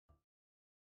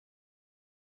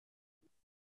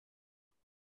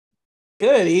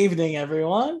Good evening,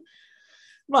 everyone.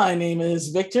 My name is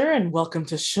Victor, and welcome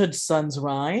to Should Suns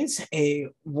Rise, a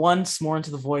Once More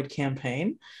Into the Void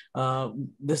campaign.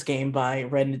 This game by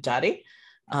Red Najati.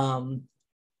 And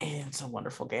it's a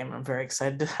wonderful game. I'm very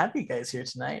excited to have you guys here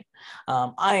tonight.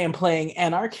 I am playing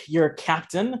Anarhk, your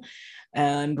captain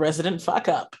and resident fuck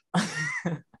up.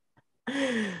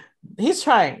 He's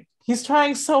trying. He's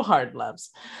trying so hard, Lebs.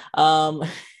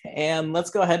 And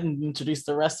let's go ahead and introduce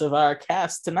the rest of our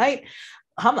cast tonight.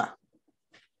 Hamnah.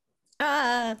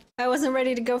 I wasn't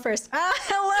ready to go first.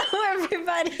 Hello,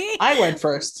 everybody. I went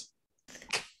first.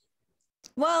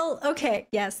 Well, okay.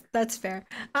 Yes, that's fair.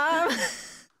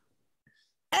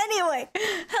 Anyway,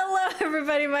 hello,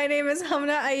 everybody. My name is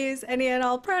Hamnah. I use any and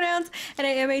all pronouns, and I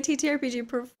am a TTRPG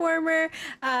performer.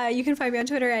 You can find me on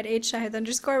Twitter at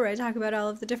 @shahid_, where I talk about all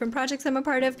of the different projects I'm a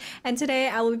part of. And today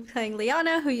I will be playing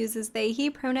Lyana, who uses they, he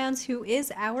pronouns, who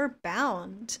is our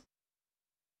bound.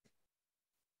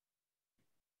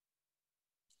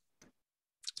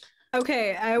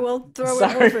 Okay, I will throw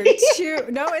it over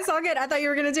to... No, it's all good. I thought you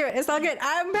were going to do it. It's all good.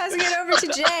 I'm passing it over to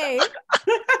Jay.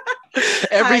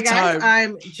 Hi, guys.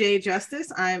 I'm Jay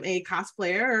Justice. I'm a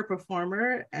cosplayer, a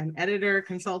performer, an editor,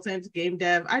 consultant, game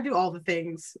dev. I do all the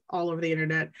things all over the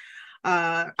internet.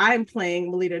 I'm playing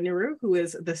Mleta Nuru, who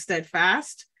is the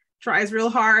steadfast, tries real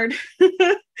hard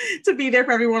to be there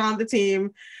for everyone on the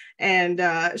team. And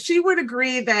she would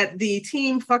agree that the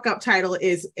team fuck up title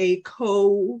is a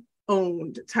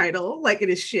owned title, like it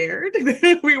is shared.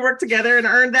 We work together and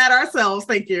earned that ourselves.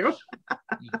 Thank you.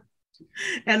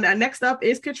 And next up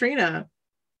is Catrina.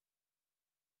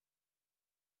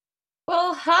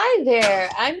 Well, hi there.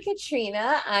 I'm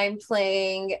Catrina. I'm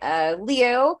playing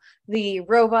L.E.O, the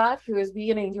robot who is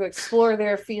beginning to explore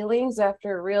their feelings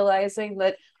after realizing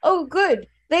that, oh, good,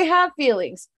 they have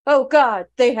feelings. Oh, God,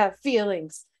 they have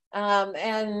feelings.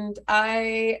 And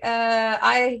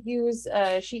I use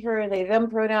she, her, they, them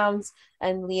pronouns,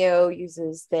 and L.E.O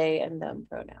uses they and them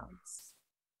pronouns.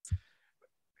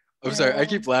 I'm sorry, I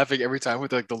keep laughing every time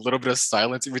with like the little bit of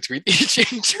silence in between each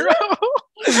intro.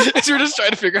 As we're just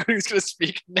trying to figure out who's gonna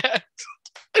speak next.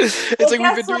 It's like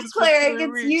we've been doing this for Cleric, 3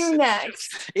 it's weeks. you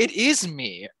next. It is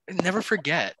me. Never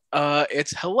forget.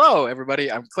 It's hello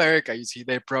everybody. I'm Cleric. I use he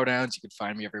they pronouns. You can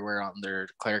find me everywhere on their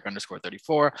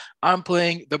Cleric_34. I'm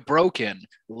playing the broken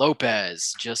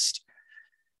Lopez. Just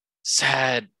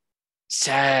sad.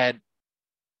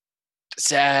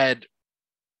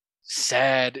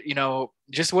 You know,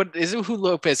 just what is it who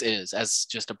Lopez is as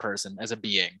just a person, as a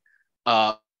being.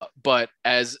 But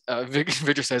as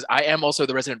Victor says, I am also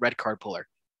the resident red card puller.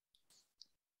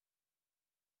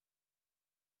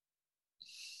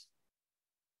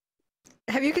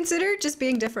 Have you considered just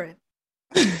being different?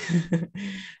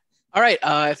 All right.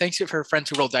 Thanks for Friends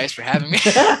Who Roll Dice for having me.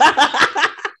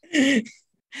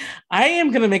 I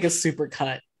am going to make a super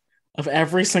cut of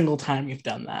every single time you've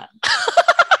done that.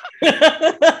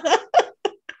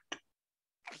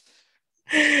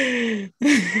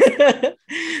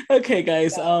 Okay,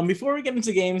 guys, before we get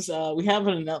into games, we have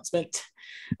an announcement.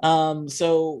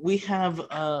 So we have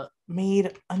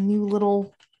made a new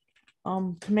little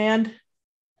command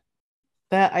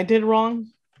that I did wrong.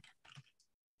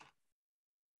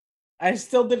 I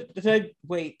still did I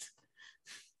wait.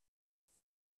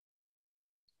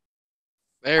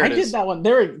 There it is. I did that one.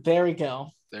 There we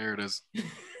go. There it is.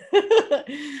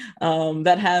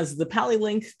 That has the Pally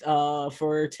link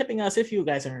for tipping us if you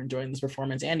guys are enjoying this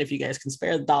performance, and if you guys can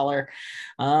spare the dollar,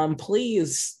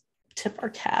 please tip our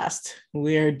cast.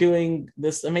 We are doing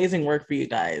this amazing work for you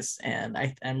guys, and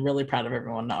I'm really proud of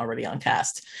everyone already on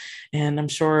cast, and I'm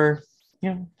sure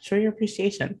show your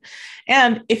appreciation.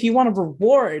 And if you want a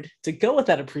reward to go with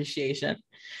that appreciation,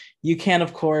 you can,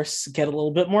 of course, get a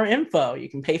little bit more info. You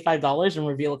can pay $5 and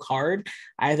reveal a card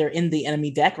either in the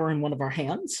enemy deck or in one of our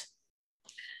hands.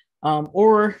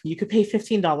 Or you could pay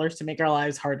 $15 to make our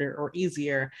lives harder or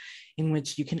easier, in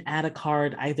which you can add a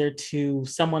card either to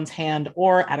someone's hand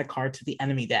or add a card to the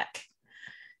enemy deck.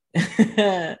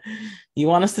 You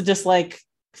want us to just like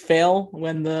fail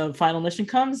when the final mission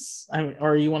comes?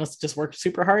 Or you want us to just work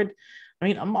super hard? I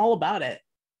mean, I'm all about it.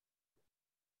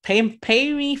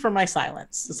 Pay me for my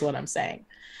silence is what I'm saying.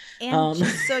 And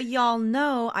just so y'all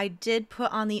know, I did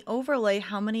put on the overlay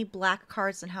how many black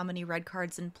cards and how many red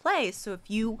cards in play. So if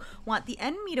you want the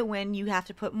enemy to win, you have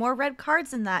to put more red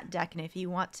cards in that deck. And if you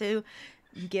want to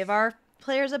give our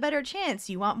players a better chance,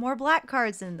 you want more black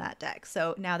cards in that deck.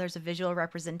 So now there's a visual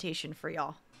representation for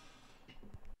y'all.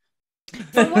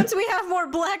 For once we have more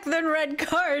black than red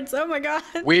cards. Oh my god.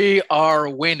 We are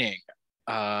winning.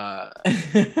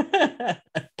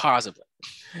 Possibly.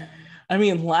 I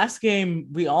mean, last game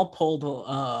we all pulled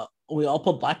we all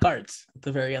pulled black cards at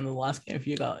the very end of the last game. If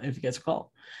you guys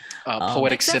recall,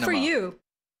 poetic except cinema. for you.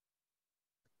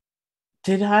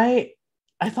 Did I?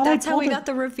 I thought that's how we got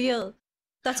the reveal.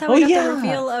 That's how we got the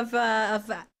reveal of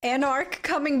Anarhk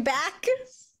coming back.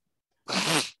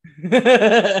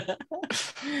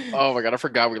 Oh my god, I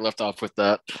forgot we left off with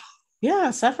that. Yeah,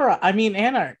 Sephiroth. I mean,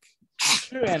 Anarhk.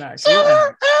 True Anarhk.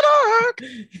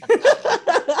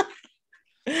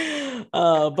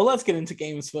 But let's get into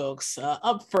games, folks.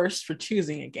 Up first for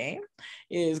choosing a game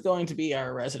is going to be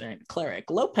our resident cleric,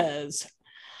 Lopez.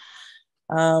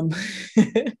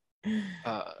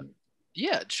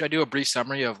 Yeah, should I do a brief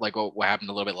summary of like what happened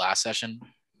a little bit last session,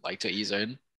 like to ease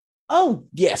in? Oh,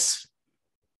 yes.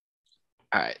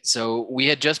 All right, so we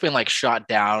had just been like shot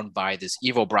down by this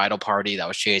evil bridal party that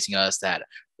was chasing us. That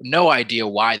no idea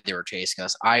why they were chasing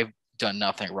us. I've done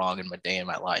nothing wrong in my day in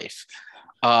my life.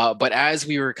 But as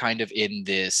we were kind of in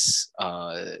this,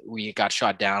 we got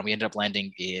shot down. We ended up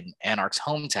landing in Anarhk's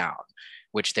hometown,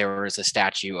 which there was a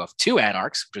statue of two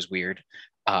Anarchs, which was weird.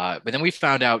 But then we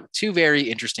found out two very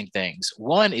interesting things.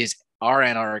 One is our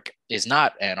Anarhk is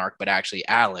not Anarhk, but actually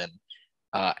Alan,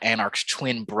 Anarhk's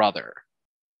twin brother,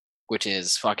 which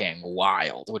is fucking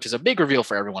wild, which is a big reveal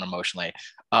for everyone emotionally.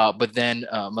 But then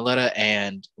Mleta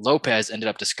and Lopez ended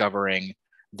up discovering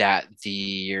that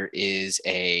there is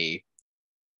a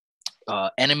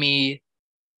enemy,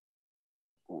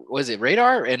 was it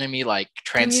radar? Enemy like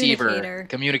transceiver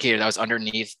communicator that was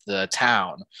underneath the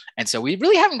town. And so we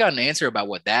really haven't got an answer about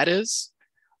what that is.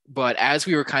 But as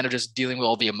we were kind of just dealing with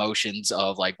all the emotions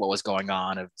of like what was going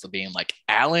on, of being like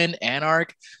Alan,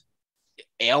 Anarhk,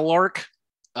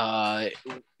 L.E.O,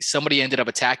 somebody ended up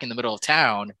attacking the middle of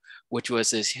town, which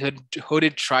was this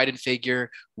hooded trident figure.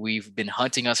 We've been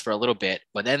hunting us for a little bit,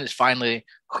 but then it's finally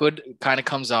hood kind of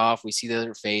comes off. We see the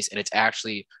other face, and it's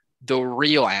actually the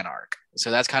real Anarhk. So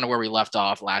that's kind of where we left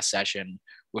off last session,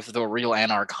 with the real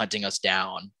Anarhk hunting us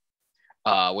down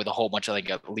with a whole bunch of like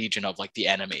a legion of like the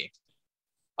enemy,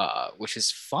 which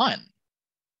is fun.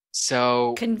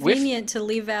 So convenient to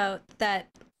leave out that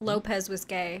Lopez was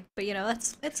gay, but you know,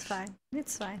 it's fine.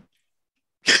 It's fine.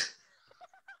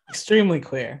 Extremely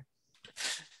clear.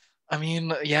 I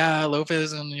mean, yeah,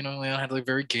 Lopez and Leon had like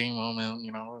very gay moment.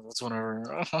 That's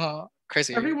whatever.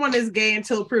 Crazy. Everyone is gay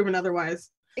until proven otherwise.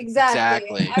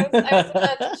 Exactly. I was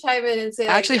about to chime in and say,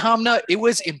 actually, Hamnah, it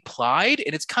was implied,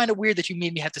 and it's kind of weird that you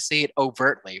made me have to say it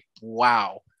overtly.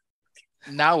 Wow.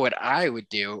 Not what I would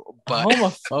do, but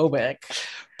homophobic.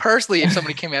 Personally, if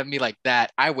somebody came at me like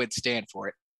that, I would stand for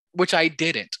it, which I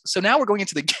didn't. So now we're going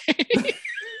into the game.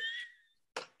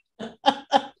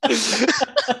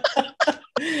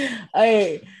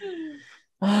 I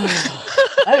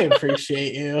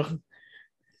appreciate you.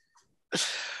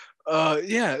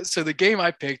 Yeah, so the game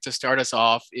I picked to start us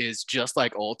off is just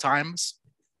like old times.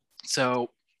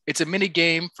 So it's a mini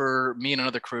game for me and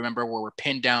another crew member where we're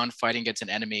pinned down fighting against an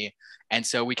enemy. And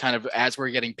so we kind of, as we're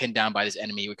getting pinned down by this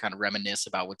enemy, we kind of reminisce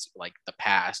about what's like the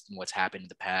past and what's happened in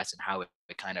the past and how it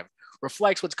kind of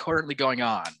reflects what's currently going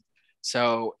on.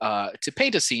 So to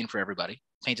paint a scene for everybody,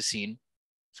 paint a scene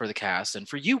for the cast and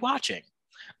for you watching,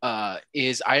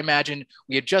 is I imagine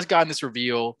we had just gotten this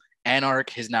reveal. Anarhk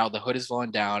has now, the hood is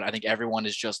fallen down. I think everyone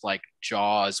is just like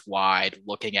jaws wide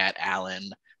looking at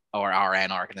Alan or our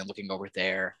Anarhk and then looking over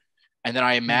there. And then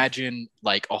I imagine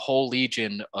like a whole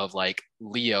legion of like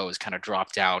L.E.Os kind of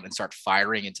drop down and start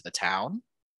firing into the town.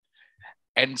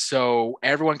 And so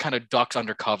everyone kind of ducks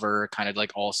under cover, kind of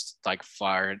like all like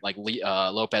fired, like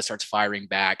Lopez starts firing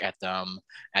back at them.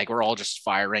 Like we're all just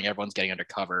firing, everyone's getting under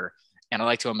cover. And I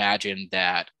like to imagine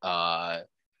that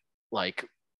like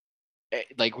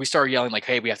we start yelling like,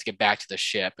 hey, we have to get back to the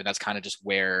ship. And that's kind of just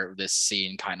where this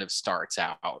scene kind of starts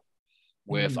out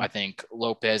with, I think,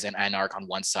 Lopez and Anarhk on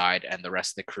one side and the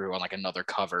rest of the crew on like another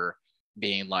cover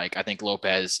being like, I think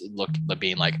Lopez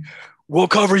being like, we'll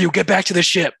cover you, get back to the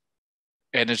ship.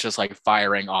 And it's just like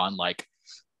firing on like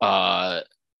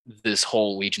this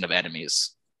whole legion of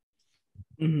enemies.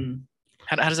 Mm-hmm.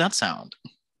 How does that sound?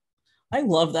 I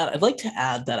love that. I'd like to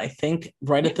add that I think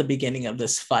right at the beginning of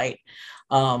this fight,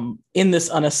 in this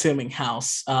unassuming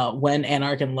house, when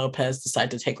Anarhk and Lopez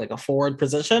decide to take like a forward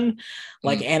position,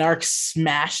 like Anarhk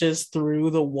smashes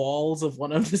through the walls of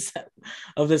one of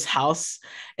this house,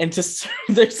 and just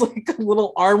there's like a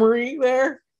little armory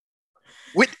there.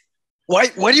 Wait, why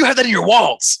do you have that in your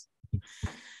walls?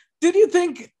 Did you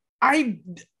think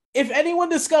if anyone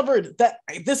discovered that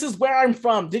this is where I'm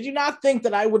from, did you not think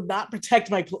that I would not protect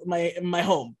my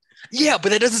home? Yeah,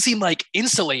 but that doesn't seem like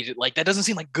insulated. Like that doesn't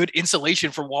seem like good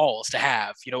insulation for walls to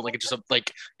have. You know, like it's just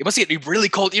like it must get really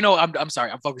cold. You know, I'm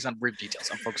sorry. I'm focused on weird details.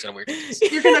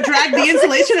 You're gonna drag the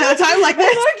insulation at a time like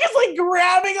this? Anarhk is like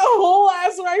grabbing a whole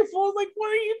ass rifle. Like, what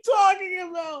are you talking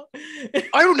about?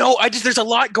 I don't know. There's a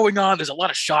lot going on. There's a lot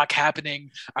of shock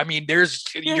happening. I mean,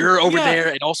 you're over there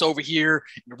and also over here.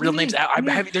 Your real name's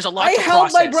there's a lot. I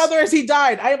held my brother as he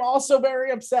died. I am also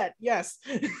very upset. Yes.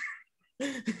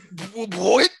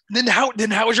 What? Then how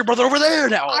is your brother over there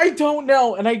now? I don't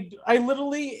know. And I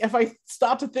literally, if I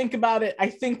stop to think about it, I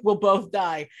think we'll both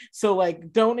die. So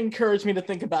like, don't encourage me to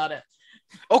think about it.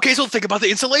 Okay, so think about the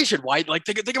insulation. Why? Like,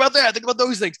 think about that. Think about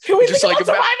those things. Can we just think like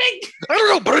about surviving? I don't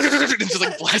know, but it's just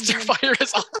like blaster fire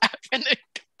is all happening.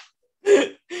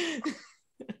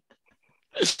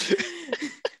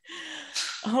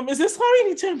 Is this why we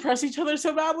need to impress each other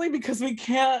so badly? Because we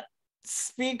can't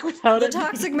speak without the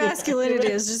toxic masculinity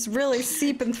is just really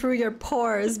seeping through your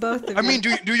pores, both of you. I mean,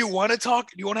 do you want to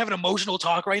talk? Do you want to have an emotional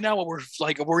talk right now while we're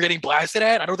getting blasted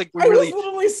at? I don't think I was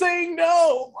literally saying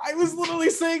no. I was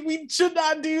literally saying we should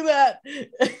not do that.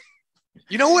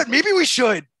 You know what? Maybe we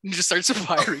should and just start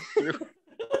firing through.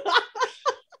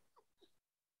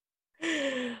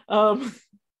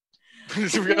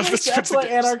 That's why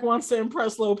Anarhk wants to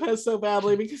impress Lopez so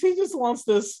badly, because he just wants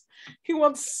this. He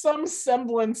wants some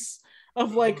semblance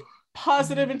of like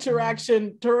positive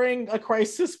interaction during a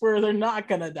crisis where they're not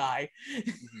gonna die.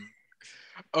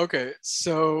 Okay,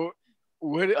 so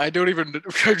what? I don't even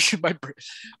my brain.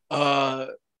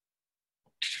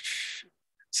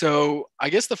 So I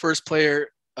guess the first player,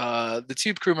 the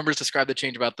two crew members described the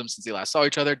change about them since they last saw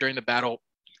each other during the battle.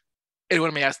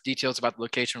 Anyone may ask details about the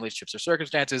location, relationships, or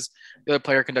circumstances. The other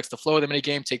player conducts the flow of the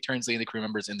minigame. Take turns leading the crew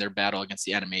members in their battle against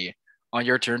the enemy. On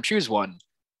your turn, choose one.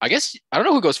 I guess I don't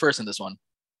know who goes first in this one.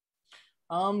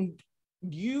 It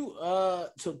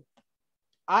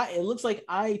looks like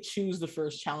I choose the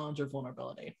first challenge or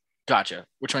vulnerability. Gotcha.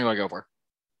 Which one do I go for?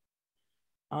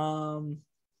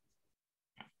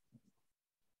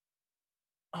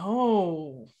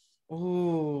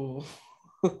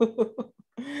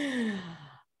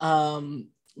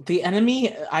 The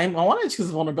enemy, I want to choose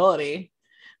vulnerability.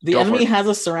 The enemy has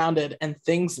us surrounded and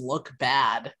things look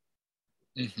bad.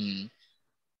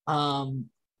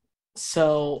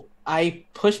 So I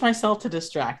push myself to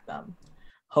distract them,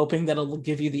 hoping that it'll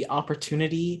give you the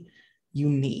opportunity you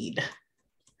need.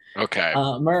 Okay.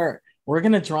 We're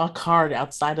gonna draw a card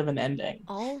outside of an ending.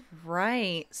 All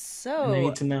right. So I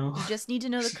need to know. You just need to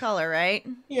know the color, right?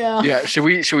 Yeah. Yeah. Should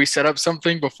we set up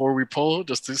something before we pull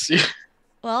just to see?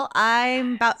 Well,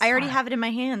 I already have it in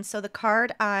my hand. So the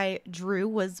card I drew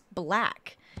was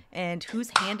black. And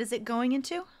whose hand is it going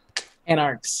into?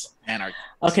 Anarhk's. Anarhk.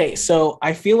 Okay, so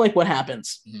I feel like what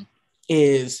happens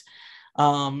is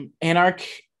Anarhk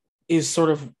is sort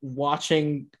of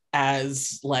watching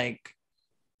as like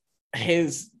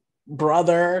his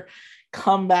brother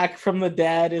come back from the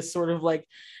dead, is sort of like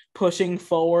pushing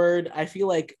forward. I feel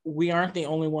like we aren't the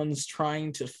only ones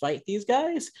trying to fight these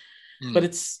guys, but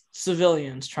it's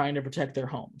civilians trying to protect their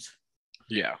homes.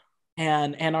 Yeah.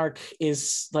 And Anarhk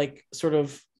is like sort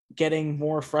of getting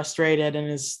more frustrated and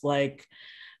is like,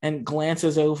 and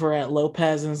glances over at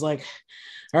Lopez and is like,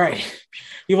 all right,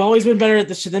 you've always been better at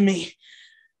this shit than me.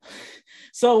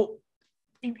 So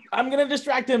I'm going to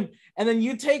distract him and then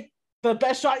you take the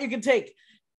best shot you can take.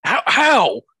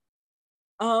 How?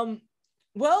 Well,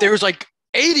 there's like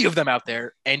 80 of them out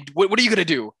there. And what are you going to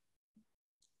do?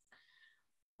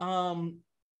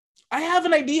 I have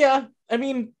an idea. I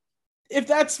mean, if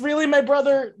that's really my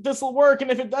brother, this will work. And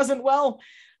if it doesn't, well,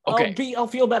 okay. I'll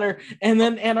feel better. And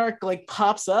then Anarhk like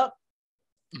pops up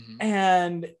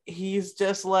and he's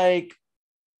just like,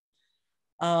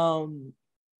 wow,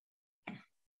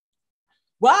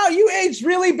 you aged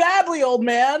really badly, old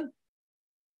man.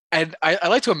 And I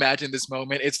like to imagine this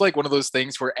moment. It's like one of those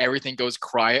things where everything goes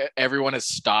quiet. Everyone has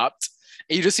stopped.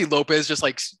 And you just see Lopez just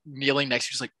like kneeling next to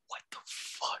you, just like, what the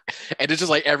fuck? And it's just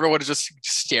like everyone is just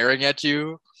staring at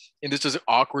you in this just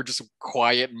awkward, just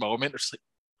quiet moment. It's like,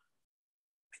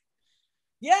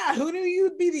 yeah, who knew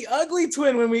you'd be the ugly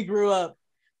twin when we grew up?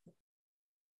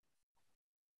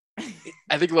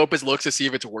 I think Lopez looks to see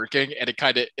if it's working, and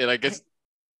I guess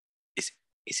is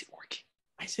it working?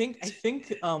 I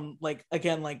think like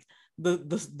again, like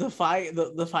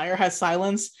the fire has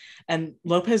silence, and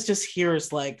Lopez just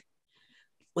hears like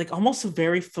almost a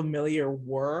very familiar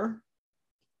whir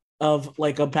of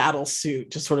like a battle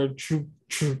suit just sort of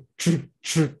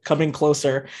coming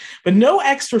closer, but no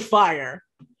extra fire.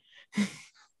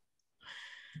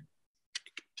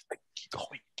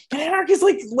 And Anarhk's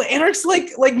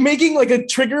like making like a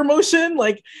trigger motion,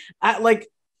 like at like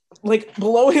like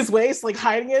below his waist, like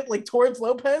hiding it like towards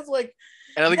Lopez, like.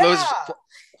 And I think Lopez.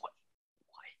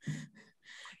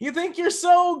 You think you're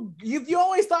so you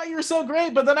always thought you were so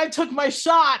great, but then I took my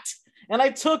shot and I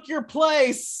took your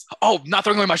place. Oh, not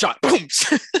throwing away my shot. Boom.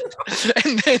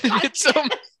 And then hits him.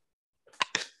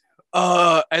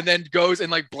 And then goes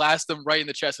and like blasts them right in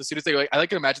the chest as soon as they like. I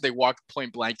like to imagine they walk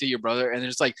point blank to your brother, and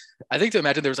there's like I think to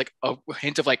imagine there was like a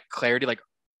hint of like clarity, like,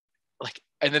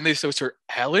 and then they start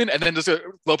Helen, and then just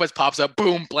Lopez pops up,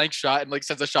 boom, blank shot, and like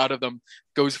sends a shot of them,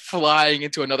 goes flying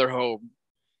into another home.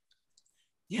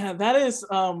 Yeah, that is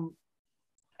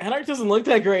Anarhk doesn't look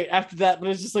that great after that, but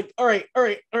it's just like, all right,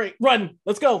 run,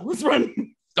 let's go, let's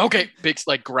run. Okay, Bix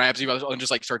like grabs you and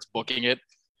just like starts booking it,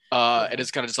 and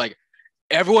it's kind of just like,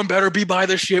 everyone better be by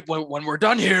the ship when we're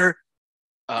done here.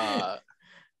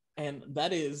 And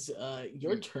that is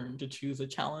your turn to choose a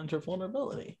challenge or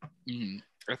vulnerability. Mm-hmm.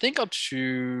 I think I'll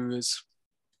choose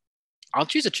a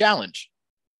challenge.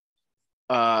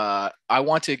 I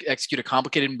want to execute a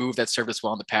complicated move that served us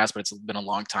well in the past, but it's been a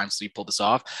long time since we pulled this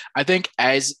off. I think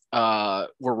as we're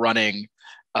running,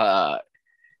 Lopez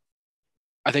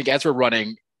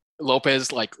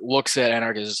like looks at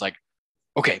Anarhk and is just like,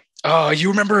 okay, you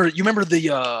remember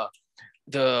the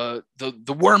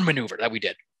worm maneuver that we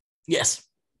did? Yes.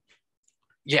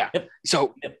 Yeah. Yep.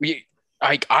 So you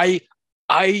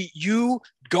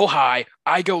go high,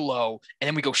 I go low, and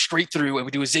then we go straight through and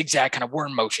we do a zigzag kind of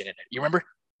worm motion in it. You remember?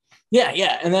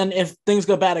 Yeah. And then if things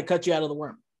go bad, I cut you out of the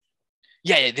worm.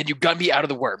 Yeah. Then you gut me out of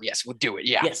the worm. Yes, we'll do it.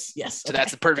 Yeah. Yes. So okay.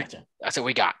 That's the perfect. Gotcha. That's what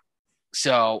we got.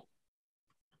 So,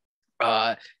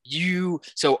 on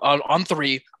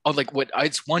 3, on like what?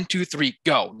 It's 1, 2, 3,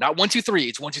 go. Not 1, 2, 3.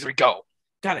 It's 1, 2, 3, go.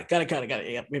 Got it.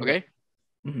 Yep. Okay.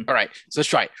 Mm-hmm. All right. So let's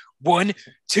try it. 1,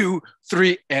 2,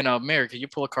 3, and Mary, can you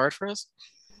pull a card for us?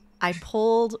 I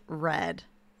pulled red.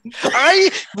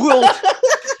 I will.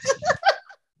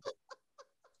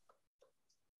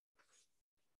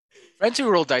 Friends Who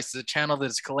Roll Dice is a channel that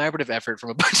is a collaborative effort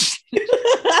from a bunch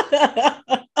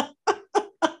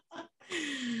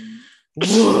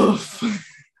Woof.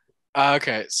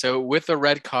 Okay, so with the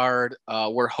red card,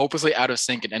 we're hopelessly out of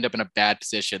sync and end up in a bad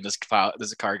position. This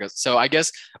card goes. So I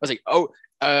guess I was like,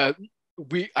 I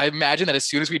imagine that as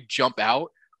soon as we jump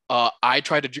out, I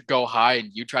try to go high and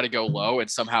you try to go low, and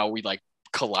somehow we like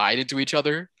collide into each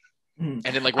other, and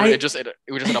then like we're just in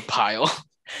a pile.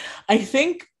 I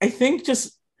think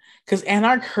just because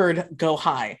Anarhk heard go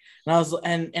high,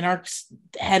 and Anarch's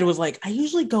head was like, I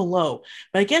usually go low,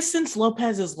 but I guess since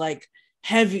Lopez is like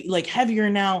heavier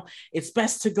now, it's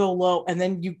best to go low, and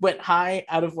then you went high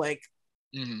out of like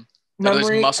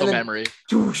memory, muscle memory.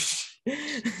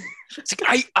 It's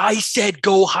like, I said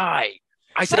go high.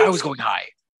 I said I was going high.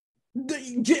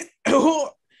 And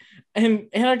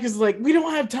Anarhk is like, we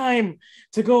don't have time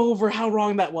to go over how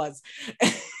wrong that was.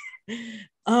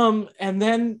 And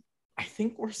then I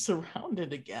think we're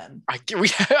surrounded again. I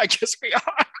guess we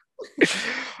are.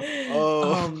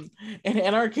 And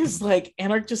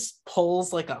Anarhk just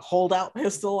pulls like a holdout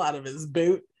pistol out of his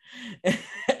boot,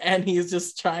 and he's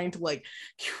just trying to like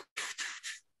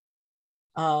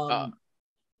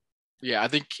yeah, I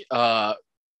think as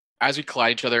we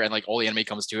collide each other and like all the enemy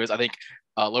comes to us, I think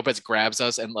Lopez grabs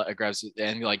us and like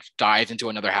dives into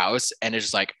another house, and it's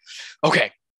just like,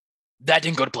 okay, that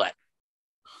didn't go to plan.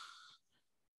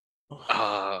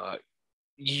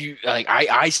 You like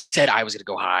I said I was gonna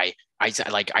go high. I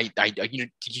said like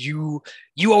you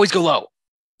always go low.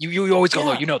 You always go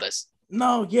low. You know this.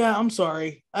 No, yeah, I'm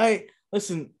sorry.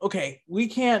 Listen. Okay, we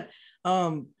can't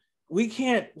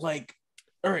like.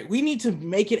 All right, we need to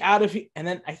make it out of here. And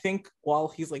then I think while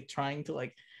he's like trying to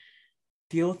like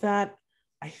deal with that,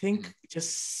 I think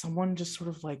someone just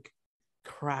sort of like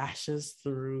crashes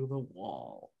through the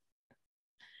wall.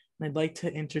 And I'd like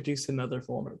to introduce another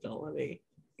vulnerability.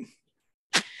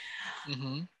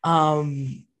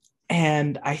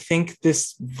 And I think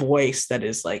this voice that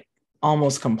is like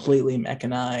almost completely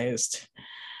mechanized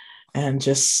and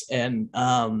just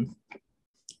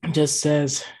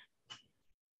says,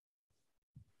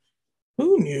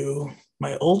 who knew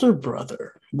my older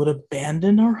brother would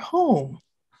abandon our home?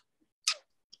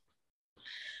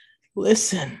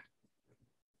 Listen,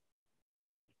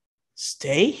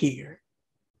 stay here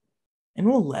and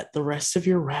we'll let the rest of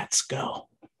your rats go.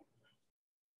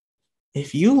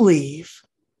 If you leave,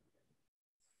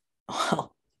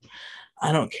 well,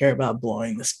 I don't care about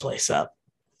blowing this place up.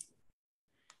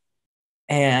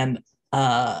 And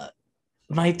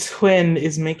my twin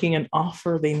is making an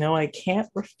offer they know I can't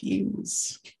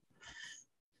refuse.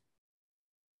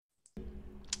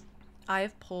 I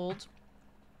have pulled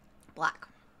black.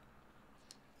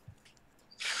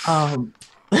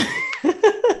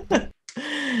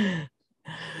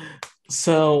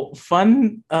 So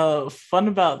fun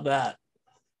about that.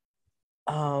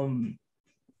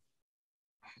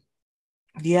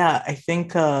 Yeah, I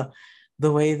think the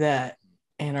way that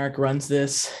Anarhk runs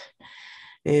this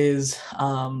is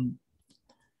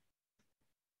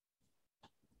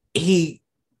he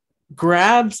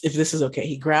grabs, if this is okay,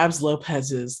 he grabs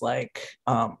Lopez's like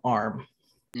arm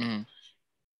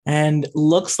and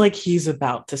looks like he's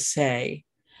about to say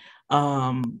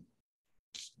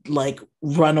like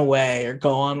run away or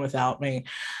go on without me,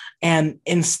 and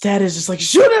instead is just like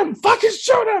shoot him, fucking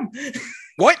shoot him.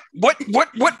 What?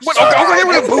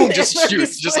 Okay, boom, just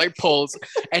shoots, just like pulls,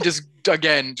 and just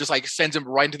again, just like sends him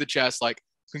right into the chest, like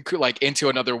into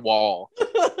another wall.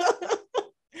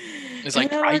 It's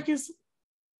like,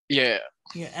 yeah.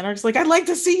 Anarch's like, I'd like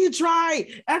to see you try.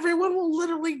 Everyone will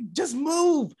literally just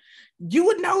move. You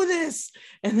would know this.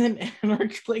 And then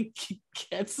Anarhk like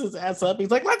gets his ass up.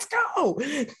 He's like, let's go.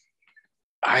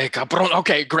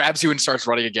 Okay, grabs you and starts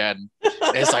running again.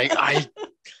 It's like,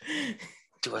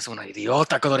 tú eres una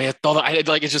idiota, todo.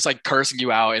 It's just like cursing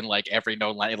you out in like every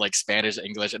known language, like Spanish,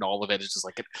 English, and all of it. It's just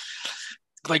like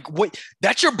what?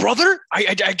 That's your brother?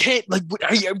 I can't, like,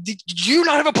 did you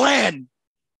not have a plan?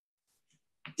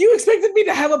 You expected me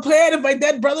to have a plan if my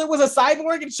dead brother was a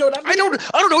cyborg and showed up? I don't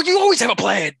know. You always have a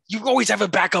plan. You always have a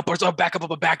backup or a backup of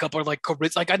a backup, or like I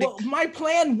think. Well, my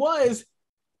plan was,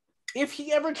 if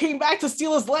he ever came back to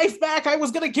steal his life back, I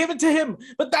was gonna give it to him.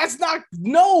 But that's not.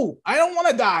 No, I don't want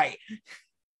to die.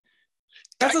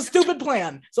 That's a stupid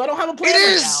plan. So I don't have a plan. It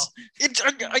is.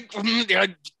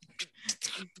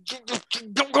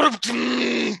 Don't go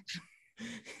to.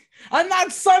 I'm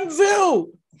not Sun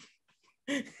Tzu.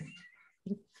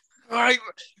 All right.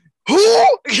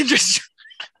 Who? Just.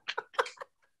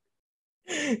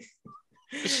 And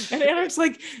Anarch's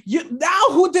like, now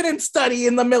who didn't study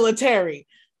in the military?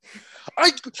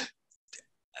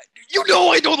 You know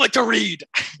I don't like to read.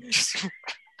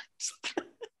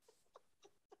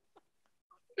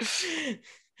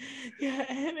 Yeah,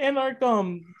 and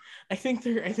Anarhk, I think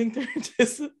they're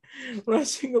just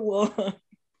rushing along.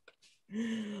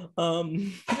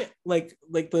 Like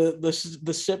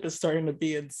the ship is starting to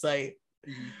be in sight.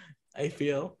 I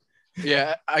feel.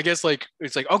 Yeah, I guess like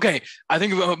it's like, okay, I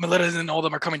think Mleta and all of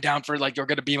them are coming down for like, you're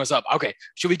gonna beam us up. Okay,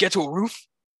 should we get to a roof?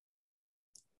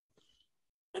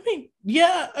 I mean,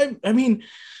 yeah, I mean,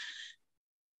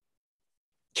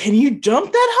 can you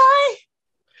jump that high?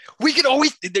 We can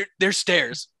always. There's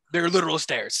stairs. They're literal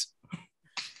stairs.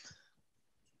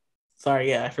 Sorry,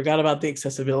 yeah, I forgot about the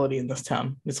accessibility in this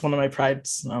town. It's one of my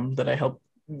prides that I help.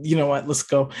 You know what? Let's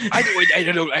go. I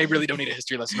don't know. I really don't need a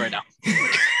history lesson right now.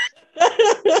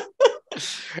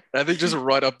 I think just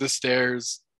run up the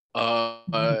stairs. Do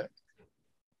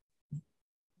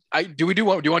you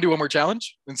want to do one more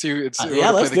challenge and see?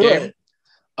 Yeah, let's do it.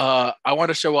 I want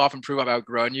to show off and prove I've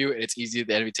outgrown you. It's easy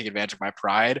the enemy take advantage of my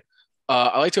pride.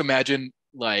 I like to imagine,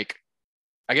 like,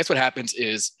 I guess what happens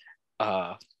is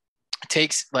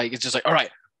takes, like, it's just like, all right,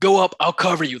 go up, I'll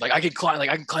cover you. I can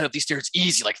climb up these stairs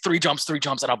easy, like three jumps,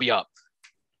 and I'll be up.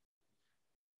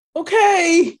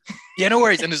 Okay. Yeah, no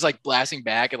worries. And just like blasting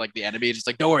back at like the enemy, just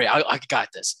like, don't worry, I got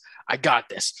this. I got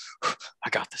this.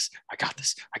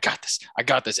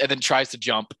 And then tries to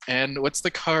jump. And what's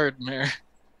the card, Mare?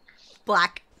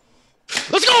 Black.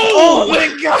 Let's go! Oh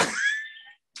my god.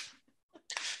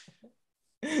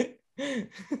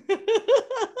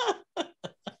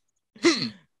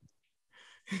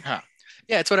 Huh.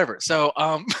 Yeah, it's whatever. So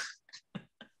I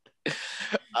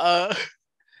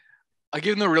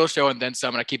give them the real show and then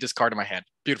some, and I keep this card in my hand.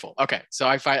 Beautiful. Okay, so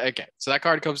so that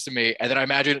card comes to me, and then I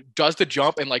imagine does the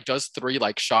jump and like does 3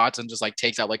 like shots and just like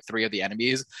takes out like 3 of the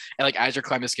enemies, and like as you're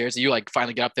climbing the stairs, you like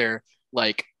finally get up there,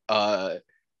 like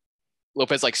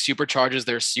Lopez like supercharges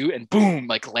their suit and boom,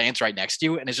 like lands right next to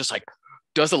you, and it's just like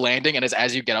does the landing, and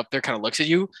as you get up there, kind of looks at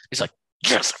you. It's like,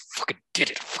 yes, I fucking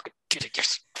did it.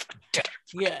 Yes, I did it.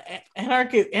 Yeah,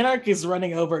 Anarhk is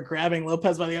running over, grabbing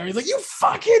Lopez by the arm. He's like, "You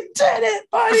fucking did it,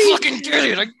 buddy! I fucking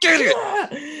did it! I did it!"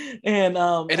 Yeah. And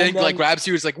then like grabs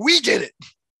you. It's like, we did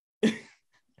it.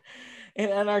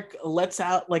 And Anarhk lets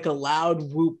out like a loud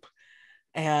whoop,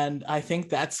 and I think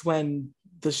that's when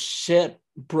the ship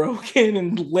broken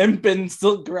and limp and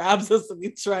still grabs us and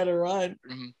we try to run.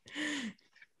 Mm-hmm.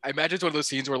 I imagine it's one of those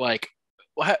scenes where like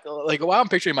what I'm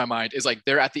picturing in my mind is like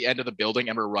they're at the end of the building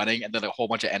and we're running, and then a whole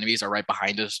bunch of enemies are right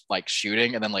behind us like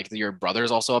shooting, and then like your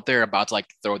brother's also up there about to like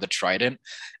throw the trident,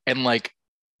 and like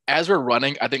as we're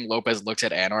running, I think Lopez looks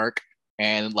at Anarhk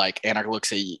And like Anarhk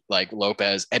looks at like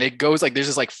Lopez, and it goes like there's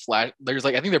this like flash. There's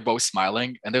like I think they're both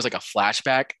smiling, and there's like a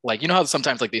flashback. Like you know how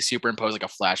sometimes like they superimpose like a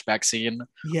flashback scene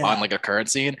on like a current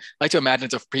scene. I like to imagine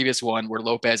it's a previous one where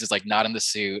Lopez is like not in the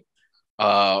suit,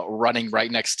 running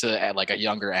right next to like a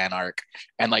younger Anarhk,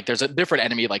 and like there's a different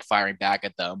enemy like firing back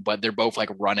at them, but they're both like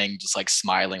running, just like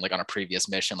smiling, like on a previous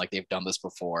mission, like they've done this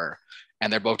before,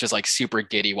 and they're both just like super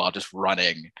giddy while just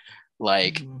running.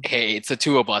 Like, hey, it's the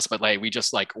two of us, but like we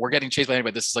just like we're getting chased by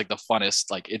anybody. This is like the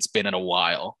funnest like it's been in a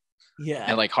while. Yeah.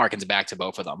 And like harkens back to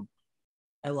both of them.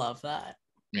 I love that.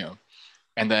 Yeah.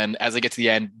 And then as they get to the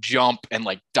end, jump and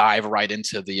like dive right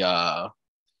into the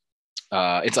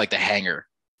it's like the hangar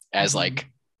as like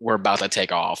we're about to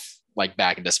take off like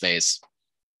back into space.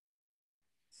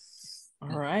 All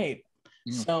right.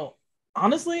 So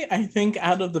honestly, I think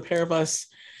out of the pair of us,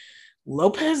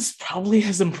 Lopez probably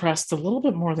has impressed a little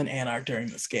bit more than Anarhk during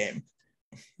this game.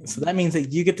 So that means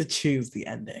that you get to choose the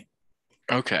ending.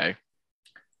 Okay.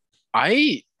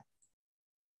 I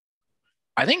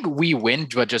think we win,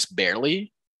 but just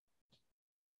barely.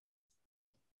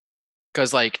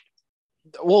 Because like,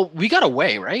 well, we got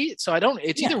away, right? So I don't,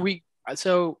 it's either we,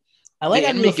 so. I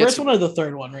like the first one or the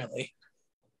third one, really.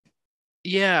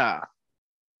 Yeah.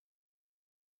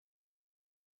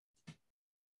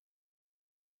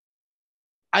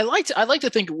 I like to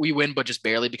think we win, but just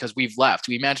barely because we've left.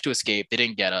 We managed to escape. They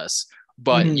didn't get us,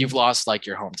 but you've lost like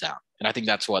your hometown, and I think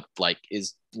that's what like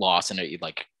is lost and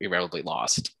like irreparably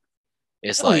lost.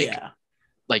 It's like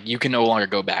you can no longer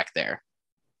go back there.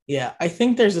 Yeah, I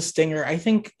think there's a stinger. I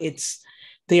think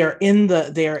they are in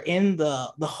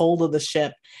the hold of the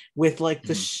ship with like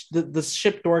the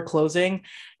ship door closing,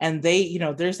 and they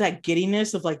there's that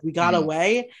giddiness of like we got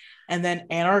away. And then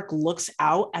Anarhk looks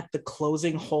out at the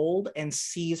closing hold and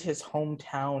sees his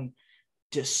hometown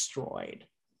destroyed.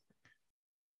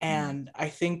 And I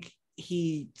think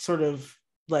he sort of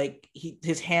like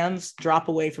his hands drop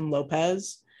away from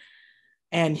Lopez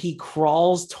and he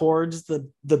crawls towards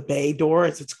the bay door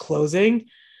as it's closing.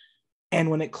 And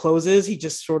when it closes, he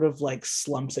just sort of like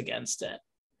slumps against it.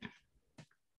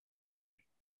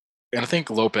 And I think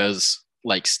Lopez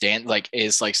like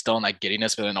is like still in that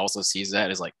giddiness, but then also sees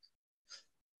that as like,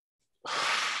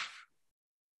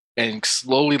 and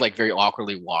slowly like very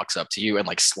awkwardly walks up to you and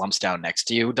like slumps down next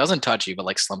to you, doesn't touch you but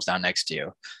like slumps down next to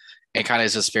you and kind of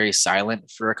is just very silent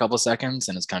for a couple of seconds,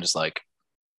 and it's kind of just like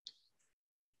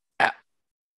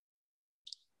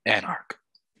Anarhk,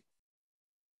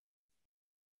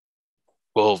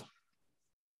 we'll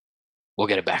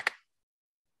get it back.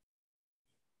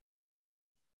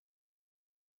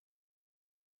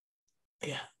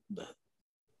 Yeah,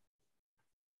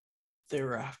 they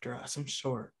were after us. I'm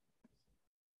sure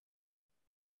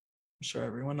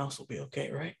everyone else will be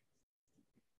okay, right?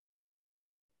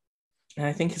 And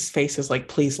I think his face is like,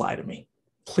 please lie to me.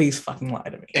 Please fucking lie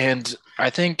to me. And I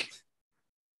think,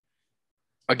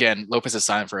 again, Lopez is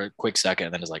silent for a quick second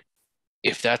and then is like,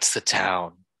 if that's the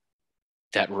town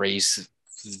that raised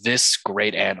this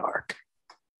great Anarhk,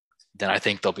 then I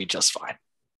think they'll be just fine.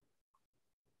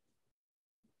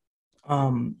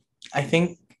 I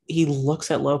think he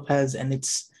looks at Lopez and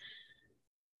it's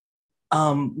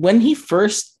when he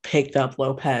first picked up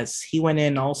Lopez, he went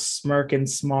in all smirk and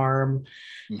smarm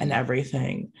and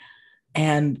everything.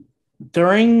 And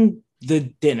during the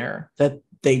dinner that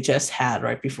they just had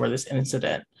right before this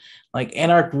incident, like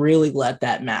Anarhk really let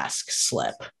that mask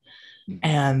slip.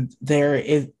 And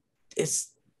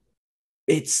it's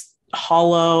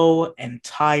hollow and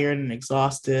tired and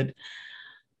exhausted,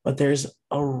 but there's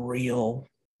a real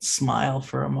smile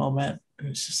for a moment. And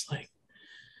it's just like,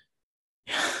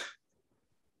 yeah,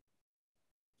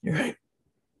 you're right.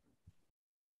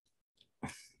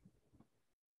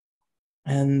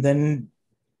 And then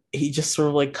he just sort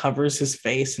of like covers his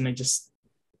face and I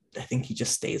think he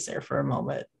just stays there for a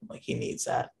moment. Like he needs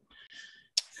that.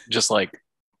 Just like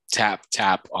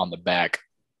tap on the back.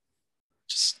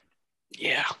 Just,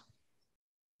 yeah,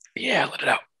 let it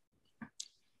out.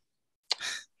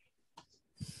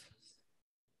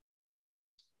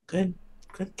 Good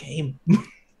game. Would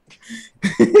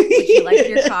you like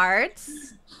your cards?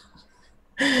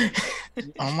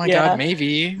 Oh my god,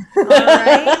 maybe. All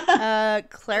right.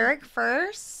 Cleric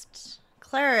first.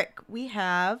 Cleric, we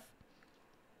have,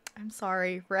 I'm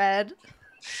sorry, red.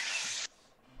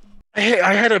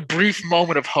 I had a brief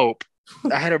moment of hope.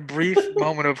 And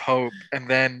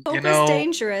then, hope is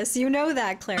dangerous. You know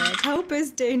that, Cleric. Hope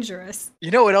is dangerous.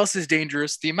 You know what else is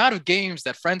dangerous? The amount of games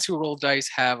that Friends Who Roll Dice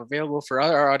have available for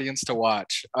our audience to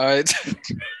watch.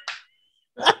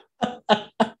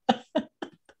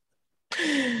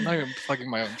 I'm not even plugging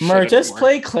my own Mer, shit just anymore.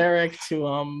 play Cleric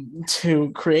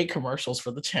to create commercials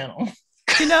for the channel.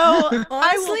 You know,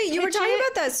 honestly, you were talking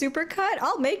about that supercut.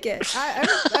 I'll make it.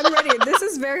 I'm ready. This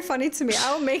is very funny to me.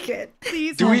 I'll make it.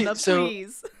 Please,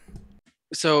 please.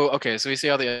 So we see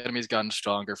how the enemy's gotten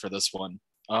stronger for this one.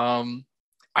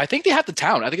 I think they have the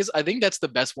town. I think that's the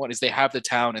best one. Is they have the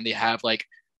town and they have like,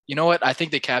 you know what? I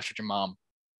think they captured your mom.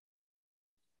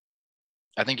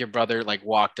 I think your brother like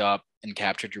walked up and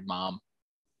captured your mom.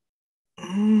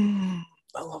 I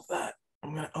love that.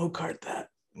 I'm gonna O-card that.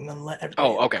 I'm gonna let everybody.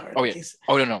 Oh, okay. Oh yeah.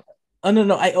 Oh no. Oh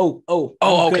no.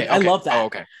 Okay. I love that. Oh,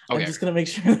 okay. I'm just gonna make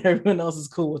sure that everyone else is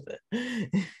cool with it.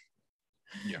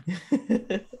 Yeah.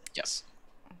 Yes.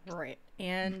 Right.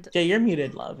 And yeah, you're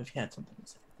muted, love. If you had something to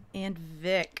say. And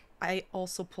Vic, I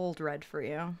also pulled red for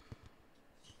you.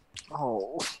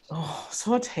 Oh,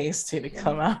 so tasty to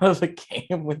come out of a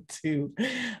game with two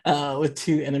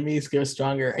enemies go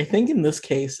stronger. I think in this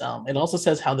case, it also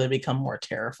says how they become more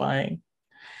terrifying.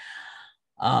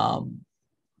 So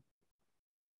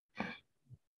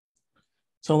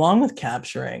along with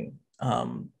capturing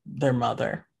their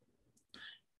mother,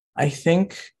 I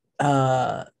think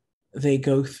they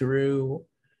go through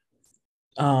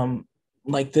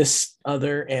like this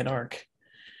other Anarhk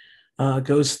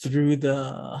goes through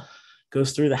the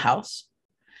house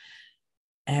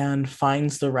and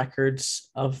finds the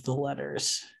records of the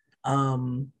letters that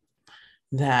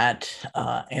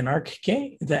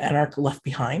Anarhk left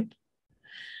behind,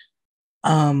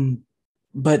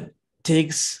 but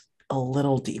digs a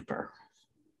little deeper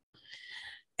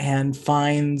and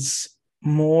finds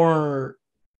more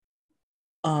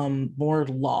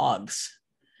logs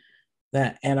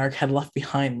that Anarhk had left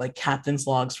behind, like captain's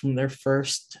logs from their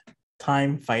first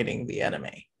time fighting the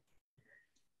enemy.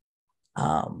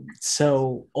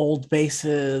 So old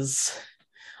bases,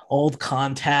 old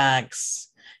contacts,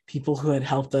 people who had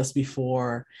helped us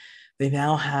before, they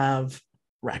now have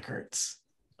records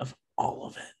of all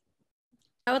of it.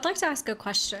 I would like to ask a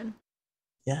question.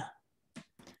 Yeah.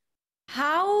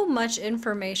 How much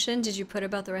information did you put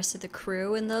about the rest of the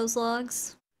crew in those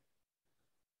logs?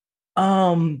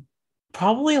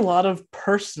 Probably a lot of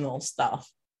personal stuff.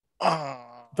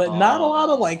 But not a lot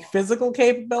of like physical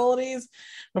capabilities,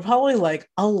 but probably like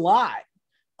a lot.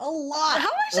 How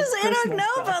much does Anarhk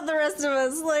know about the rest of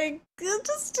us? Like,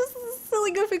 just a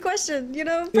silly, goofy question,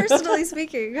 personally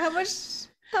speaking. How much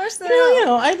do they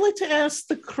know? I'd like to ask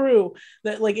the crew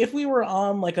that, like, if we were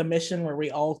on like a mission where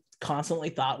we all constantly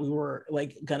thought we were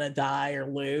like gonna die or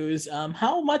lose,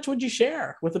 how much would you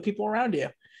share with the people around you?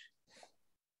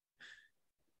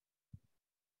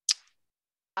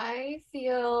 I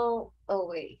feel. Oh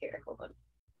wait, here, hold on.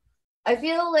 I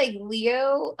feel like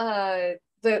L.E.O.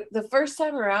 The first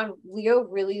time around, L.E.O.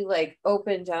 really like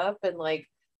opened up and like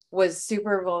was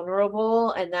super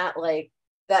vulnerable, and that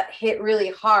hit really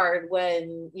hard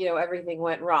when everything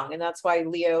went wrong, and that's why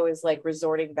L.E.O. is like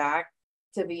resorting back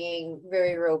to being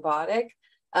very robotic.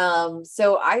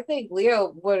 So I think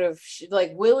L.E.O. would have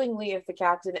like willingly, if the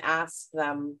captain asked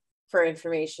them for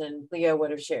information, L.E.O.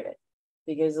 would have shared it,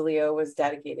 because L.E.O. was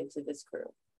dedicated to this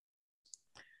crew.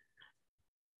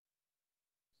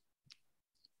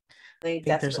 I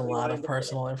think there's a lot of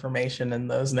personal information in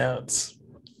those notes,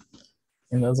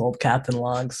 in those old captain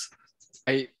logs.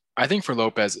 I think for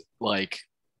Lopez, like,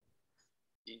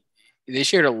 they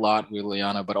shared a lot with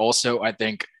Lyana, but also I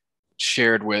think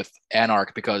shared with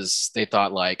Anarhk, because they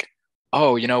thought like,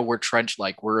 oh,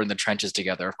 we're in the trenches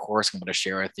together. Of course, I'm going to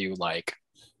share with you like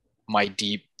my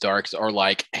deep darks, or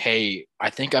like, hey, I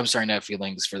think I'm starting to have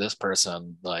feelings for this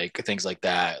person, like things like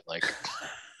that. Like,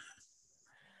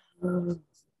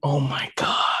 oh my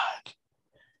god.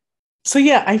 So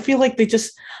yeah, I feel like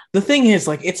the thing is,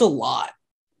 like, it's a lot.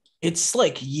 It's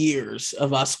like years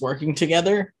of us working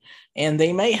together, and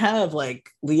they might have like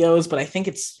L.E.Os, but I think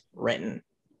it's written.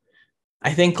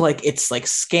 I think like it's like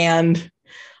scanned,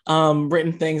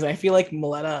 written things. I feel like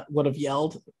Mleta would have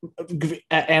yelled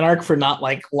at Anarhk for not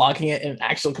like logging it in an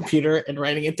actual computer and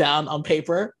writing it down on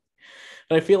paper.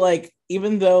 But I feel like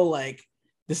even though like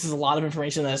this is a lot of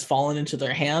information that has fallen into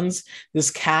their hands,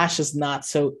 this cache is not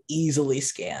so easily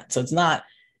scanned. So it's not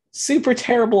super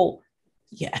terrible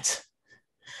yet.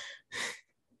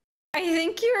 I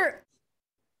think you're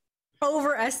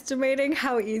overestimating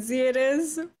how easy it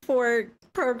is for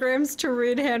programs to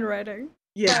read handwriting.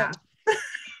 Yeah.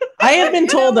 I have been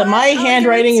told that my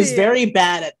handwriting is very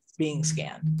bad at being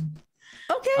scanned.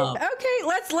 Okay,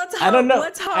 let's hope. I don't know.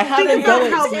 Let's hope. I haven't Think about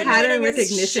done how it. pattern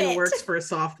recognition works for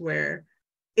software.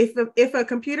 If a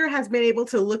computer has been able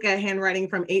to look at handwriting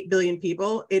from 8 billion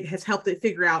people, it has helped it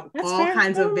figure out all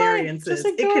kinds of variances.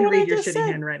 It can read your shitty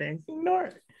handwriting. Ignore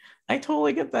it. I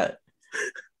totally get that.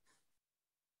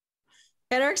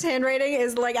 Anarch's handwriting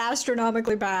is like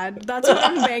astronomically bad. That's what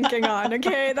I'm banking on.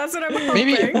 Okay, that's what I'm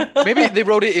hoping. Maybe they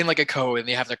wrote it in like a code, and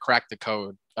they have to crack the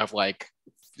code of like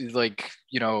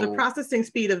the processing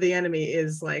speed of the enemy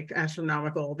is like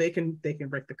astronomical. They can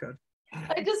break the code.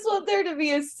 I just want there to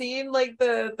be a scene like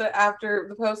the after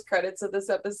the post credits of this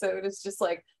episode is just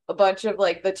like a bunch of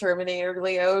like the Terminator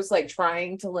Leos like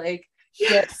trying to like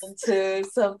get into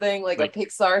something like a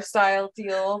Pixar style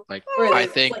deal. Like where I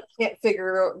they think just, like, can't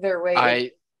figure their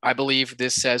way. I believe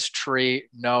this says tree.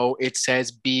 No, it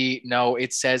says B. No,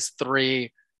 it says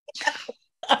 3.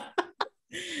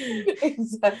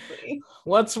 Exactly.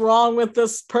 What's wrong with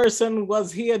this person?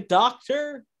 Was he a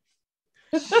doctor?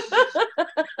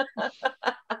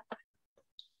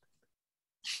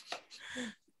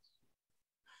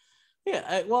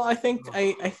 Yeah, I think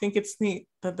it's neat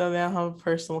that they now have a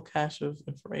personal cache of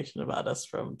information about us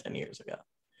from 10 years ago.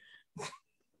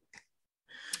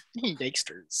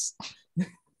 Yakesters.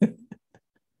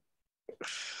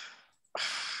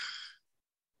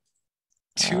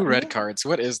 Two red cards.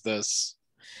 What is this?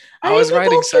 I was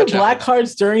riding such black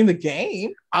cards during the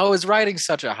game. I was riding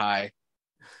such a high.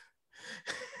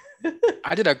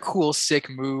 I did a cool, sick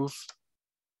move.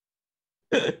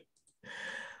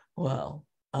 Well,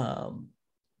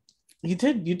 you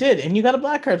did, and you got a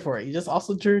black card for it. You just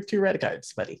also drew 2 red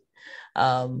cards, buddy.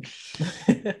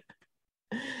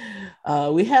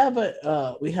 We have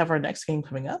our next game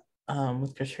coming up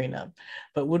with Catrina,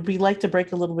 but would we like to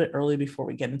break a little bit early before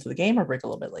we get into the game, or break a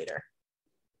little bit later?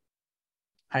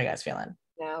 How are you guys feeling?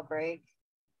 Now break.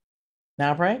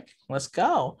 Let's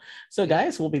go. So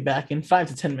guys, we'll be back in 5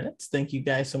 to 10 minutes. Thank you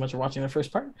guys so much for watching the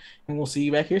first part, and we'll see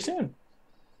you back here soon.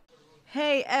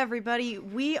 Hey everybody,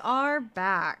 we are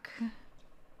back.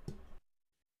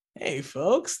 Hey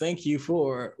folks, thank you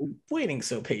for waiting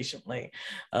so patiently,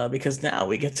 because now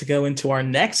we get to go into our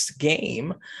next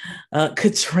game.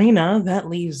 Catrina, that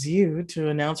leaves you to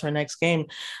announce our next game.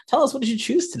 Tell us, what did you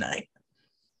choose tonight?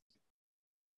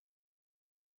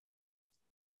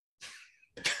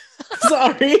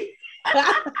 Sorry.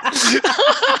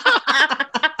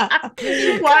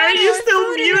 Why are you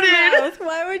still muted?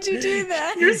 Why would you do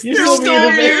that? You're still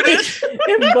muted.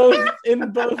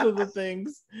 in both of the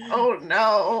things. Oh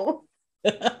no.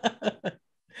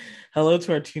 Hello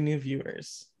to our 2 new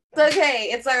viewers. It's okay.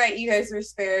 It's all right. You guys were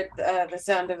spared the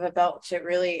sound of a belch. It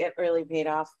really paid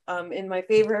off in my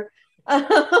favor.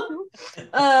 All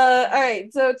right.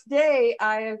 So today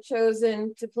I have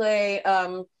chosen to play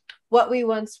What We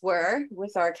Once Were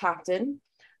with our captain.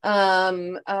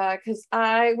 Because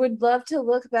I would love to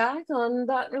look back on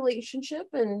that relationship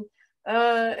and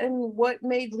what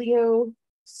made L.E.O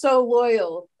so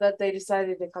loyal that they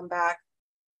decided to come back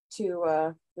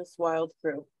to this wild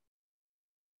crew.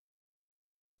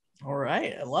 All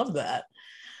right, I love that.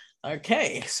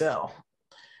 Okay, so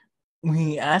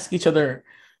we ask each other,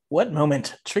 what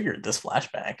moment triggered this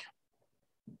flashback?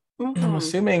 Mm-hmm. I'm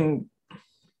assuming,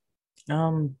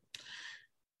 I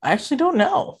actually don't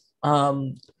know.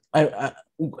 Anarhk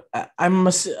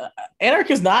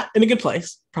is not in a good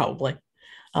place, probably,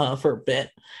 for a bit.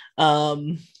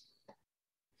 I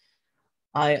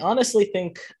honestly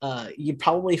think you'd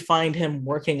probably find him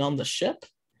working on the ship,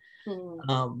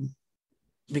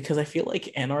 because I feel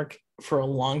like Anarhk for a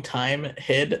long time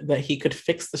hid that he could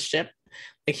fix the ship.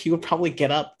 Like, he would probably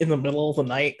get up in the middle of the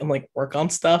night and like work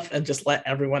on stuff and just let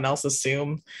everyone else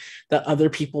assume that other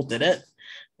people did it.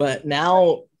 But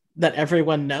now that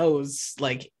everyone knows,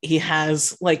 like, he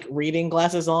has like reading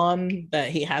glasses on that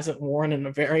he hasn't worn in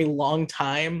a very long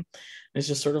time. It's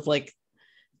just sort of like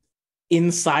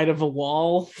inside of a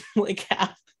wall, like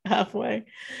halfway.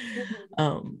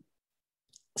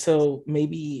 So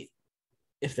maybe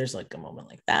if there's like a moment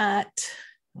like that,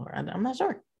 or I'm not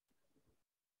sure.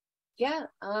 Yeah.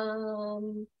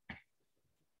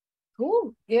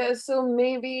 Cool. Yeah. So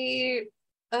maybe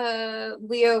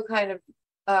L.E.O kind of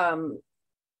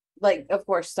like, of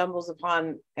course, stumbles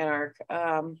upon Anarhk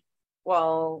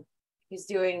while he's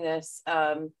doing this,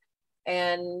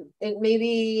 and it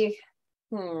maybe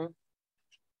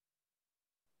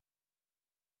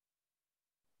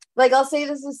like, I'll say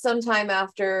this is sometime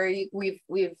after we've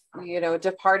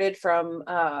departed from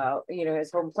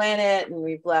his home planet, and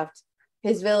we've left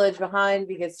his village behind,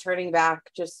 because turning back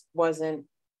just wasn't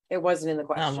in the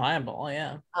question. Not viable,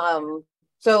 yeah.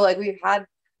 So like, we've had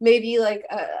maybe like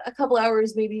a couple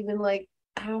hours, maybe even like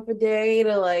half a day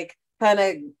to like kind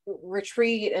of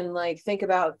retreat and like think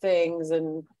about things,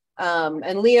 and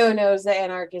L.E.O knows that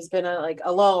Anarhk has been like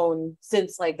alone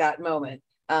since like that moment,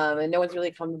 and no one's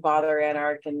really come to bother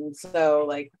Anarhk, and so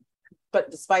like,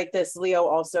 but despite this, L.E.O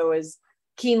also is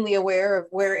keenly aware of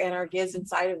where Anarhk is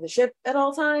inside of the ship at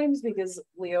all times, because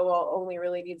L.E.O only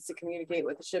really needs to communicate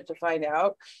with the ship to find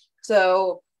out.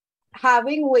 So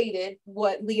having waited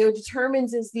what L.E.O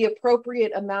determines is the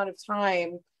appropriate amount of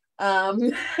time,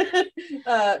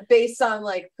 based on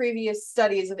like previous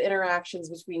studies of interactions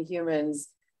between humans,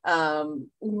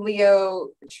 L.E.O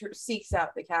seeks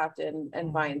out the captain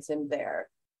and finds him there,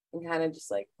 and kind of just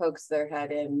like pokes their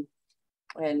head in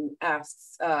and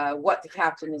asks what the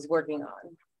captain is working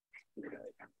on.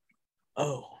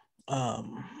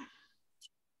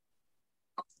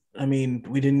 I mean,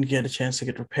 we didn't get a chance to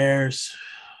get repairs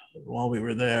while we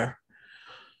were there.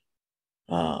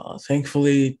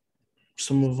 Thankfully,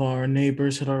 some of our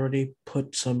neighbors had already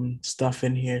put some stuff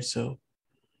in here, so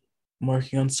I'm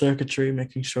working on circuitry,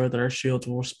 making sure that our shields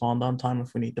will respond on time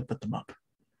if we need to put them up.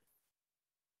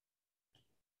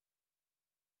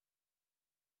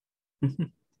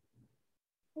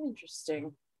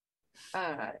 Interesting.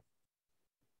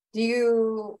 Do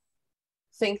you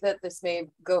think that this may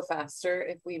go faster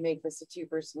if we make this a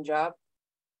two-person job?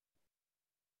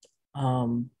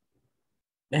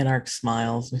 Anarhk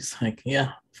smiles. He's like,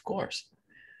 yeah, of course.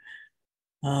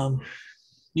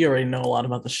 You already know a lot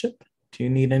about the ship. Do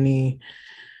you need any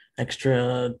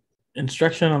extra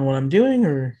instruction on what I'm doing,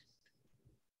 or?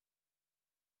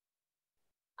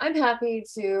 I'm happy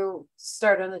to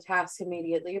start on the task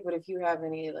immediately, but if you have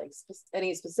any like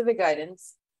any specific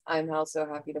guidance, I'm also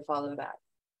happy to follow that.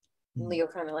 L.E.O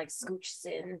kind of like scooches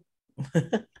in.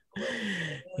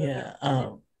 Yeah.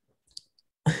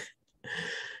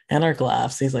 Anarhk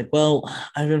laughs. He's like, well,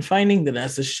 I've been finding that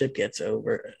as the ship gets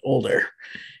older,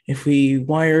 if we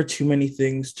wire too many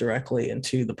things directly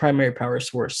into the primary power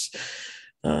source,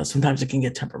 sometimes it can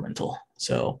get temperamental.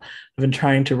 So I've been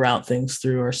trying to route things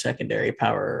through our secondary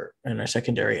power and our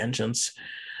secondary engines.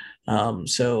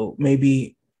 So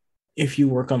maybe if you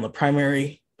work on the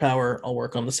primary power, I'll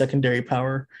work on the secondary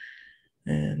power,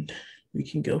 and we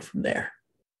can go from there.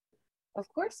 Of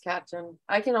course, Captain.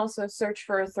 I can also search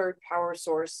for a third power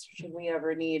source should we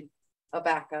ever need a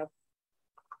backup.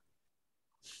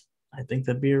 I think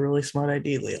that'd be a really smart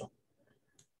idea, L.E.O.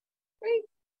 Great.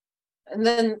 And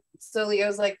then so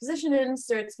L.E.O's like position in,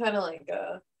 starts kind of like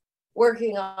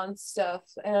working on stuff,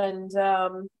 and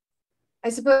I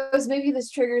suppose maybe this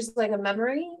triggers like a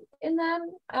memory in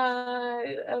them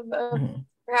of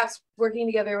perhaps working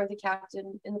together with the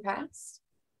captain in the past.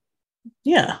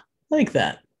 Yeah, like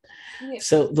that. Yeah.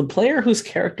 So the player whose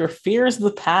character fears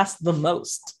the past the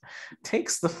most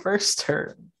takes the first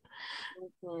turn.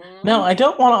 No, I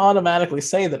don't want to automatically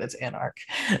say that it's Anarhk.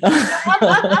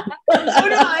 Oh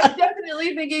no, I'm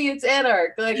definitely thinking it's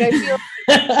Anarhk. Like I feel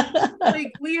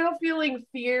like L.E.O feeling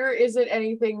fear isn't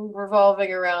anything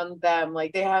revolving around them.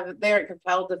 Like they aren't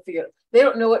compelled to feel. They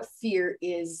don't know what fear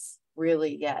is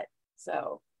really yet.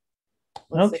 So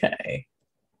okay. See.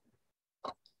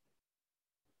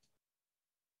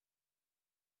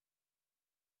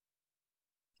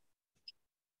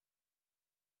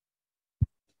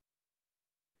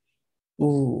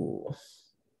 Ooh.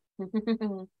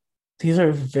 These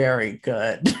are very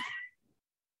good.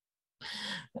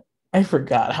 I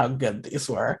forgot how good these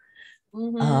were.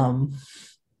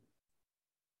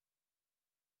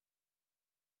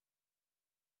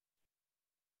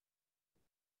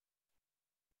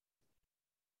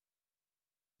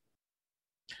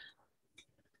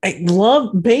 I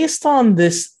love, based on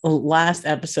this last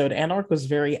episode, Anarhk was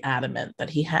very adamant that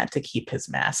he had to keep his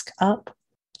mask up.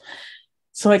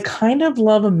 So I kind of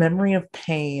love a memory of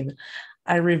pain.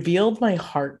 I revealed my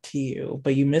heart to you,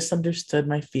 but you misunderstood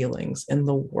my feelings in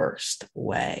the worst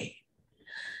way.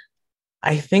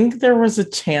 I think there was a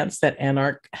chance that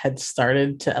Anarhk had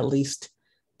started to at least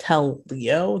tell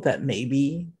L.E.O that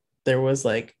maybe there was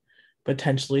like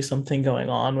potentially something going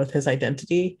on with his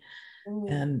identity.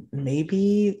 And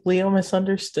maybe L.E.O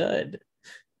misunderstood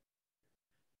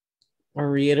or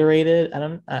reiterated. I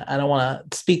don't want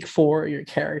to speak for your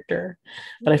character,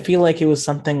 but I feel like it was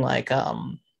something like,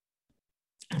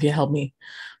 if you help me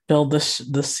build the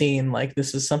scene, like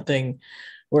this is something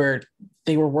where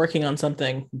they were working on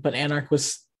something, but Anarhk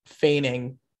was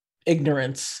feigning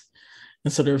ignorance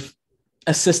and sort of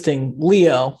assisting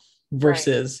L.E.O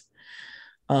versus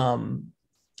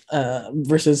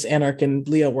versus Anarhk and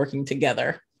L.E.O working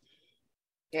together.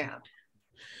 Yeah.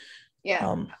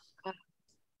 Yeah.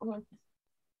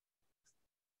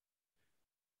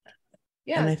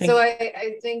 I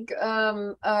think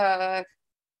in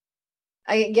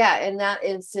that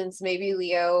instance, maybe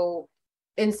L.E.O,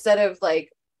 instead of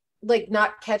like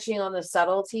not catching on the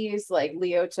subtleties, like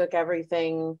L.E.O took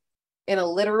everything in a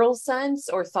literal sense,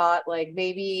 or thought like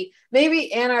maybe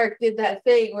Anarhk did that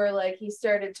thing where like he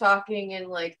started talking in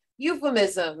like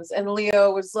euphemisms, and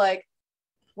L.E.O was like,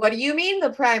 what do you mean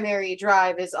the primary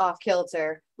drive is off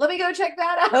kilter? Let me go check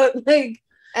that out. Like,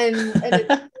 and it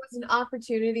was an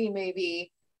opportunity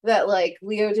maybe that like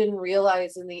L.E.O didn't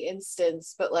realize in the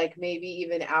instance, but like maybe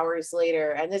even hours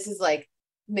later. And this is like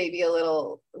maybe a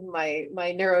little my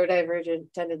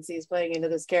neurodivergent tendencies playing into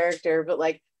this character, but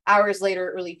like hours later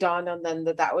it really dawned on them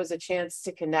that that was a chance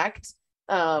to connect.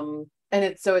 And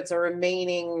it's a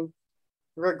remaining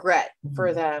regret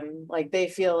for them. Like they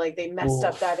feel like they messed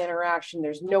up that interaction.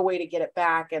 There's no way to get it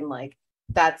back, and like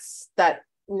that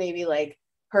maybe like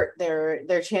hurt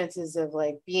their chances of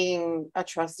like being a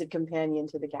trusted companion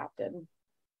to the captain.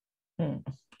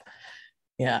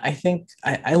 Yeah, I think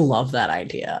I love that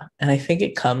idea, and I think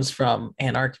it comes from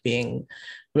Anarhk being,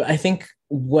 I think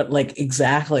what like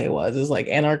exactly it was is like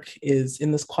Anarhk is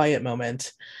in this quiet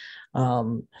moment,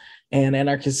 and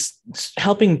Anarhk is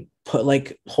helping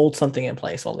hold something in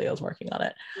place while Leo's working on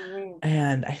it.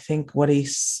 And I think what he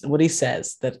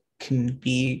says that can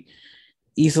be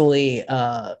easily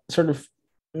sort of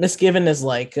misgiven as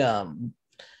like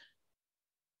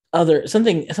other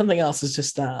something else is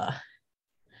just do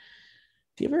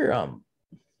you ever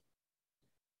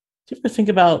think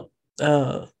about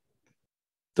the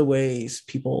ways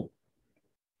people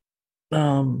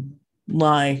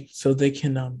lie so they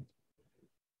can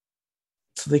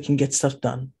get stuff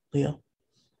done, Leo?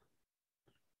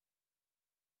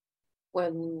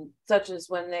 Such as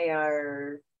when they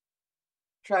are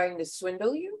trying to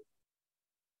swindle you?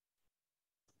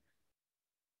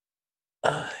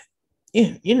 I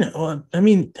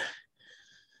mean,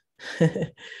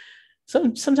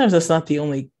 sometimes that's not the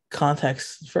only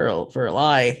context for a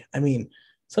lie. I mean,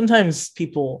 sometimes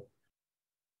people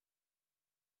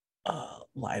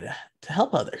lie to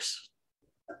help others.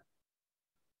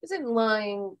 Isn't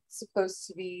lying supposed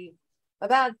to be a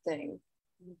bad thing?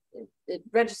 It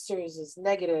registers as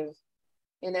negative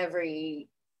in every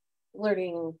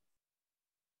learning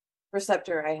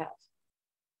receptor I have.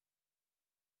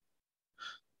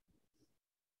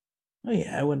 Oh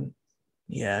yeah, I wouldn't.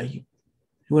 Yeah, it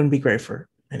wouldn't be great for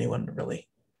anyone to really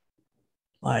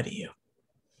lie to you.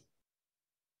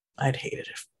 I'd hate it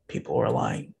if people were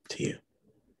lying to you.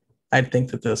 I'd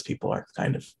think that those people are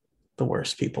kind of the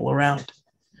worst people around.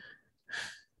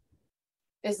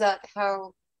 Is that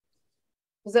how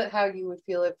you would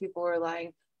feel if people were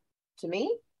lying to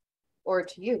me or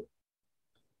to you?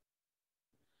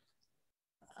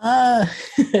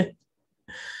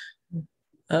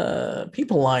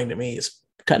 People lying to me is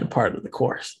kind of part of the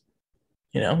course.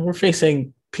 We're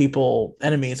facing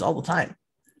enemies all the time.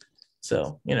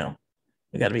 So, we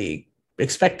got to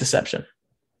expect deception.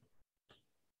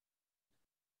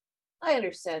 I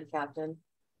understand, Captain.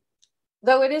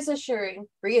 Though it is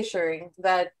reassuring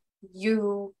that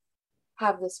you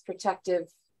have this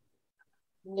protective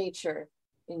nature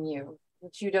in you,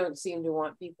 that you don't seem to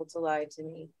want people to lie to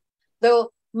me.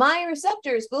 Though my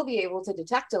receptors will be able to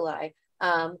detect a lie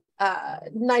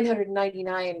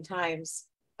 999 times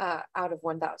out of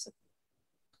 1,000.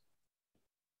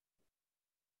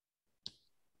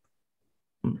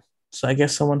 So I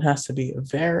guess someone has to be a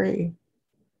very,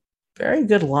 very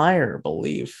good liar,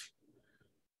 believe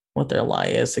what their lie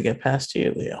is to get past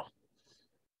you, Leo.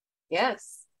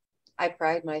 Yes, I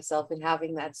pride myself in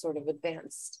having that sort of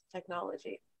advanced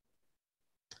technology.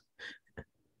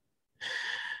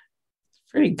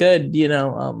 Pretty good,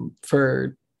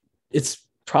 for it's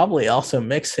probably also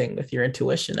mixing with your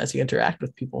intuition as you interact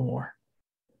with people more.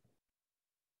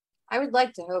 I would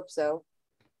like to hope so.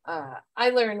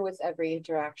 I learn with every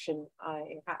interaction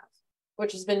I have,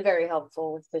 which has been very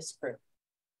helpful with this group.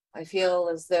 I feel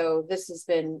as though this has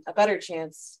been a better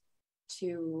chance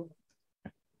to,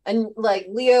 and like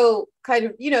L.E.O kind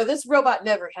of, this robot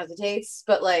never hesitates,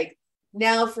 but like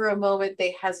now for a moment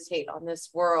they hesitate on this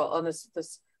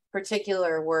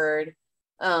particular word.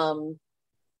 And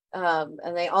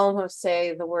they almost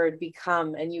say the word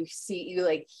become, and you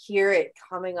hear it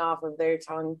coming off of their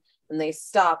tongue, and they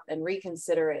stop and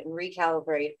reconsider it and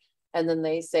recalibrate, and then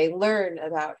they say learn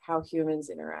about how humans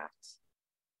interact.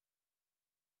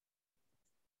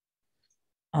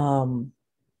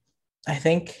 I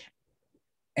think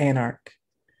Anarhk,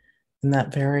 in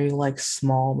that very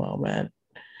small moment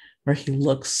where he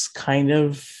looks kind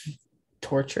of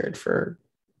tortured for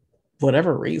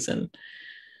whatever reason,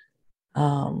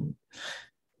 L.E.O,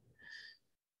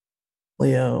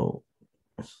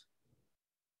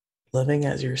 living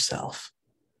as yourself,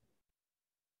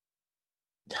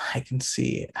 I can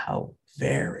see how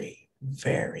very,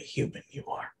 very human you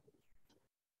are.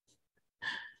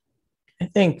 I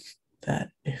think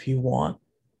that if you want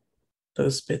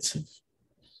those bits of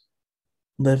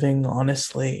living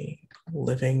honestly,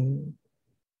 living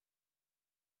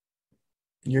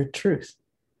your truth,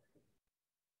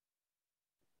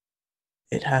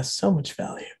 it has so much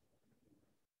value.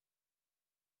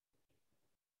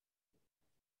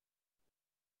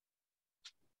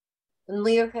 And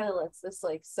Leo kind of lets this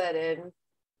like set in.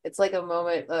 It's like a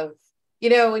moment of, you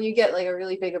know, when you get like a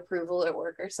really big approval at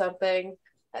work or something.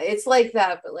 It's like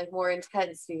that, but like more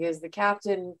intense because the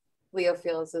captain Leo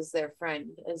feels is their friend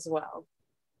as well.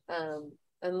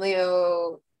 And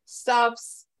Leo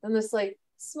stops and this like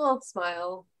small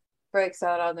smile breaks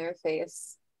out on their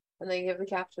face. And they give the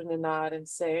captain a nod and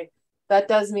say, that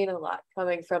does mean a lot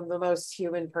coming from the most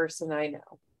human person I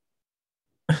know.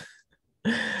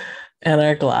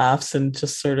 Anarhk laughs and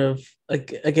just sort of,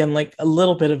 like, again, like a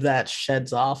little bit of that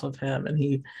sheds off of him and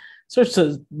he starts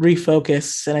to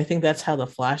refocus. And I think that's how the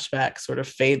flashback sort of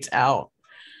fades out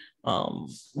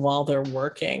while they're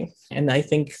working. And I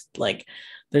think like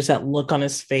there's that look on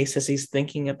his face as he's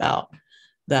thinking about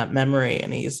that memory.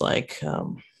 And he's like,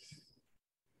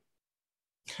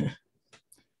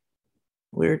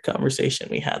 weird conversation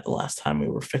we had the last time we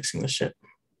were fixing the ship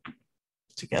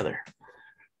together.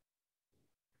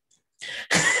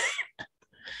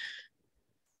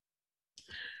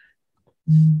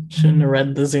 Shouldn't have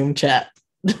read the Zoom chat.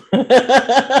 Oh,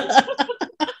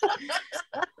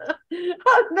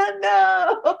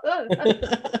 no.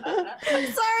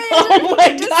 Sorry. Oh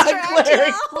my God,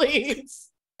 Cleric, please.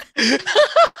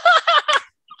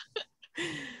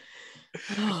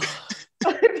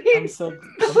 I'm so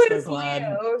glad.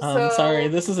 Leo, I'm sorry,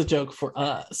 this is a joke for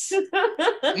us.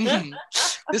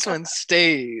 This one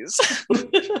stays.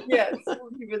 Yes,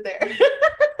 we'll keep it there.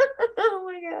 Oh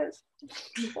my gosh.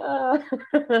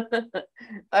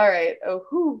 All right. Oh,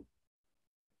 who?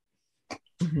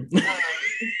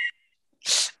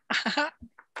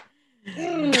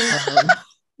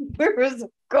 Where was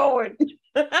it going?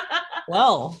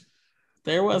 Well,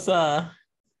 there was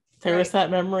that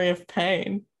memory of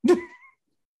pain.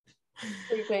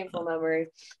 Pretty painful memory.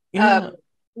 Yeah.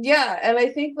 Yeah, and I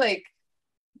think like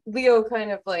Leo kind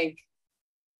of like,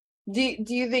 do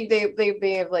you think they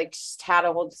may have like just had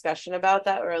a whole discussion about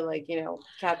that, or like, you know,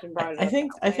 Captain brought it up? I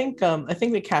think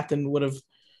the captain would have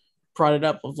brought it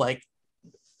up of like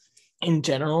in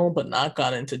general, but not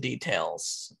got into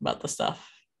details about the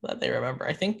stuff that they remember.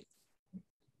 I think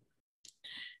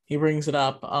he brings it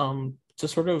up to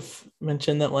sort of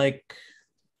mention that, like,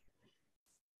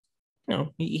 you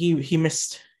know, he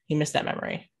missed that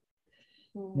memory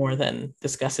more than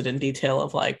discuss it in detail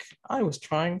of like, I was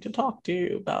trying to talk to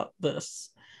you about this.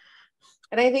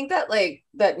 And I think that like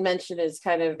that mention is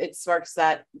kind of, it sparks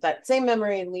that same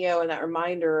memory in Leo and that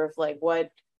reminder of like what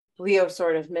Leo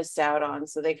sort of missed out on.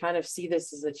 So they kind of see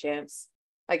this as a chance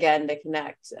again to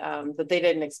connect that they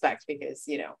didn't expect, because,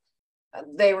 you know,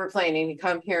 they were planning to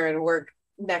come here and work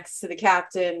next to the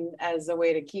captain as a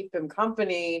way to keep him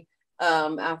company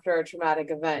after a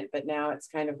traumatic event. But now it's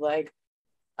kind of like,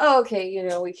 oh, okay, you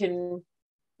know, we can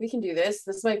do this.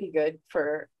 This might be good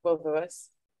for both of us.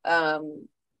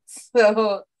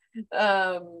 So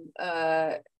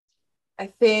I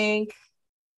think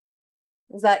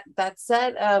that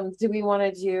said, do we want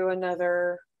to do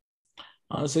another?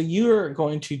 So you're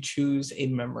going to choose a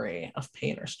memory of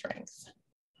pain or strength.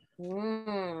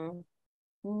 I'm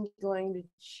going to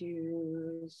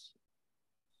choose.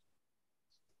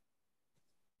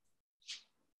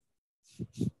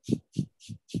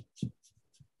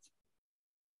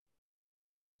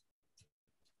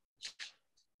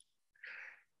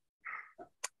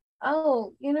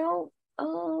 Oh, you know,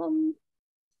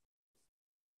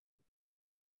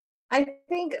 I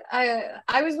think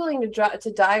I was willing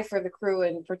to die for the crew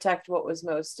and protect what was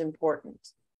most important.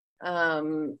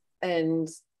 And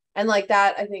like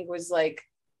that, I think was like,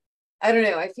 I don't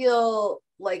know, I feel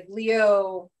like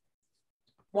Leo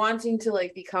wanting to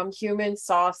like become human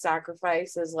saw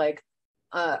sacrifice as like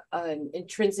an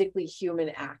intrinsically human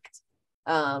act.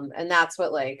 And that's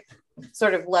what like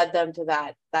sort of led them to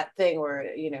that thing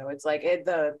where, you know, it's like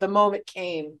the moment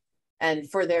came, and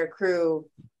for their crew,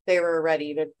 they were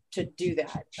ready to do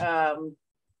that.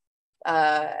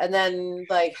 And then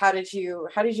like, how did you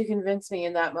convince me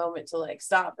in that moment to like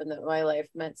stop and that my life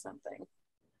meant something?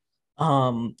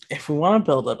 If we want to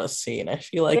build up a scene, I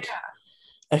feel like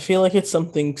it's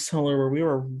something similar where we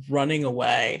were running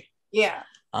away. Yeah.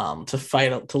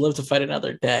 To live to fight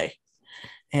another day.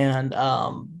 And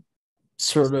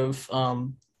sort of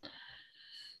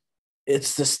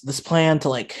it's this plan to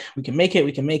like, we can make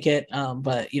it,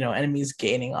 but, you know, enemies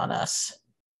gaining on us,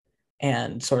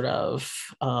 and sort of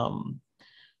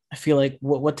I feel like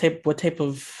what type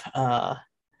of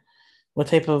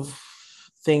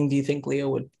thing do you think Leo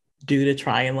would do to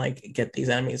try and like get these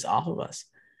enemies off of us?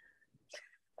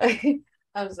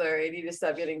 I'm sorry, I need to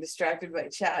stop getting distracted by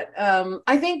chat.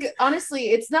 I think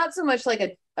honestly, it's not so much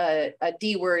like a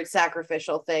D word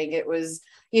sacrificial thing. It was,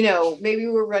 maybe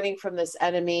we're running from this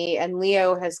enemy, and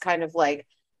Leo has kind of like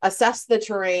assessed the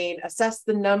terrain, assessed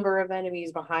the number of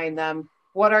enemies behind them,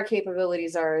 what our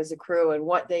capabilities are as a crew, and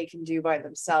what they can do by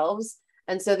themselves.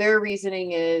 And so their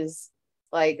reasoning is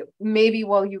like, maybe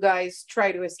while you guys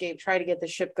try to escape, try to get the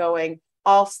ship going,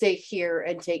 I'll stay here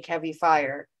and take heavy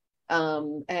fire.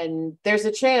 And there's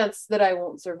a chance that I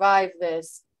won't survive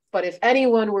this, but if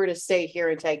anyone were to stay here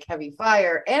and take heavy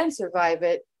fire and survive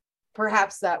it,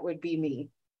 perhaps that would be me.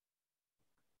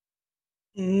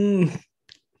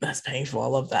 That's painful. I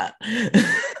love that.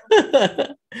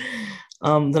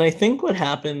 Then I think what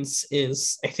happens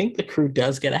is I think the crew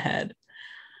does get ahead,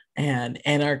 and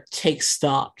Anarhk takes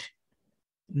stock,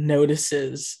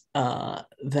 notices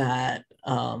that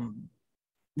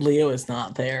Leo is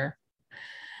not there.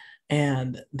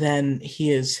 And then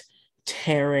he is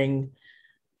tearing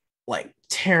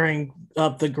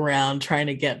up the ground, trying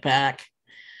to get back.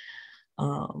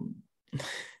 And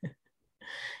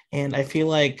I feel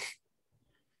like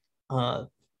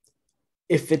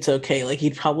if it's okay, like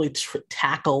he'd probably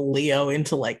tackle Leo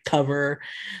into like cover,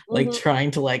 like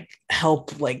trying to like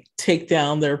help like take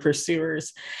down their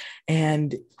pursuers.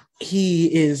 And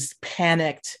he is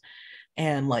panicked,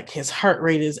 and like his heart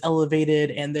rate is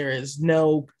elevated, and there is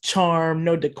no charm,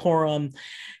 no decorum.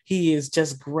 He is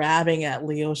just grabbing at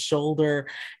Leo's shoulder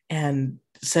and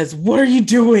says, "What are you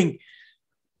doing?"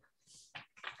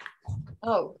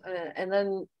 And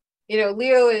then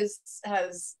Leo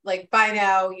has like by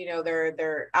now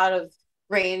they're out of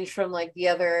range from like the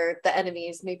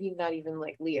enemies. Maybe not even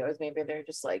like Leo's. Maybe they're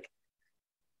just like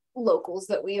locals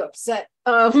that we upset.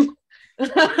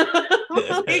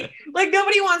 Like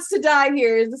nobody wants to die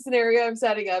here is the scenario I'm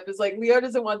setting up. Is like Leo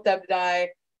doesn't want them to die.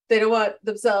 They don't want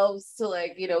themselves to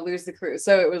like lose the crew.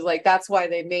 So it was like that's why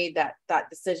they made that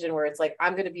decision where it's like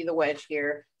I'm gonna be the wedge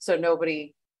here so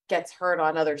nobody gets hurt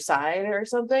on other side or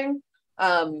something.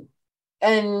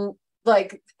 And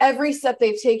like every step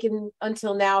they've taken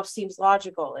until now seems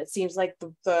logical. It seems like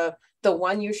the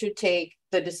one you should take,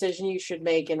 the decision you should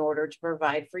make in order to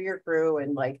provide for your crew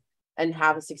and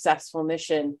have a successful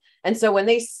mission. And so when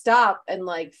they stop and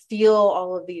like feel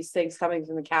all of these things coming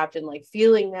from the captain, like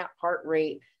feeling that heart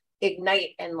rate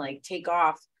ignite and like take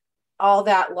off, all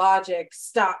that logic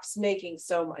stops making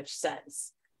so much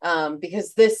sense.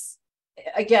 Because this,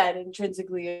 again,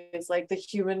 intrinsically is like the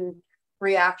human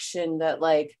reaction that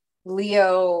like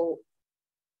Leo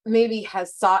maybe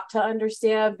has sought to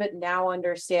understand, but now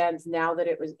understands now that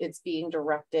it's being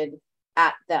directed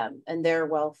at them and their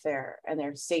welfare and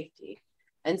their safety.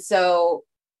 And so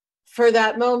for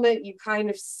that moment, you kind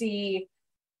of see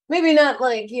maybe not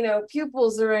like,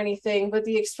 pupils or anything, but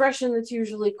the expression that's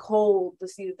usually cold, the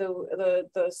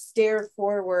stare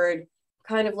forward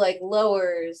kind of like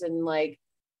lowers, and like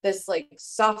this like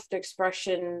soft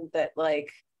expression that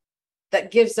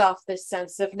gives off this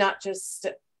sense of not just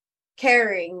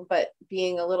caring, but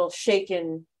being a little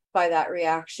shaken by that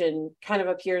reaction kind of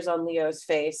appears on Leo's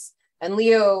face. And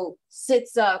Leo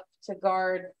sits up to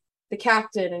guard the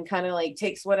captain and kind of like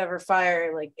takes whatever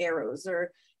fire, like arrows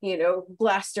or,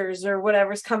 blasters or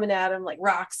whatever's coming at him, like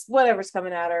rocks, whatever's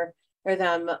coming at her or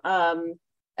them.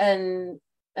 And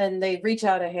they reach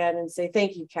out a hand and say,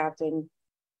 "Thank you, Captain."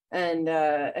 And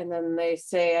then they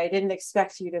say, "I didn't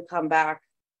expect you to come back,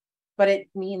 but it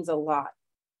means a lot."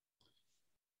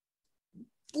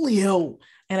 Leo.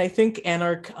 And I think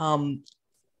Anarhk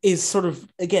is sort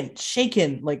of again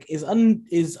shaken, like is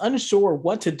unsure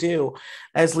what to do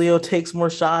as Leo takes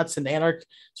more shots, and Anarhk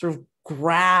sort of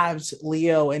grabs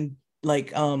Leo and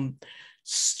like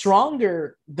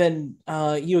stronger than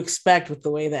you expect with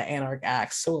the way that Anarhk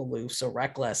acts, so aloof, so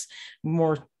reckless,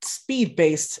 more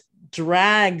speed-based,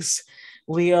 drags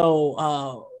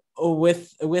Leo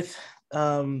with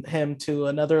him to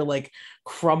another like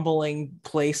crumbling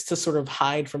place to sort of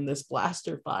hide from this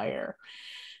blaster fire.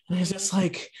 And he's just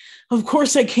like, "Of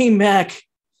course I came back.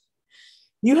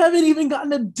 You haven't even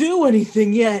gotten to do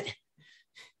anything yet.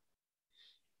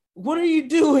 What are you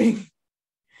doing?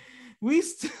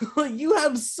 You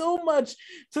have so much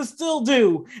to still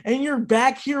do, and you're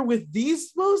back here with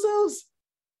these bozos?"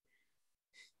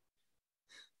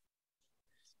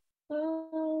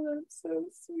 Oh, that's so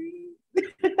sweet.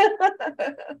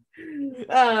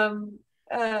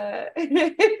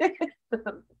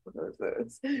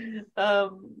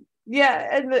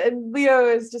 Yeah, and L.E.O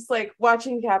is just like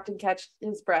watching Captain catch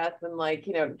his breath, and like,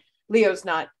 you know, L.E.O's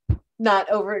not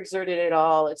overexerted at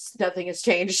all. It's nothing has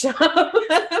changed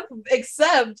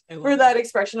except for that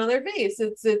expression on their face.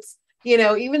 It's you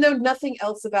know, even though nothing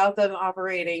else about them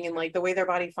operating and like the way their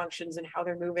body functions and how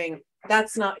they're moving,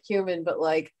 that's not human, but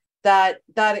like that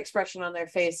expression on their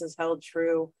face is held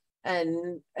true.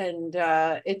 And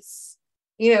it's,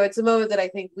 you know, it's a moment that I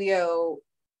think L.E.O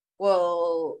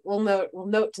will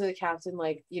note to the captain,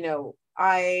 like, you know,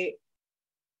 I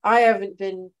haven't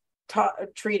been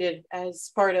treated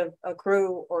as part of a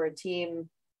crew or a team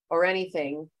or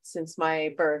anything since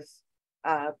my birth.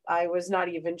 I was not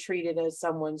even treated as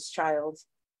someone's child.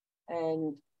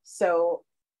 And so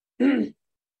clear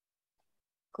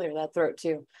that throat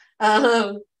too.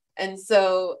 And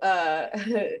so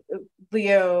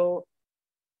L.E.O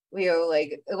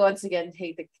like once again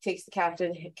takes the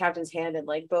captain's hand in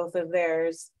like both of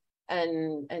theirs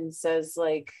and says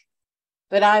like,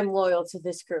 but I'm loyal to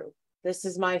this crew. This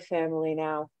is my family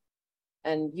now.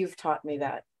 And you've taught me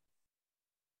that.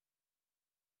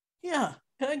 Yeah,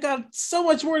 I got so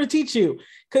much more to teach you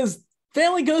because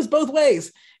family goes both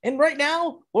ways. And right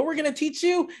now, what we're going to teach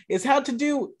you is how to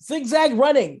do zigzag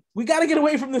running. We got to get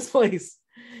away from this place.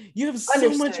 You have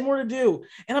so much more to do.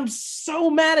 And I'm so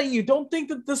mad at you. Don't think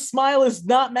that the smile is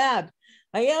not mad.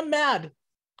 I am mad.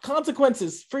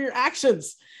 Consequences for your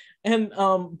actions. And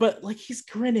but like he's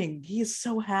grinning. He is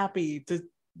so happy to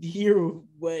hear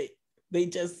what they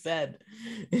just said.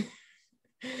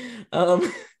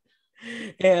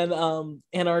 And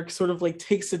Anarhk sort of like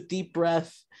takes a deep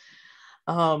breath,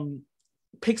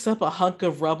 picks up a hunk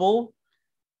of rubble,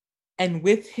 and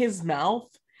with his mouth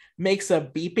makes a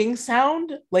beeping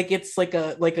sound, like it's like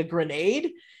a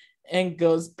grenade, and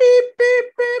goes beep beep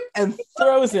beep and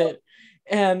throws it.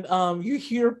 And you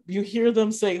hear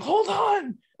them say, "Hold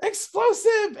on,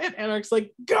 explosive!" And Anarch's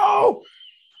like, "Go!"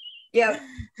 Yeah,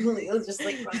 L.E.O's just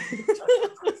like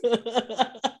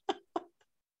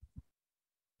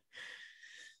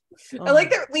I like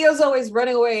that L.E.O's always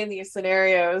running away in these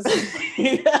scenarios.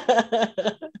 Yeah.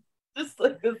 Just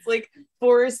like it's like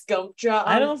Forrest Gump job.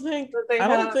 I don't think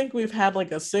we've had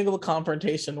like a single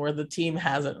confrontation where the team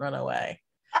hasn't run away.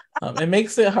 It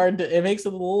makes it a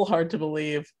little hard to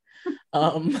believe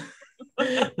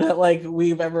that like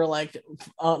we've ever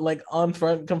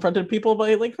confronted people,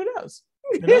 but like who knows?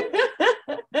 You know?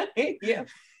 Yeah.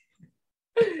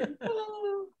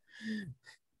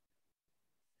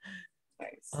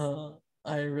 Nice.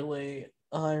 I really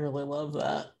love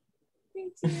that.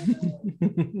 Me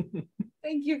too.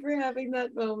 Thank you for having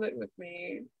that moment with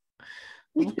me.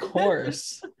 Of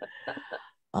course.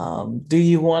 Do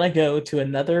you want to go to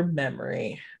another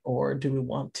memory, or do we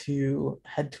want to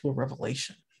head to a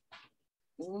revelation?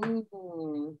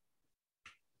 Mm-hmm.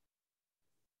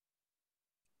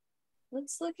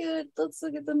 Let's look at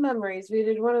the memories. We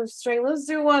did one of strength. Let's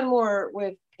do one more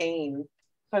with pain.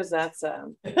 How does that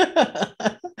sound?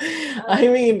 I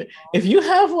mean, if you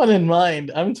have one in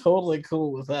mind, I'm totally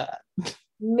cool with that.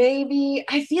 Maybe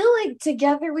I feel like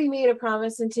Together We Made a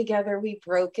Promise and Together We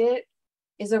Broke It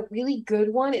is a really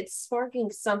good one. It's sparking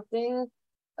something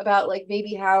about like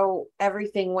maybe how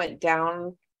everything went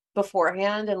down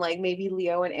beforehand, and like maybe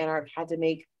L.E.O and Anarhk had to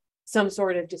make some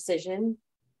sort of decision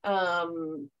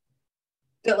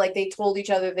that like they told each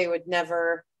other they would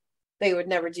never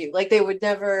do. Like they would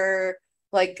never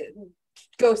like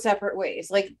go separate ways,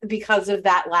 like because of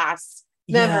that last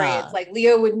memory. Yeah. It's like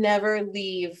L.E.O would never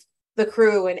leave the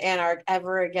crew and Anarhk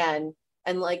ever again,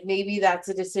 and like maybe that's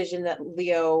a decision that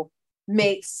L.E.O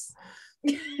makes.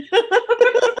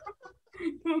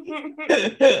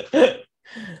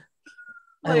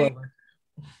 I love it.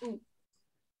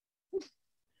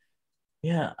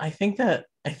 Yeah, I think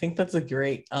that's a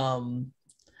great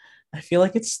I feel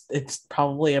like it's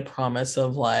probably a promise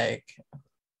of like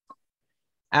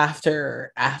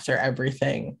after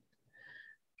everything,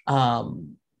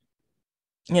 you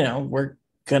know, we're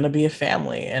gonna be a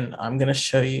family, and I'm gonna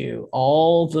show you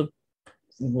all the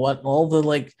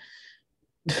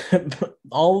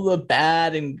all the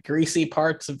bad and greasy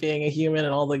parts of being a human,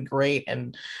 and all the great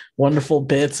and wonderful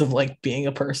bits of like being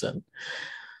a person.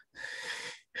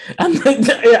 Are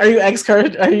you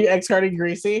X-carding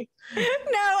greasy? No,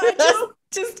 I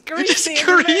just greasy. Just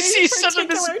greasy son of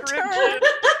a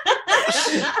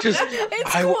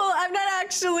It's cool. I'm not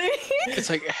actually. It's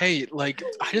like, hey, like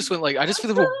I just feel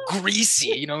a little greasy.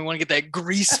 You know, we want to get that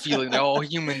grease feeling that all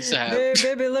humans have.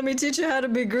 Hey, baby, let me teach you how to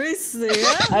be greasy.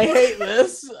 Yeah? I hate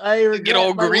this. I regret Get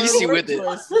all my greasy word with it.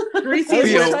 choice. Greasy I was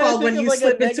is just what's trying to called when think of, you like, a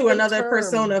slip into negative another term.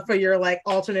 persona for your like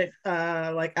alternate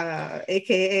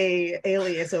AKA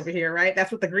alias over here, right?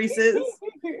 That's what the grease is.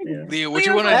 Yeah. Leo, what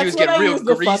you want to do is That's get when I real use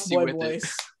the greasy fuckboy with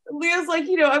voice. Leo's like,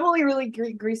 I'm only really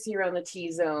greasy around the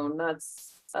T-zone.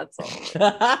 That's all.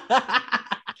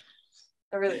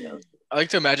 I really don't. I like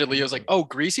to imagine Leo's like, oh,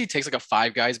 greasy takes like a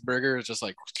Five Guys burger. It's just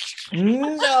like,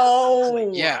 No. like,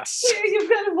 yes. You've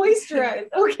got to moisturize.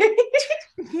 Okay.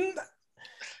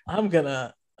 I'm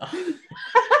gonna.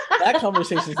 That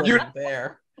conversation's ending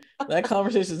there. That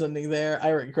conversation's ending there. I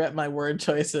regret my word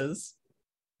choices.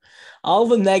 All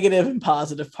the negative and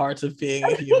positive parts of being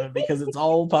a human, because it's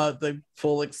all about the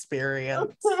full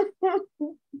experience.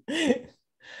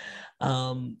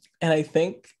 And I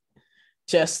think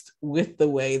just with the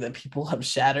way that people have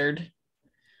shattered,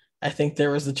 I think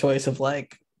there was a choice of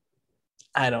like,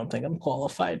 I don't think I'm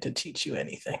qualified to teach you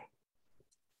anything.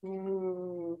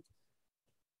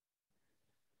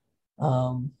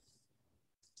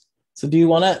 So do you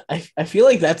want to? I feel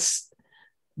like that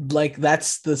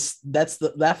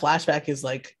flashback is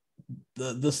like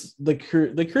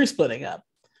the crew splitting up.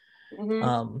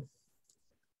 Mm-hmm.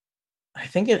 I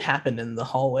think it happened in the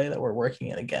hallway that we're working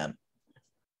in again.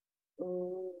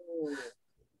 Ooh.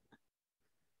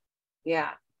 Yeah,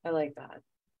 I like that.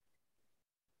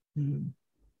 Mm-hmm.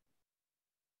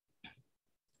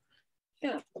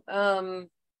 Yeah.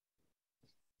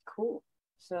 Cool.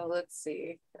 So let's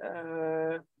see.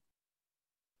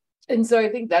 And so I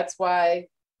think that's why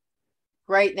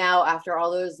right now, after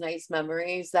all those nice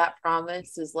memories, that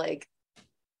promise is like,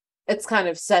 it's kind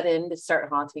of set in to start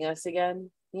haunting us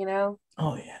again,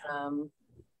 Oh yeah.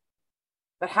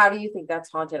 But how do you think that's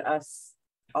haunted us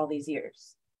all these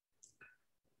years?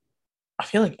 I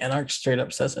feel like Anarhk straight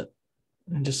up says it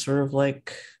and just sort of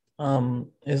like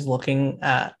is looking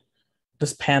at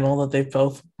this panel that they've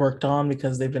both worked on,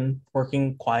 because they've been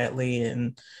working quietly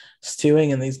and stewing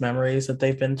in these memories that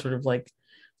they've been sort of like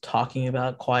talking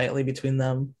about quietly between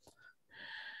them.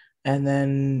 And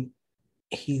then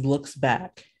he looks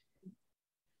back,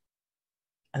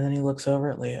 and then he looks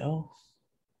over at L.E.O,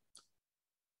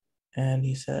 and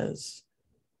he says,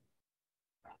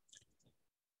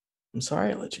 I'm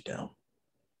sorry I let you down.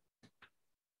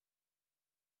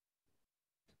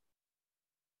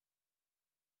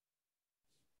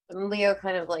 And L.E.O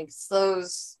kind of like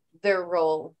slows their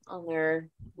roll on their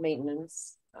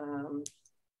maintenance, and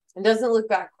doesn't look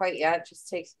back quite yet, just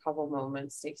takes a couple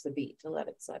moments, takes a beat to let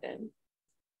it set in.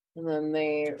 And then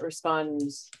they respond,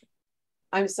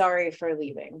 I'm sorry for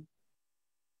leaving.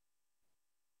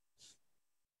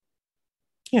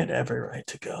 You had every right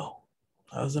to go.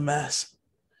 I was a mess.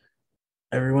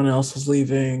 Everyone else was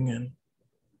leaving, and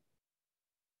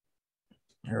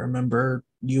I remember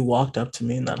you walked up to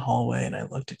me in that hallway, and I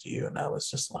looked at you, and I was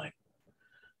just like,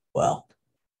 well,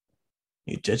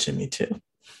 you ditching me too.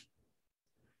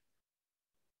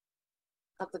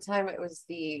 At the time, it was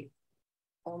the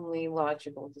only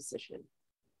logical decision.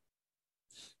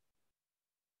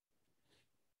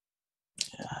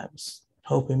 Yeah, I was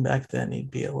hoping back then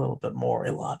he'd be a little bit more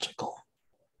illogical.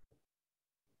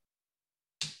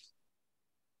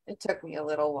 It took me a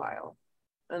little while.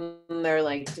 And they're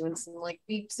like doing some like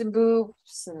beeps and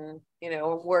boops and,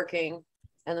 working.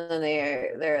 And then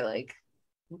they're like,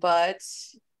 but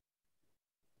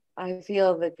I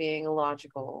feel that being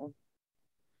illogical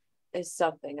is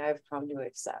something I've come to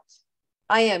accept.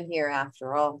 I am here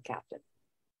after all, Captain.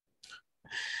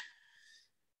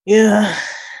 Yeah,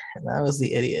 and I was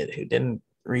the idiot who didn't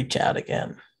reach out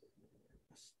again.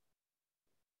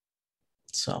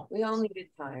 So we all needed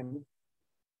time.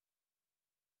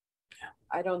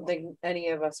 I don't think any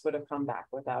of us would have come back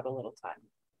without a little time.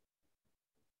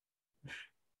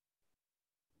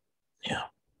 Yeah.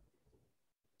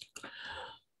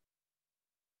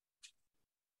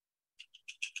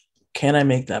 Can I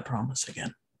make that promise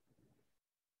again?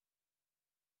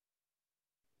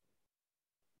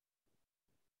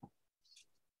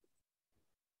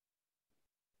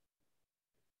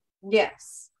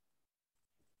 Yes.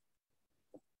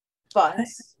 But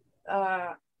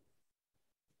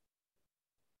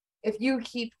if you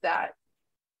keep that,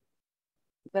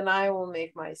 then I will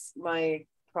make my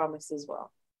promise as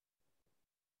well.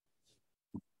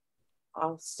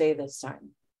 I'll stay this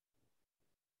time.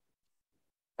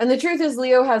 And the truth is,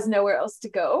 L.E.O has nowhere else to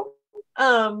go.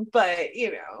 But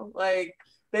they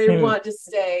want to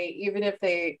stay, even if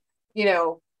they,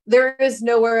 there is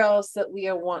nowhere else that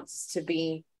L.E.O wants to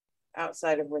be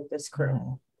outside of with this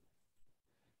crew.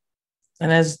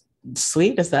 And as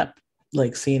sweet as that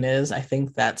like scene is, I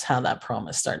think that's how that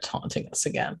promise starts haunting us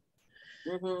again.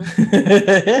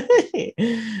 That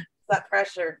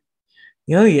pressure.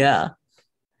 Oh yeah.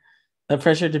 The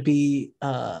pressure to be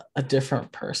a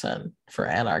different person for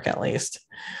Anarhk, at least.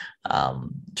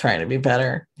 Trying to be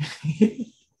better. I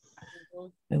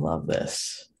love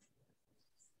this.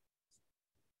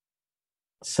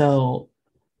 So,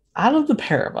 out of the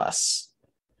pair of us,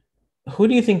 who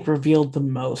do you think revealed the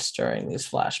most during these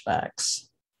flashbacks?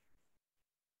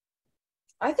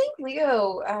 I think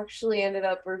L.E.O actually ended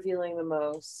up revealing the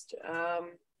most.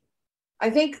 I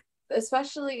think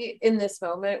especially in this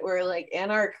moment where like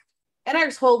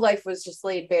Anarch's whole life was just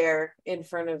laid bare in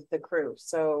front of the crew.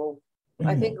 So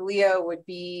I think L.E.O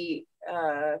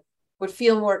would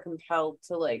feel more compelled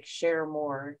to like share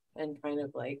more and kind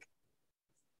of like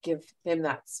give him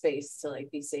that space to like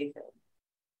be safe in.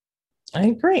 I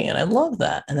agree, and I love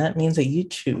that. And that means that you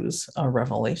choose a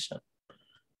revelation.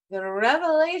 The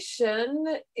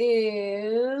revelation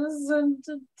is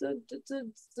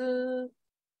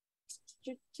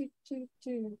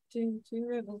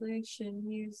revelation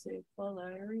music while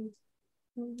I read.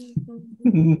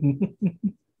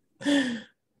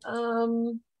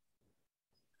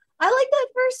 I like that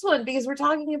first one because we're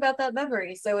talking about that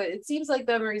memory. So it seems like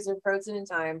memories are frozen in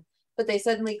time, but they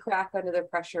suddenly crack under the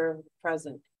pressure of the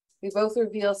present. We both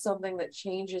reveal something that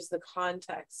changes the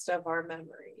context of our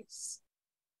memories.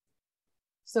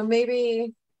 So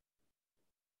maybe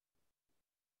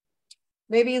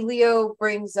L.E.O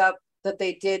brings up that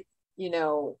they did,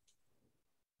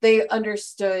 they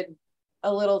understood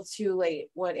a little too late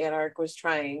what Anarhk was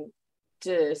trying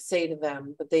to say to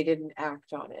them, but they didn't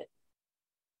act on it.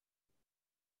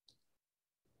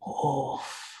 Oh.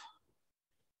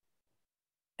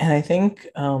 And I think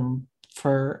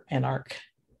for Anarhk,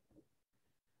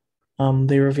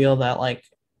 they reveal that like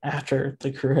after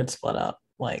the crew had split up,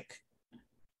 like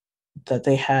that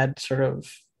they had sort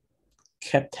of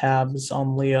kept tabs on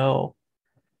L.E.O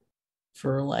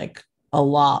for like a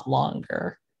lot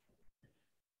longer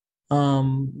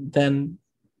than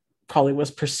probably was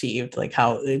perceived. Like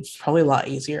how it's probably a lot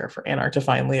easier for Anarhk to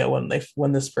find L.E.O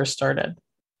when this first started,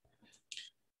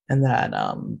 and that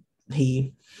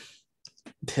he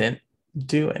didn't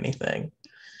do anything,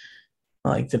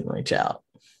 like didn't reach out.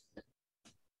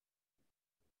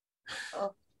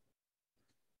 Oh,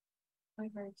 my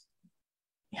heart.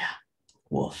 Yeah,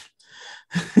 woof.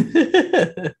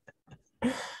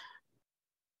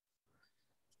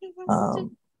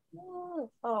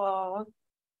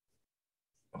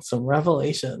 Some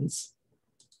revelations.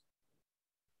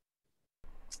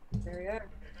 There we are.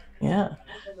 Yeah.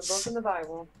 The book in the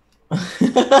Bible.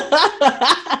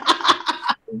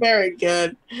 Very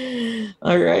good.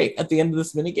 All right. At the end of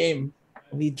this mini game,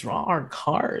 we draw our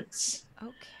cards.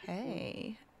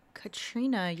 Okay.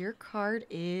 Catrina, your card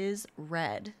is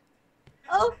red.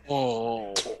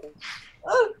 Oh.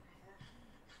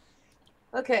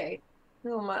 Okay.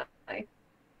 Oh my.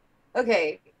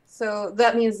 Okay. So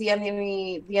that means the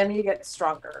enemy gets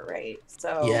stronger, right?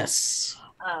 So yes.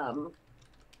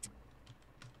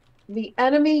 The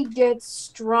enemy gets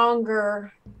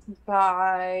stronger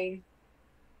by,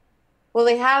 well,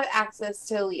 they have access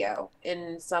to L.E.O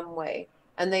in some way,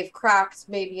 and they've cracked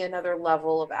maybe another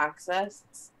level of access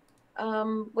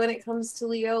when it comes to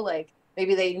L.E.O. Like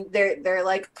maybe they're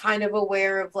like kind of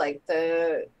aware of like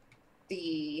the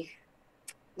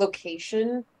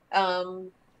location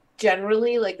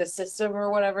generally, like the system or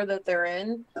whatever that they're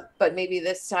in, but maybe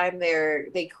this time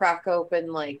they crack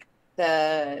open like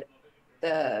the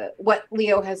what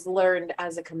L.E.O has learned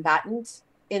as a combatant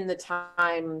in the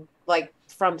time, like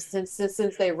from since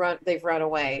they've run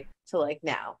away to like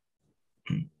now.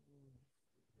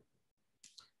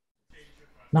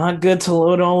 Not good to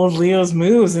load all of L.E.O's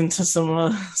moves into some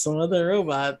other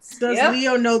robots. Does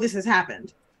L.E.O know this has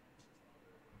happened?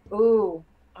 Ooh,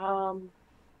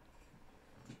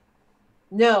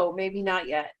 no, maybe not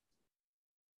yet.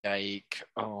 Yike!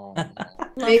 Oh,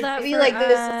 maybe like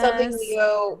this is something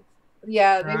L.E.O.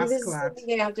 Yeah, maybe this is something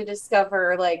they have to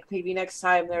discover. Like maybe next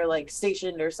time they're like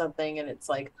stationed or something, and it's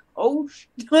like, oh,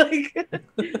 like,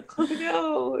 oh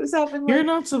no, it's happened. You're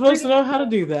not supposed to know how to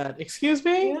do that. Excuse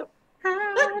me. Yep.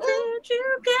 How did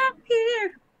you get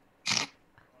here?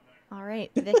 All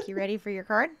right, Vic, you ready for your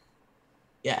card?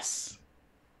 Yes.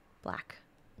 Black.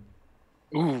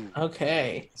 Ooh.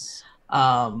 Okay.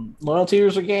 Loyalty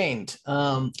is regained.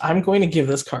 I'm going to give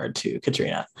this card to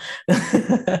Catrina.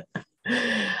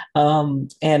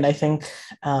 And I think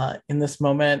in this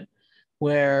moment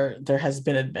where there has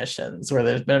been admissions, where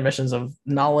there's been admissions of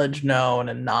knowledge known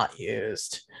and not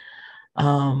used,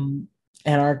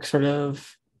 Anarhk sort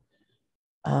of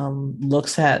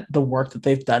looks at the work that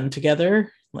they've done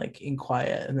together, like in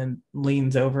quiet, and then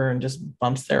leans over and just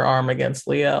bumps their arm against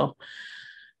L.E.O.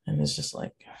 And it's just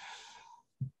like,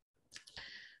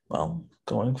 well,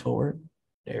 going forward,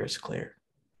 air is clear.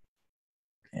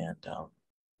 And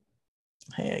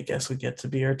hey, I guess we get to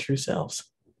be our true selves.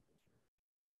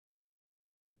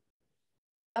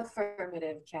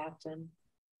 Affirmative, Captain.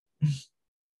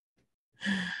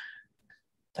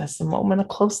 That's the moment of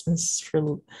closeness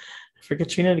for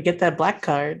Catrina to get that black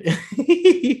card.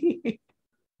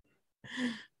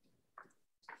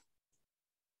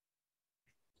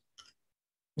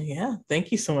 Yeah,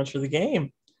 thank you so much for the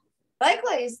game.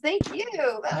 Likewise, thank you.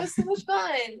 That was so much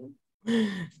fun.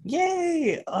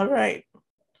 Yay! All right,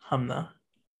 Hamnah.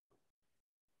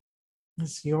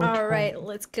 It's your turn. All right,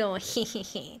 let's go.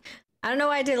 I don't know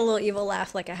why I did a little evil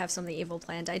laugh like I have something evil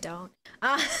planned. I don't.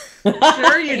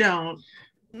 Sure you don't.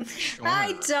 Sure.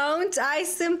 I don't. I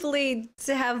simply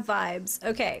have vibes.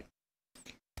 Okay.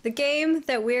 The game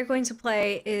that we're going to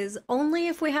play is Only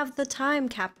If We Have the Time,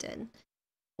 Captain.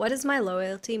 What does my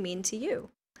loyalty mean to you?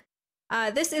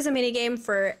 This is a minigame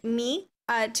for me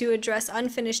to address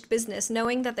unfinished business,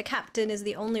 knowing that the captain is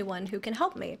the only one who can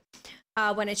help me.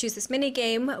 When I choose this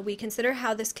minigame, we consider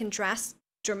how this can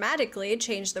dramatically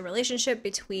change the relationship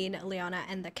between Lyana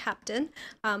and the captain.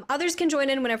 Others can join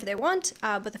in whenever they want,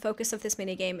 but the focus of this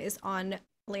minigame is on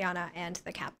Lyana and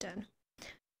the captain.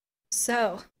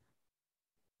 So,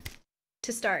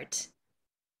 to start,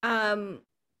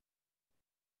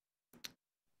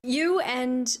 you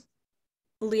and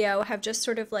L.E.O have just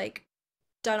sort of like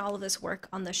done all of this work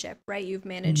on the ship, right? You've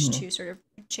managed to sort of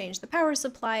change the power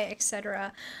supply,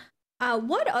 etc.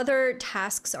 What other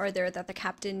tasks are there that the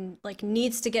captain like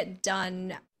needs to get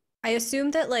done? I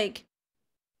assume that like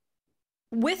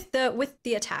with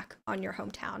the attack on your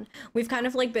hometown, we've kind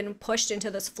of like been pushed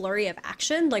into this flurry of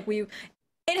action. Like it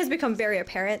has become very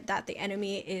apparent that the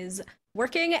enemy is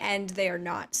working and they are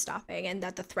not stopping, and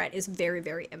that the threat is very,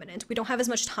 very imminent. We don't have as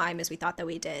much time as we thought that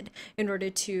we did in order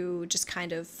to just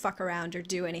kind of fuck around or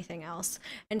do anything else.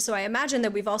 And so I imagine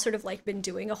that we've all sort of like been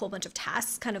doing a whole bunch of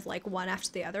tasks kind of like one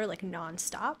after the other, like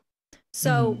nonstop.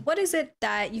 So what is it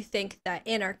that you think that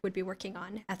Anarhk would be working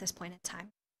on at this point in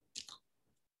time?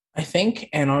 I think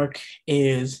Anarhk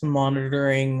is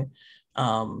monitoring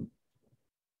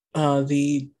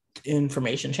the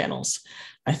information channels.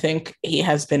 I think he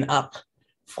has been up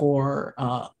for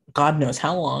God knows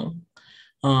how long.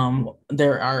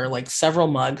 There are like several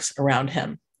mugs around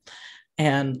him,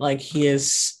 and like he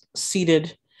is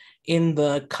seated in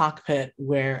the cockpit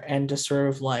and just sort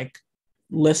of like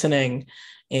listening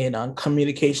in on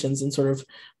communications and sort of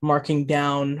marking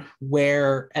down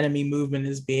where enemy movement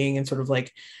is being and sort of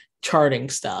like charting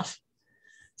stuff.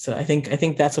 So I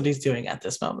think that's what he's doing at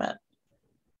this moment.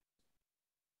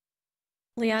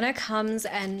 Lyana comes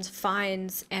and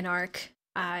finds Anarhk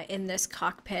in this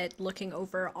cockpit looking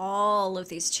over all of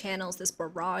these channels, this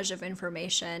barrage of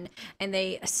information, and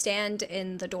they stand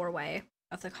in the doorway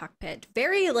of the cockpit,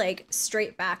 very like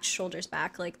straight back, shoulders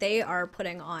back, like they are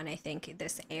putting on, I think,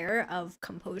 this air of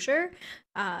composure.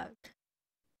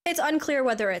 It's unclear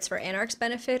whether it's for Anarch's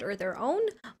benefit or their own,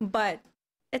 but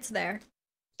it's there.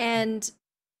 And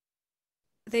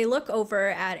they look over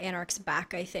at Anarch's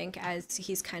back, I think, as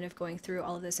he's kind of going through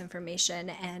all of this information,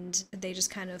 and they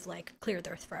just kind of like clear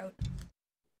their throat.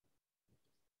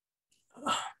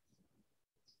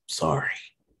 Sorry.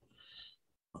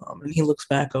 And he looks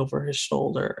back over his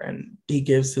shoulder and he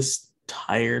gives this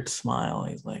tired smile.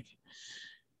 He's like,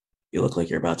 "You look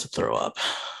like you're about to throw up."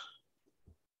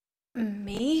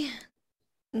 Me?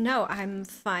 No, I'm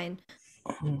fine,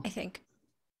 I think.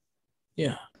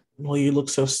 Yeah. Well, you look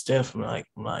so stiff. I'm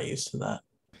not used to that.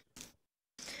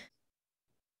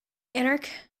 Anarhk,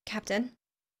 Captain,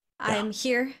 Yeah. I'm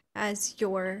here as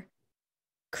your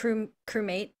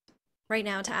crewmate right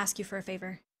now to ask you for a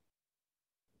favor.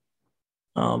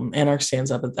 Anarhk stands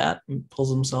up at that and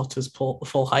pulls himself to his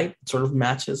full height, sort of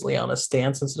matches Lyana's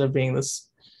stance instead of being this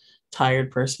tired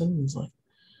person. He's like,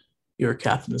 "Your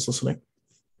captain is listening."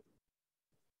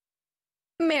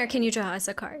 Mayor, can you draw us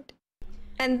a card?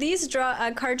 And these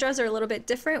card draws are a little bit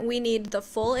different. We need the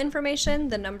full information,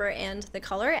 the number and the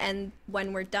color, and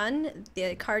when we're done,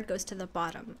 the card goes to the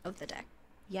bottom of the deck.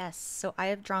 Yes, so I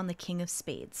have drawn the King of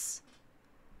Spades.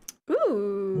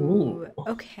 Ooh.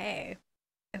 Okay.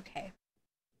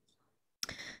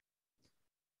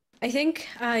 I think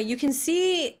you can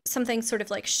see something sort of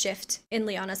like shift in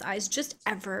Lyana's eyes just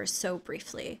ever so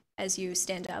briefly as you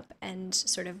stand up and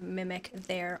sort of mimic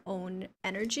their own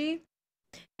energy.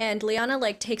 And Lyana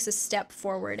like takes a step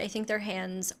forward. I think their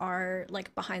hands are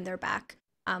like behind their back,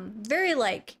 very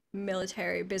like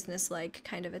military business-like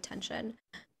kind of attention.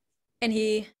 And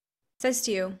he says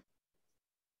to you,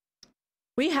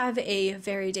 we have a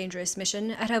very dangerous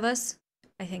mission ahead of us.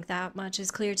 I think that much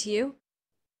is clear to you.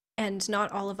 And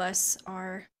not all of us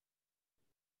are,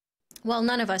 well,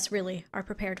 none of us really are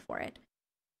prepared for it.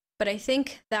 But I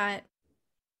think that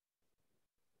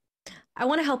I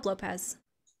want to help Lopez.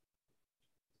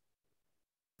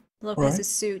 Lopez's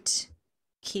suit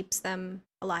keeps them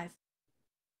alive.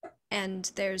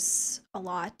 And there's a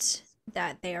lot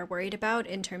that they are worried about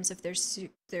in terms of their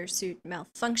suit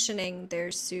malfunctioning,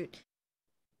 their suit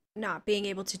not being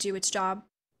able to do its job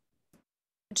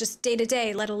just day to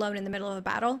day, let alone in the middle of a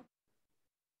battle.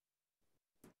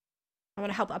 I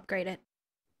want to help upgrade it.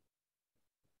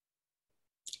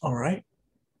 All right.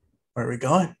 Where are we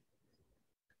going?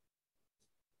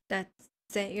 That's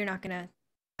it. You're not going to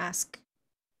ask.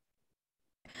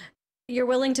 You're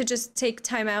willing to just take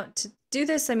time out to do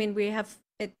this? I mean, we have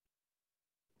it.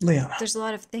 Lyana. There's a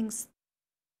lot of things.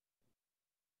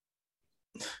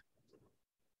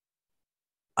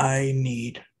 I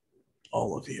need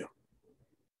all of you.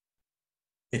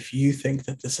 If you think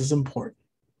that this is important,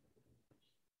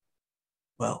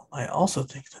 well, I also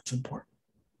think that's important.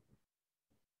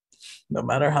 No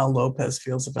matter how Lopez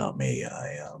feels about me,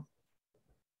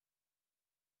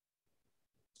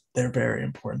 they're very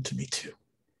important to me too.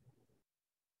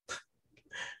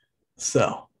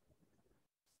 So,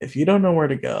 if you don't know where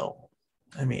to go,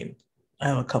 I mean, I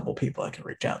have a couple people I can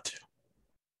reach out to.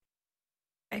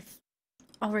 I've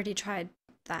already tried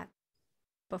that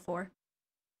before.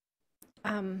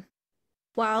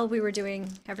 While we were doing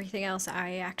everything else,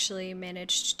 I actually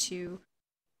managed to,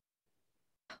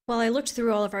 well, I looked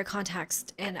through all of our contacts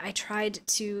and I tried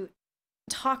to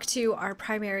talk to our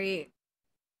primary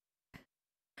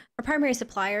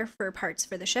supplier for parts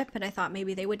for the ship, and I thought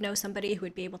maybe they would know somebody who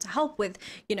would be able to help with,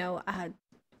 you know,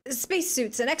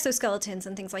 spacesuits and exoskeletons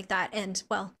and things like that. And,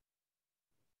 well,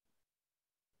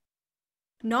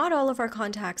 not all of our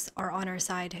contacts are on our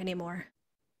side anymore.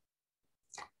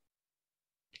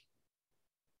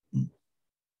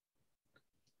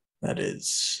 That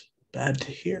is bad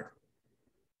to hear.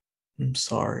 I'm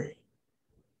sorry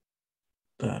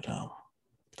that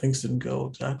things didn't go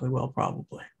exactly well,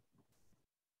 probably.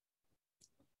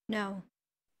 No.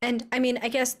 And, I mean, I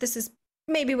guess this is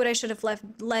maybe what I should have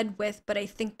led with, but I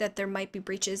think that there might be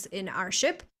breaches in our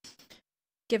ship,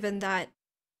 given that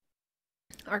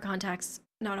our contacts,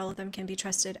 not all of them can be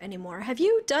trusted anymore. Have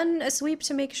you done a sweep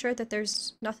to make sure that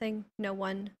there's nothing, no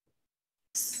one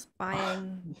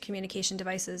spying communication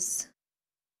devices?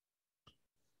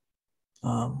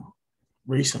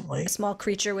 Recently. A small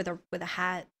creature with a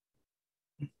hat.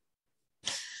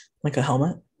 Like a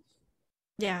helmet?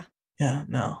 Yeah. Yeah,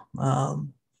 no.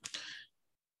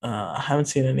 I haven't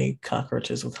seen any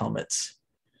cockroaches with helmets.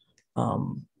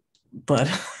 But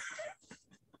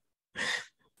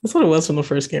that's what it was from the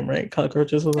first game, right?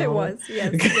 Cockroaches with a helmet. It was,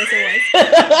 yes. Yes, it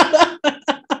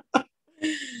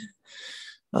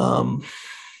was.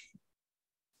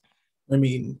 I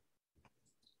mean,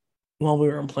 while we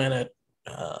were on planet,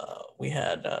 we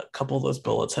had a couple of those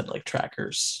bullets had like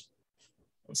trackers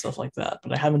and stuff like that,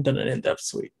 but I haven't done an in-depth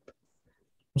sweep.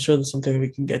 I'm sure there's something we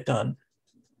can get done.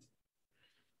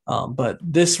 But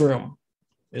this room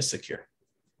is secure.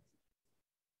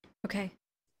 Okay.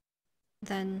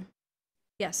 Then,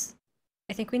 yes.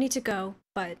 I think we need to go,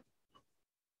 but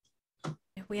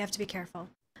we have to be careful.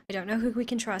 I don't know who we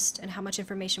can trust and how much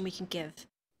information we can give.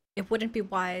 It wouldn't be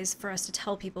wise for us to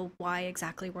tell people why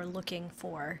exactly we're looking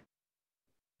for.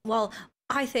 Well,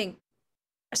 I think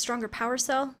a stronger power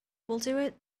cell will do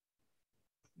it.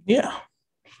 Yeah.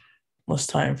 Less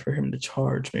time for him to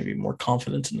charge, maybe more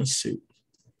confidence in his suit.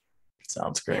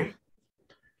 Sounds great.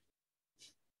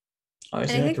 Yeah. I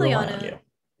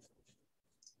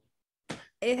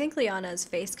think Lyana's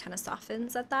face kind of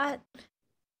softens at that.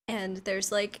 And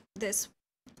there's like this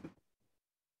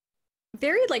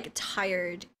very like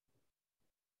tired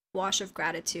wash of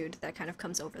gratitude that kind of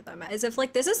comes over them, as if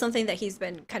like this is something that he's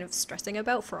been kind of stressing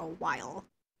about for a while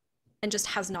and just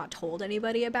has not told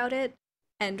anybody about it.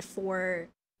 And for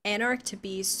Anarhk to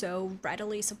be so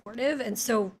readily supportive and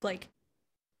so like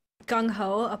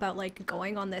gung-ho about like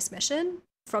going on this mission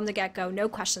from the get-go, no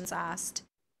questions asked,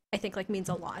 I think like means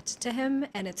a lot to him,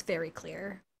 and it's very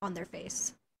clear on their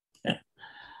face. Yeah.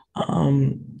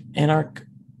 Anarhk,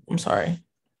 I'm sorry.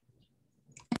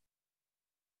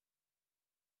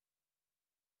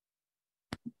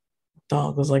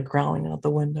 Dog was like growling out the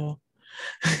window.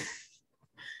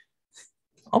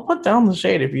 I'll put down the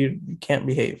shade if you can't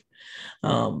behave.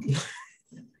 No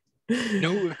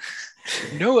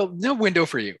window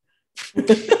for you.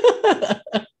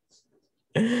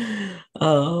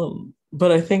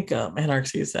 But I think Anarch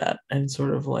sees that and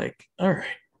sort of like, all right,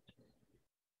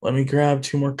 let me grab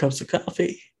 2 more cups of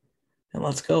coffee and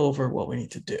let's go over what we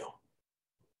need to do.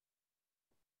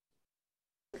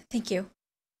 Thank you.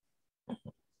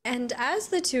 And as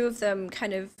the two of them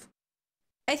kind of,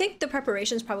 I think the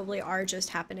preparations probably are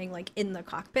just happening like in the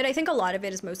cockpit. I think a lot of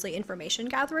it is mostly information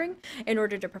gathering in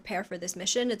order to prepare for this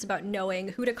mission. It's about knowing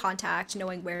who to contact,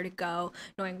 knowing where to go,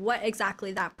 knowing what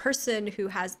exactly that person who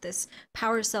has this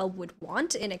power cell would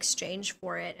want in exchange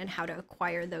for it, and how to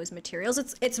acquire those materials.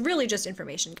 It's really just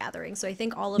information gathering. So I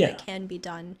think all of it can be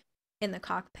done in the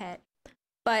cockpit.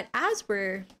 But as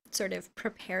we're sort of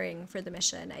preparing for the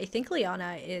mission, I think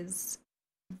Lyana is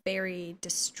very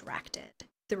distracted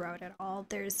throughout it all.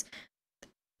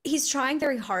 He's trying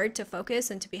very hard to focus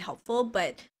and to be helpful,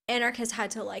 but Anarhk has had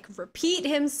to like repeat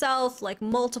himself like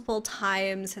multiple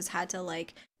times, has had to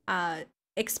like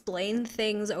explain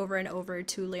things over and over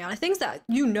to Lyana, things that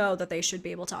you know that they should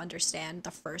be able to understand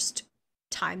the first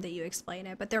time that you explain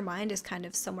it, but their mind is kind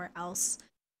of somewhere else.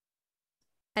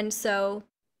 And so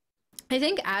I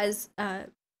think as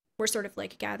we're sort of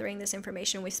like gathering this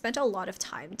information, we spent a lot of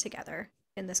time together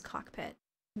in this cockpit,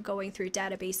 going through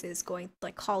databases,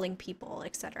 calling people,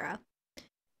 etc.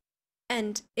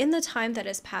 And in the time that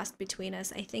has passed between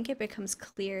us, I think it becomes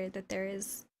clear that there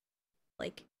is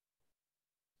like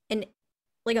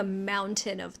a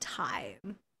mountain of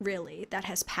time, really, that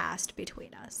has passed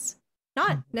between us.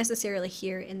 Not necessarily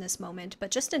here in this moment,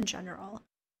 but just in general.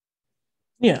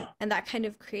 Yeah. And that kind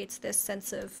of creates this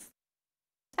sense of,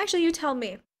 actually, you tell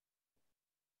me,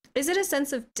 is it a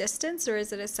sense of distance or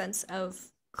is it a sense of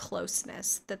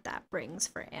closeness that brings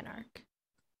for Anarhk?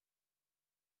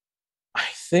 I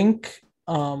think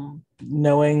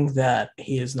knowing that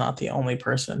he is not the only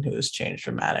person who has changed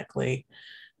dramatically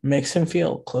makes him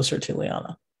feel closer to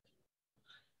Lyana.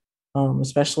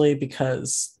 Especially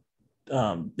because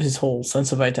his whole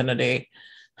sense of identity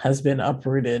has been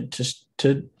uprooted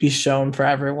to be shown for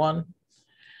everyone.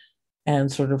 And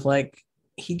sort of like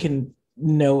he can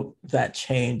note that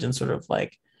change and sort of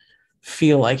like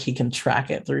feel like he can track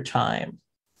it through time.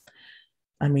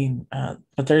 I mean,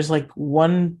 but there's like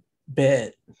one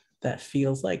bit that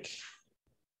feels like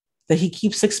that he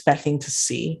keeps expecting to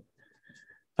see,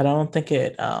 but I don't think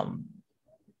it, I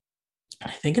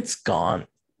think it's gone.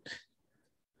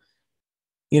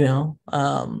 You know,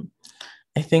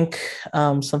 I think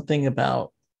something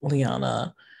about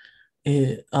Lyana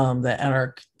that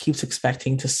Anarhk keeps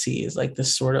expecting to see is like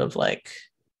this sort of like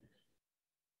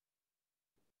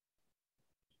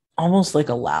almost like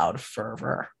a loud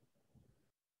fervor,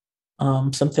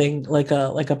 something like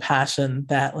a passion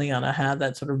that Lyana had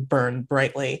that sort of burned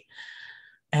brightly,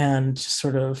 and just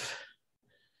sort of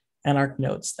Anarhk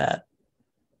notes that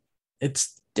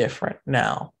it's different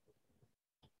now.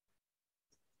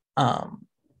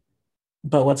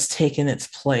 But what's taken its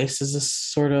place is this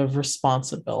sort of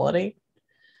responsibility.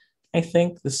 I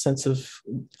think the sense of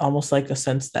almost like a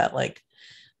sense that like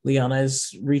Lyana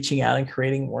is reaching out and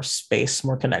creating more space,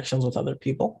 more connections with other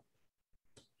people.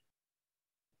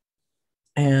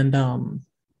 And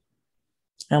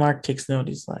Anarhk takes note.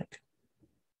 He's like,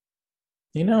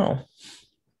 you know,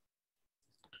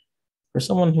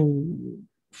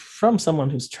 from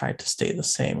someone who's tried to stay the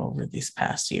same over these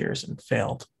past years and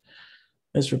failed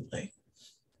miserably.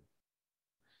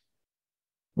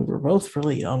 We were both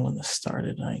really young when this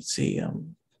started, and I see,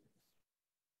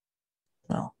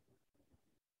 well,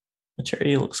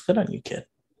 maturity looks good on you, kid.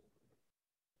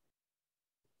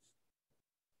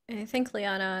 I think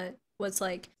Lyana was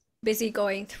like busy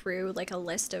going through like a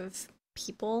list of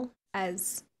people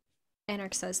as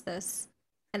Anarhk says this,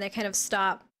 and they kind of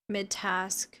stop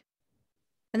mid-task,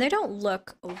 and they don't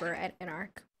look over at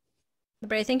Anarhk,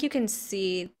 but I think you can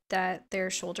see that their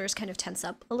shoulders kind of tense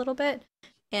up a little bit,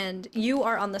 and you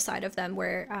are on the side of them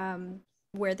where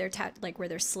their where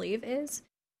their sleeve is.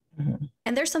 Mm-hmm.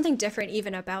 And there's something different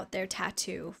even about their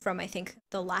tattoo from, I think,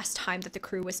 the last time that the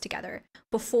crew was together.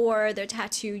 Before, their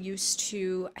tattoo used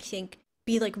to, I think,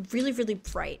 be like really, really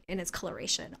bright in its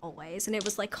coloration always. And it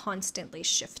was like constantly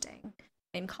shifting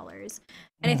in colors.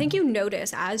 And I think you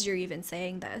notice as you're even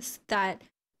saying this, that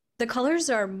the colors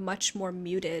are much more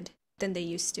muted than they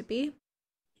used to be.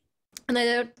 And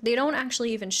they don't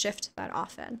actually even shift that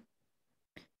often.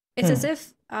 It's as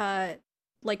if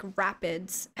like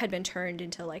rapids had been turned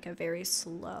into like a very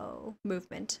slow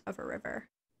movement of a river,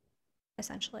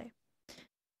 essentially.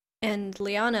 And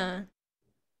Lyana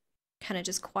kind of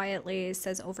just quietly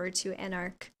says over to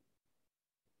Anarhk,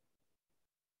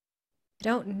 I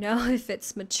don't know if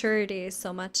it's maturity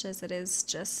so much as it is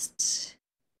just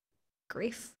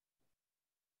grief.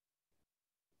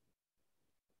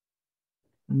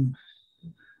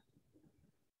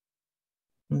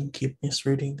 Keep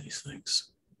misreading these things.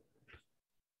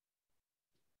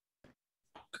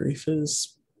 Grief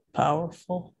is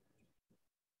powerful,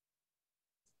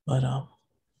 but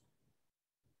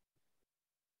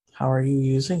how are you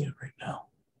using it right now?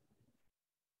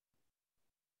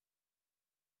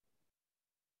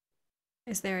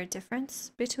 Is there a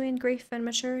difference between grief and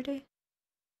maturity?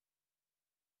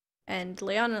 And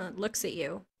Lyana looks at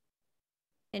you.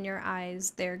 In your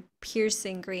eyes, their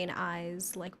piercing green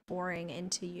eyes, like boring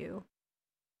into you,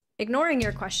 ignoring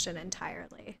your question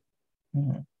entirely.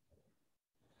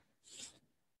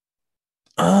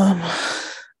 I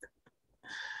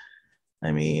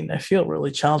mean, I feel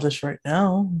really childish right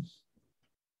now.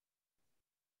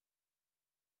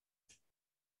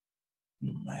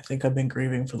 I think I've been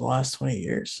grieving for the last 20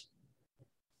 years.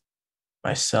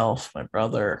 Myself, my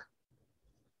brother,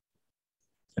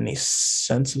 any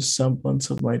sense of semblance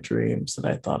of my dreams that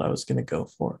I thought I was going to go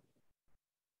for.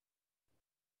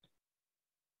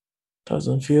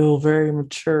 Doesn't feel very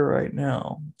mature right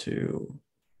now to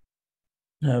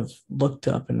have looked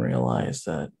up and realized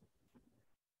that,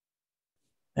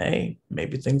 hey,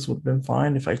 maybe things would have been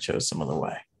fine if I chose some other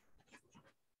way.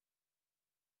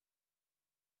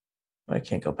 But I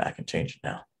can't go back and change it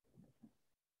now.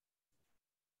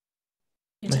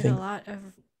 You took a lot of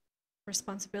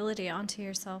responsibility onto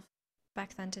yourself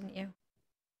back then, didn't you?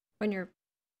 When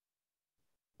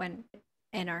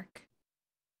Anarhk.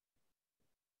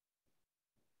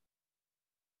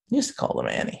 You used to call them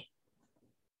Annie.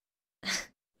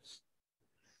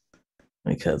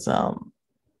 Because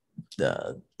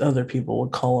the other people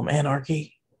would call him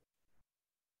Anarchy.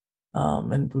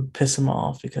 And would piss him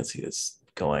off because he was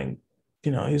going,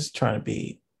 he was trying to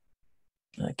be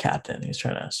a captain. He was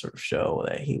trying to sort of show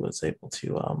that he was able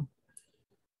to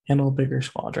handle a bigger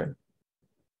squadron.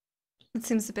 It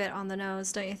seems a bit on the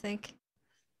nose, don't you think?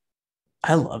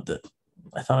 I loved it.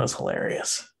 I thought it was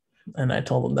hilarious. And I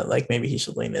told him that maybe he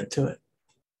should lean into it.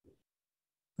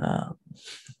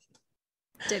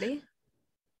 Did he?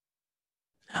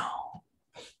 No.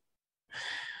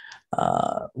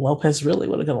 Lopez really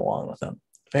would have gone along with him.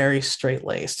 Very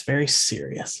straight-laced, very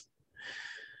serious.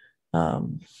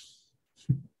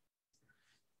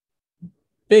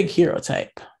 Big hero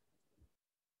type.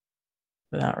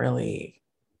 But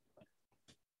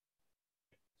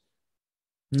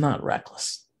not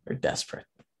reckless or desperate.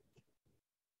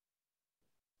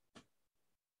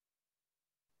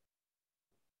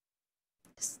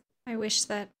 I wish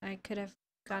that I could have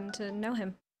gotten to know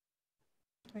him.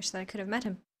 I wish that I could have met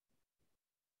him.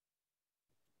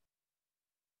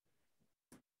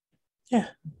 Yeah,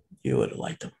 you would have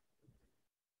liked him.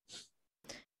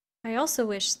 I also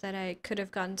wish that I could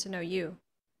have gotten to know you.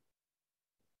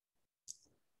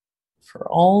 For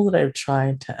all that I've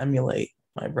tried to emulate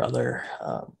my brother,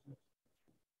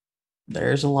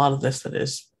 there's a lot of this that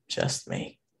is just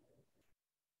me.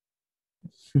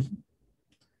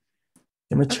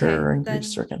 Immature and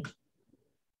grief-stricken.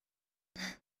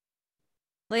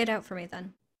 Lay it out for me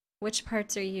then. Which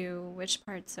parts are you? Which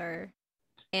parts are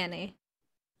Annie?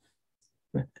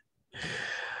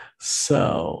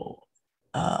 So,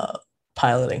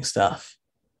 piloting stuff,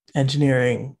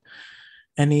 engineering,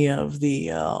 any of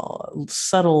the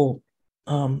subtle,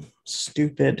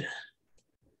 stupid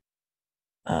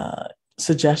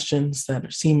suggestions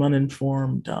that seem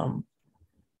uninformed, that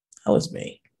was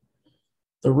me.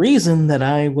 The reason that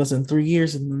I wasn't 3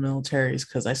 years in the military is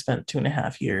because I spent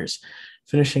 2.5 years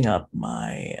finishing up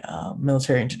my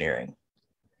military engineering,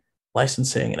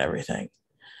 licensing and everything.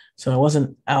 So I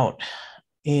wasn't out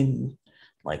in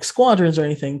squadrons or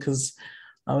anything because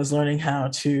I was learning how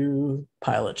to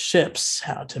pilot ships,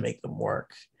 how to make them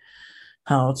work,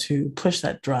 how to push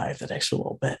that drive that extra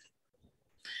little bit.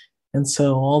 And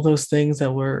so all those things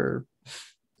that were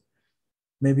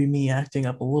maybe me acting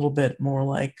up a little bit more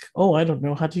like, oh, I don't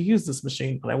know how to use this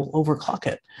machine, but I will overclock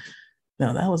it.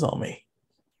 No, that was all me.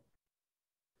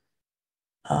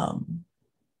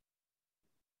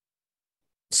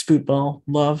 Spootball,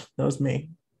 love, that was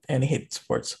me. And he hated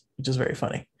sports, which is very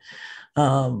funny.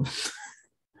 And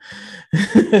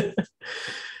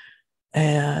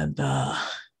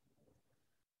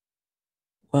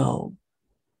well,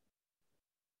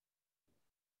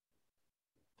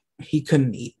 he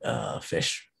couldn't eat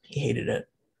fish. He hated it.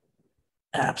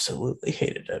 Absolutely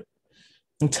hated it.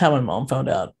 That's how my mom found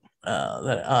out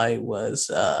that I was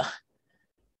the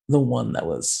one that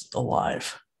was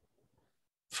alive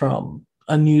from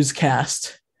a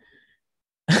newscast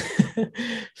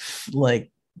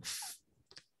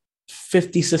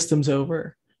 50 systems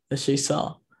over that she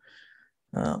saw.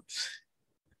 That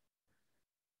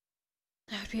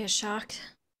would be a shock.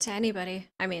 to anybody.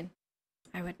 I mean,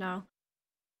 I would know.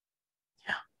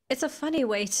 Yeah. It's a funny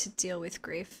way to deal with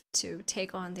grief, to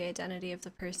take on the identity of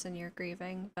the person you're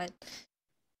grieving, but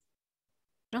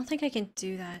I don't think I can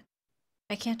do that.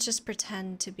 I can't just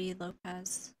pretend to be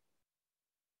Lopez.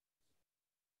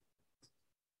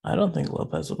 I don't think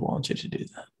Lopez would want you to do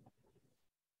that.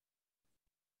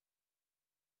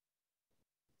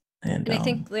 And I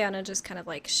think Lyana just kind of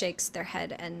like shakes their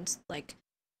head and like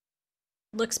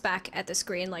looks back at the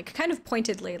screen, like kind of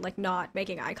pointedly, like not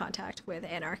making eye contact with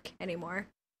Anarhk anymore.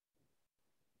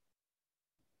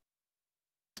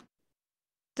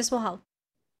 This will help,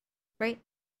 right?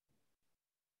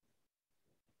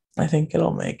 I think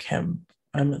it'll make him,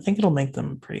 I think it'll make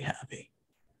them pretty happy.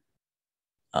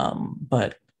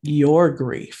 But your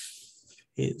grief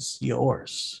is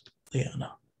yours,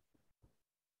 Lyana.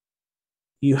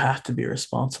 You have to be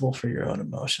responsible for your own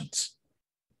emotions.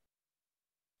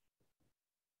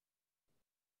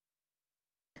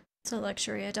 It's a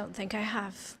luxury I don't think I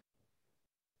have.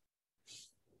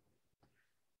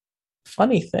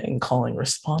 Funny thing, calling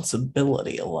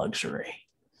responsibility a luxury.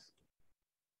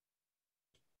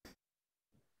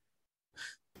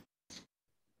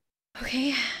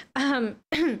 Okay. I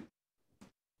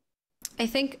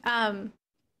think and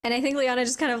I think Lyana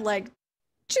just kind of like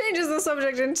changes the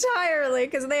subject entirely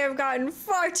because they have gotten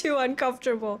far too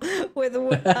uncomfortable with the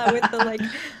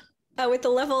with the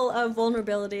level of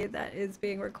vulnerability that is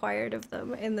being required of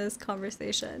them in this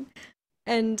conversation.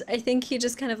 And I think he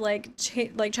just kind of like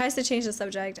tries to change the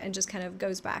subject and just kind of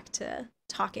goes back to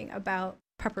talking about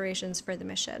preparations for the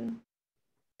mission.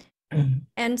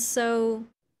 And so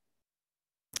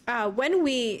when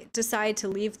we decide to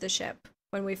leave the ship,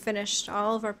 when we finished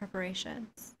all of our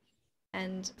preparations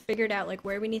and figured out like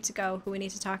where we need to go, who we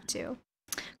need to talk to,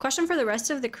 question for the rest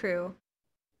of the crew: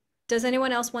 does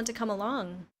anyone else want to come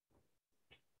along?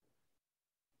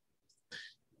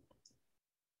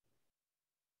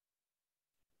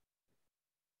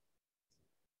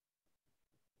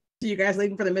 So you guys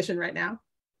leaving for the mission right now?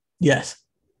 Yes.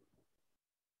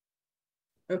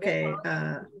 Okay.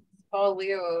 Call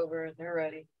L.E.O over. They're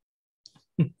ready.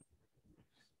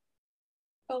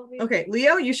 Okay,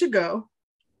 L.E.O, you should go.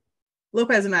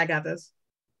 Lopez and I got this.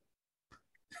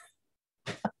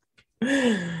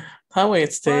 Highway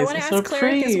stays. Well, I want to ask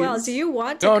Cleric as well. Do you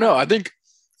want to? No. I think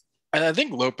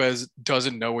Lopez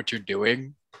doesn't know what you're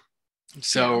doing,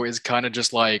 so it's kind of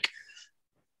just like,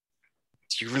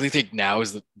 do you really think now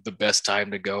is the best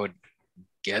time to go and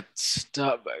get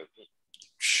stuff?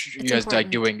 You guys like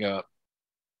doing and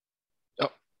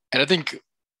I think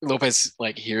Lopez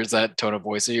like hears that tone of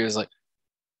voice. He is like,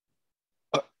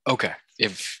 okay,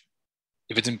 if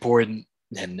it's important,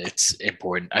 then it's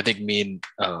important. I think me and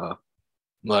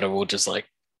Mleta will just like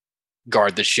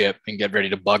guard the ship and get ready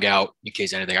to bug out in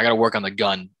case anything. I got to work on the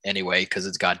gun anyway because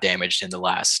it's got damaged in the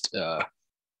last in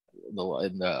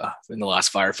the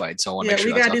last firefight. So I want to make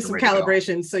sure we gotta do some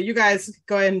calibrations. So you guys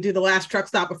go ahead and do the last truck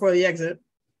stop before the exit.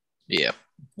 Yeah.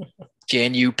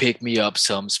 Can you pick me up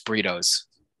some Spritos?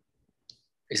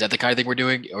 Is that the kind of thing we're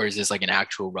doing, or is this like an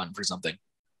actual run for something?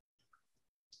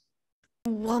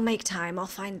 We'll make time. I'll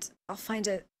find a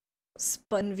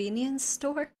convenience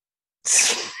store.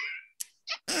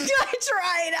 I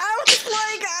tried. I was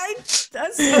like,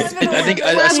 I think a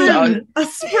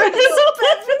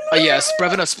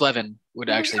Splevin would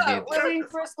actually be. Waiting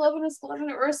for a Splevin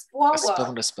or a Squawa. A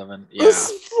Splevin, yeah.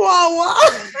 Squawa.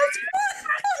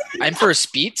 I'm for a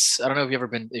Speets. I don't know if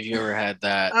you ever had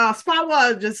that.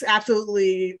 Squawa just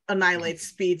absolutely annihilates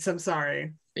Speets. I'm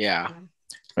sorry. Yeah.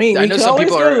 I mean, I know some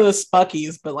people go to the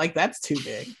Spuckies, but like that's too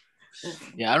big.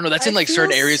 Yeah, I don't know. That's in like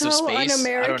certain areas of space.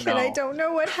 Un-American. I don't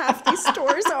know what half these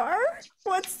stores are.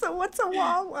 What's a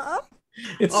Wawa?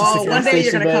 One day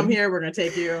you're gonna come here. We're gonna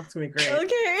take you. It's gonna be great.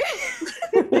 Okay.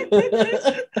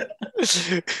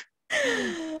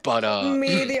 But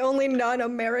me, the only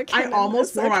non-American. I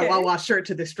almost wore my Wawa shirt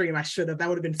to the stream. I should have. That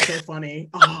would have been so funny.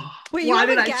 Oh, wait, why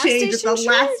did I change it the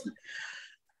last?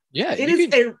 Yeah, it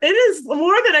is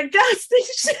more than a gas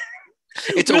station.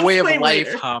 It's a way of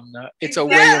life, Hamnah. It's a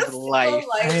way of life.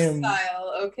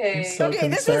 Lifestyle. Okay. So okay.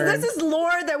 This is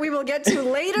lore that we will get to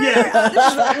later. Yeah.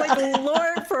 This is like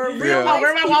lore for real. I'll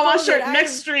wear my Wawa shirt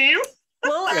next stream.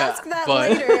 We'll ask that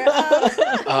later.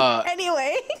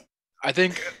 Anyway. I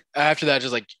think after that,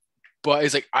 just like, but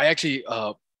it's like I actually,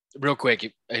 real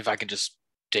quick, if I can just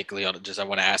take Lyana, I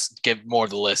want to give more of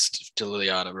the list to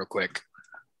Lyana real quick,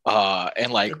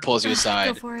 and like pulls you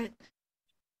aside. Go for it.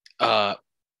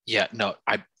 Yeah, no,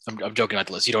 I'm joking about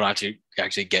the list. You don't actually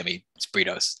get me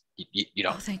Spritos. You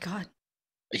don't. Oh, thank God.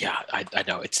 Yeah, I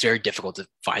know it's very difficult to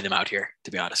find them out here,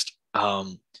 to be honest.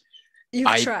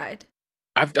 You've tried.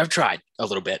 I've tried a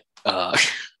little bit.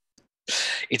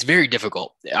 It's very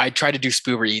difficult. I try to do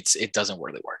spoober eats. It doesn't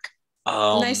really work.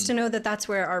 Nice to know that that's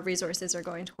where our resources are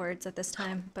going towards at this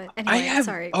time. But anyway,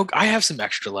 sorry. I have some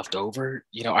extra left over.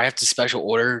 I have to special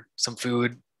order some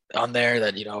food on there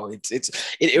that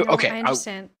okay. I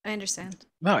understand. I understand.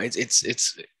 No,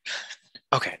 it's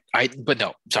okay. But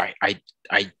no, sorry. I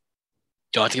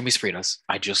don't have to give me Spritas.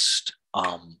 I just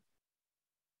I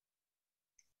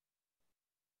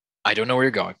don't know where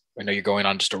you're going. I know you're going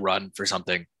on just a run for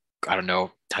something. I don't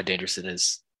know how dangerous it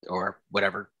is or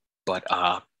whatever. But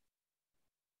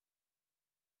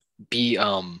be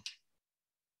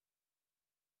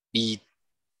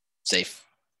safe.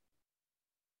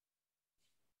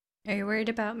 Are you worried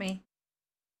about me?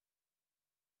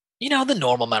 The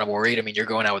normal amount of worried. I mean, you're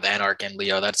going out with Anarhk and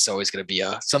L.E.O. That's always going to be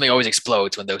something always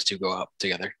explodes when those two go up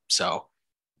together. So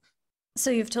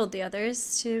you've told the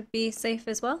others to be safe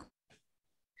as well?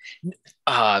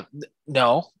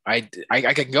 No, I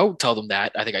can go tell them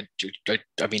that. I think I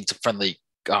mean, it's a friendly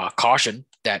caution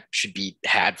that should be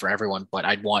had for everyone, but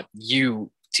I'd want you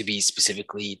to be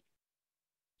specifically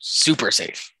super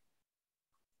safe.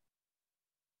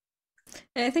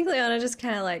 And I think Lyana just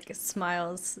kind of like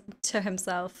smiles to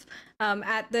himself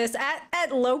at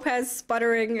Lopez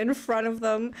sputtering in front of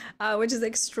them, which is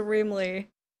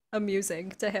extremely amusing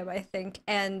to him, I think.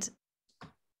 And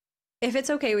if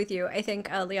it's okay with you, I think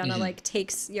Lyana like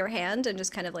takes your hand and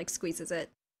just kind of like squeezes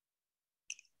it.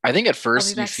 I think at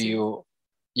first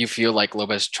you feel like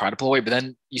Lopez try to pull away, but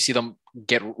then you see them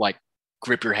get like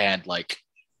grip your hand, like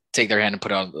take their hand and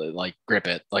put it on, like grip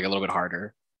it like a little bit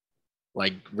harder,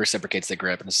 like reciprocates the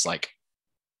grip, and it's like,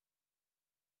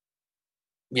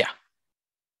 yeah,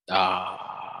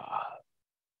 yeah.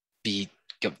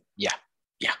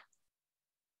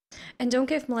 And don't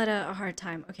give Mleta a hard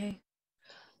time, okay?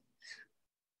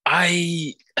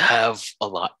 I have a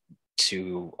lot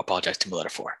to apologize to Mleta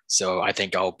for, so I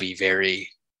think I'll be very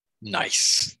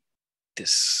nice.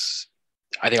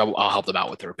 I think I'll help them out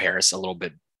with the repairs a little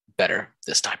bit better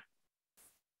this time.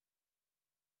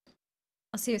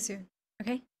 I'll see you soon.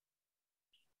 Okay.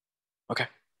 Okay.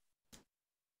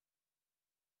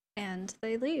 And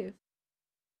they leave.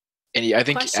 And I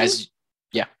think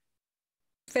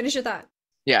Finish your thought.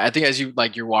 Yeah, I think as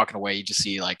you're walking away, you just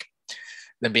see like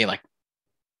them being like,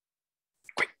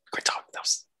 great talk. That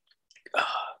was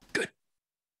good.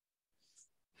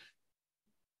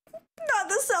 Not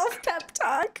the self-pep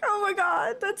talk. Oh my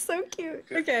god, that's so cute.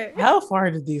 Okay. How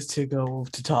far did these two go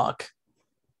to talk?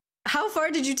 How far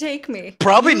did you take me?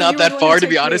 Probably not that far, to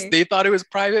be honest. They thought it was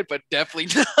private, but definitely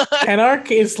not.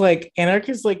 Anarhk is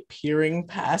like peering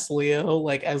past L.E.O,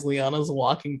 like as Lyana's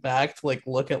walking back to like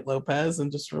look at Lopez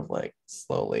and just sort of like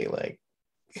slowly like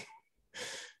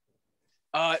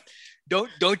don't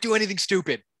do anything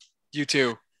stupid. You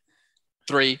two.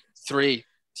 Three.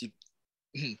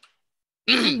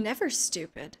 I'm never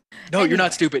stupid. No, anyway. You're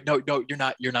not stupid. No, you're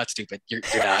not. You're not stupid. You're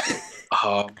not.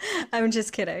 I'm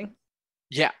just kidding.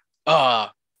 Yeah. I'm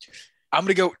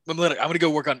gonna go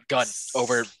work on gun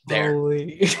over there.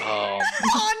 Oh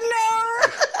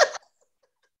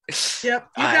no! Yep,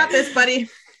 you got this, buddy.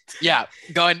 Yeah,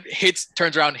 gun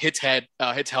turns around, hits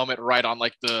helmet right on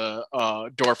like the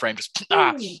door frame. Just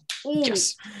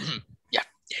yes. Yeah.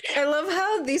 I love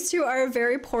how these two are a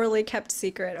very poorly kept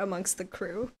secret amongst the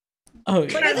crew. Oh, yeah.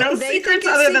 But I no secrets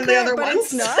other than the other ones.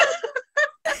 It's not.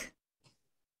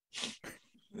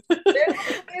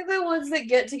 They're the ones that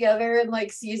get together in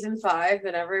like season 5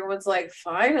 and everyone's like,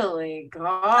 finally,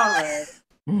 God.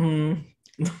 Mm-hmm.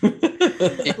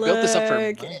 It built this up for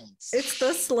months. It's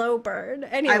the slow burn.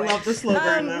 Anyway, I love the slow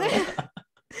burn now.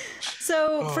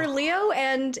 So for L.E.O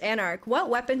and Anarhk, what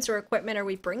weapons or equipment are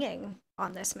we bringing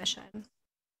on this mission?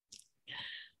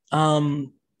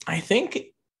 I think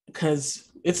because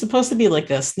it's supposed to be like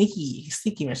a sneaky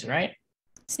mission, right?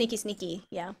 Sneaky,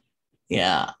 yeah.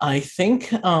 Yeah, I think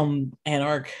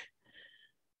Anarhk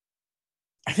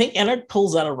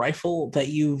pulls out a rifle that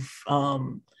you've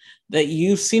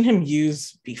seen him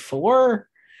use before,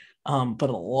 but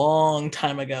a long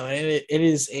time ago. And it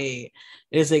is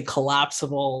a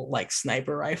collapsible like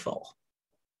sniper rifle.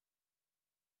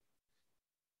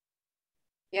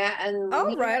 Yeah, and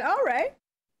all right.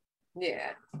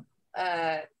 Yeah.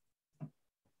 I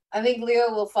think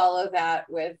L.E.O will follow that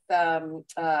with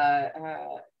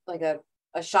like a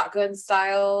shotgun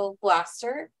style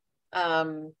blaster,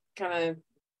 kind of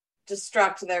just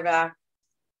strapped to their back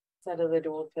instead of the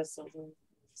dual pistols and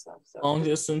stuff. So long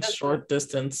distance, short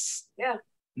distance, yeah,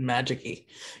 magic-y.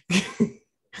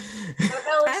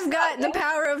 I've got the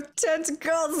power of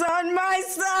tentacles on my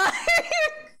side.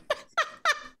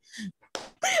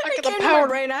 I can't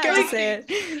remember right now. I have to say it.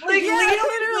 Like, yeah, Leo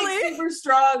is like super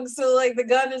strong, so like the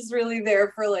gun is really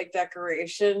there for like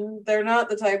decoration. They're not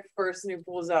the type of person who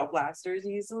pulls out blasters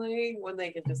easily when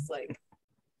they can just like.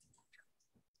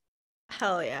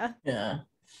 Hell yeah. Yeah,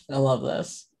 I love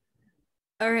this.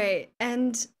 All right,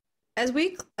 and as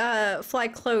we fly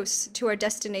close to our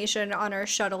destination on our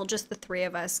shuttle, just the three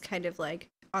of us, kind of like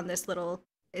on this little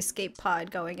escape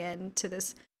pod going into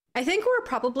this. I think we're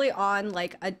probably on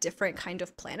like a different kind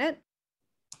of planet.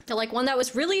 So, like one that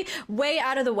was really way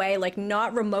out of the way, like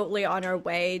not remotely on our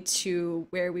way to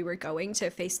where we were going to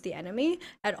face the enemy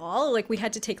at all. Like we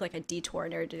had to take like a detour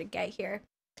in order to get here.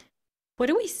 What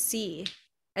do we see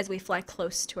as we fly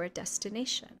close to our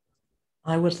destination?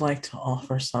 I would like to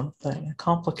offer something, a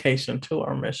complication to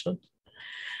our mission.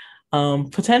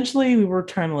 Potentially we were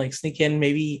trying to like sneak in,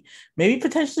 maybe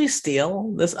potentially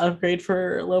steal this upgrade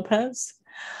for Lopez.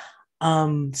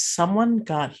 Someone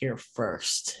got here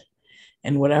first,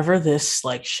 and whatever this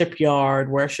like shipyard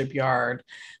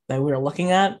that we're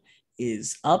looking at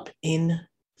is up in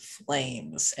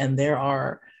flames, and there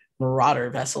are marauder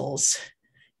vessels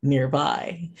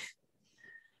nearby.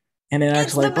 And then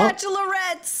it's the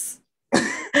Bachelorettes.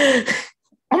 Oh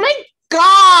my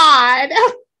god!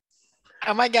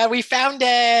 Oh my god, we found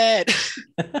it!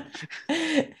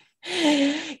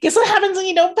 Guess what happens when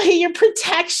you don't pay your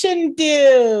protection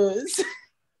dues?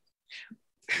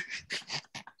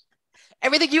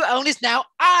 Everything you own is now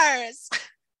ours!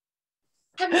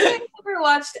 Have you guys ever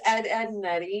watched Ed, Edd n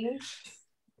Eddy?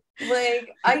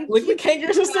 Like the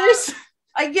Kangaroo Sisters?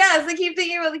 I guess I keep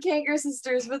thinking about the Kangaroo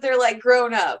Sisters, but they're like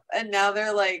grown up, and now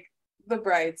they're like the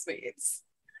bridesmaids.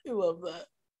 I love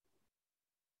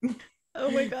that. Oh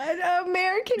my god.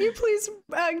 Mayor, can you please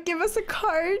give us a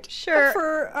card? Sure.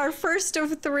 For our first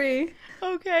of three.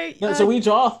 Okay. No, so we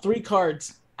draw 3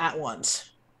 cards at once.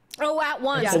 Oh, at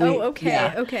once.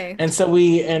 Yeah. Okay. And so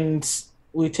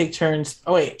we take turns.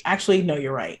 Oh wait, actually no,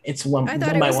 you're right. It's one. I thought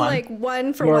one it by was one. like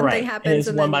one for You're one right. thing happens. It is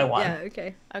and one then, by one. Yeah.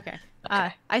 Okay.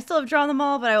 I still have drawn them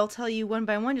all, but I will tell you one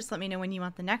by one. Just let me know when you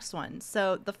want the next one.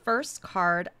 So the first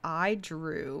card I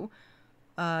drew,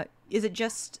 is it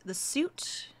just the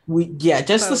suit?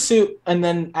 Just the suit, and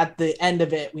then at the end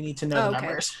of it, we need to know the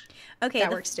numbers. Okay,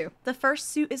 that works too. The first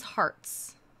suit is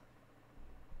hearts.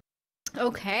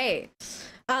 Okay.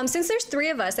 Since there's 3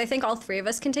 of us, I think all 3 of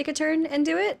us can take a turn and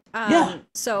do it. Yeah.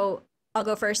 So I'll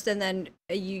go first, and then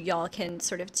y'all can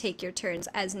sort of take your turns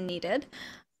as needed.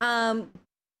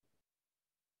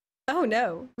 Oh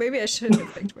no, maybe I shouldn't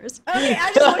have picked first. Okay,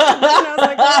 I just looked at this and I was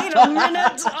like, wait a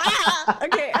minute.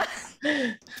 Okay.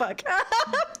 Fuck.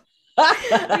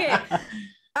 Okay.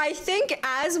 I think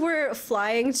as we're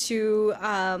flying to,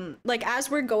 like as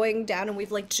we're going down and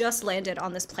we've like just landed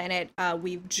on this planet,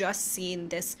 we've just seen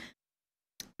this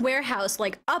warehouse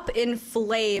like up in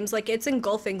flames, like it's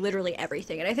engulfing literally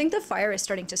everything. And I think the fire is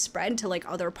starting to spread to like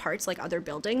other parts, like other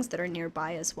buildings that are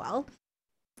nearby as well.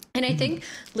 And I think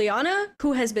Lyana,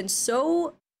 who has been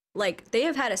so, like, they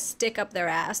have had a stick up their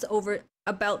ass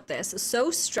about this, so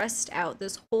stressed out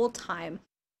this whole time,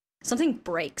 something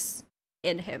breaks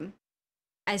in him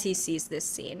as he sees this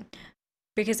scene.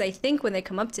 Because I think when they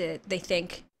come up to it, they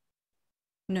think,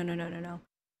 no,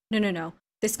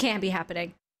 this can't be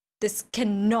happening. This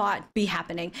cannot be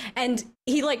happening. And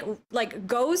he like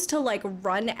goes to like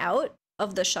run out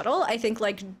of the shuttle, I think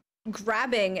like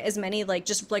grabbing as many like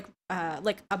just like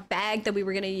a bag that we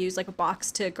were going to use, like a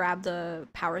box to grab the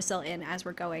power cell in as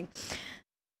we're going.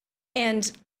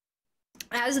 And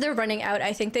as they're running out,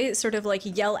 I think they sort of like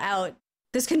yell out,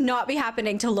 this could not be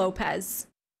happening to Lopez.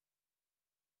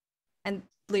 And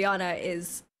Lyana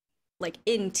is like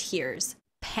in tears,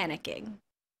 panicking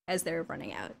as they're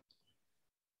running out.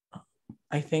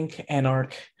 I think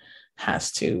Anarhk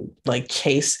has to like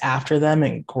chase after them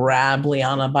and grab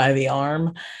Lyana by the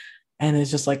arm. And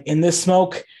it's just like, in this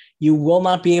smoke, you will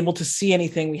not be able to see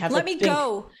anything. We have Let to me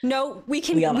go. No, we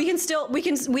have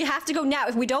to go now.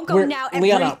 If we don't go now,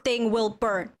 Lyana, everything will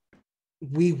burn.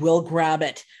 We will grab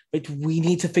it, but we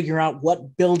need to figure out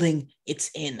what building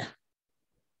it's in.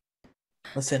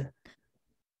 Listen,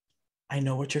 I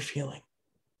know what you're feeling.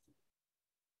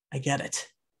 I get it.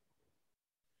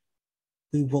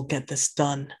 We will get this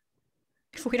done.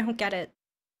 If we don't get it,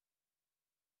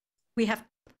 we have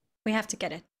to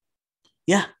get it.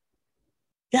 Yeah.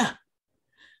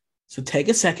 So take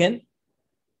a second.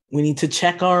 We need to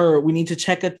check our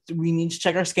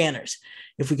scanners.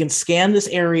 If we can scan this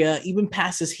area, even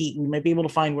past this heat, we might be able to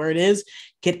find where it is,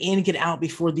 get in, get out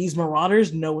before these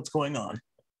marauders know what's going on.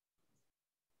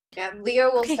 Yeah,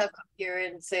 Leo will step up here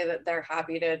and say that they're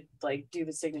happy to like do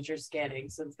the signature scanning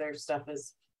since their stuff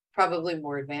is probably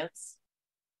more advanced.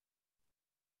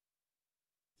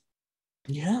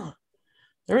 Yeah.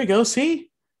 There we go. See?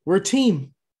 We're a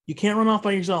team. You can't run off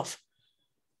by yourself.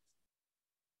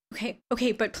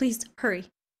 Okay, but please hurry.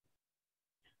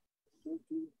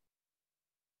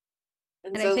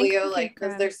 And so L.E.O. like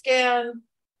does their scan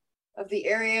of the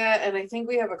area, and I think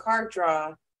we have a card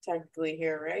draw technically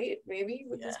here, right? Maybe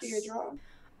would this be a draw?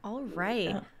 All right.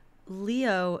 Yeah.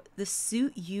 L.E.O, the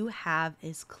suit you have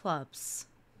is clubs.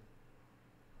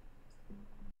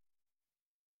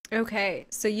 Okay,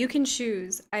 so you can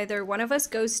choose either one of us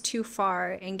goes too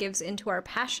far and gives into our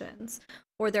passions,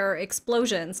 or there are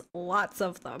explosions, lots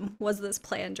of them. Was this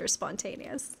planned or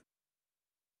spontaneous?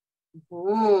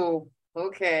 Ooh,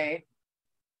 okay.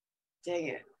 Dang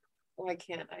it. Why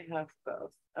can't I have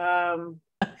both?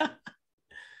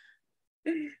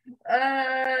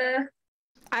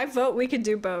 I vote we could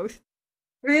do both.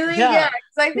 Really? Yeah,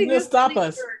 because I think this stop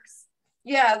us. Works.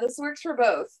 Yeah, this works for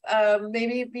both.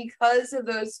 Maybe because of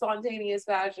those spontaneous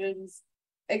passions,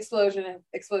 explosions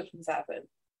happen.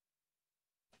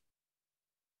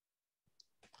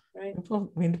 Right?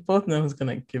 We both know who's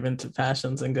gonna give into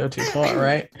passions and go too far,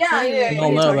 right? Yeah. We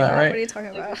all know that, right? What are you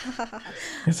talking about?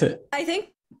 Is it? I think.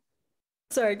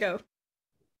 Sorry, go.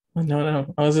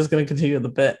 No. I was just gonna continue the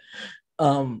bit.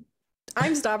 I'm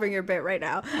stopping your bit right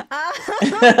now.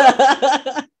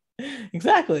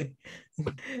 Exactly.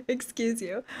 Excuse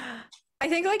you. I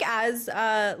think like as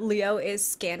L.E.O is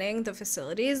scanning the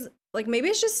facilities, like maybe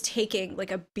it's just taking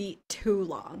like a beat too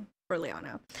long for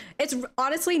Lyana. It's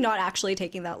honestly not actually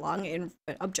taking that long in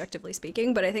objectively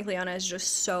speaking, but I think Lyana is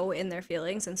just so in their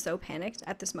feelings and so panicked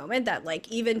at this moment that like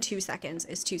even 2 seconds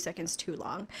is 2 seconds too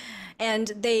long. And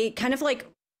they kind of like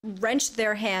wrench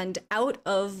their hand out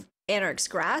of Anarch's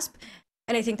grasp,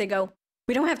 and I think they go,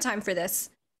 "We don't have time for this."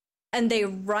 And they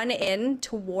run in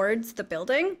towards the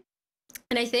building.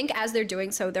 And I think as they're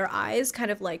doing so, their eyes kind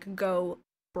of like go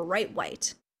bright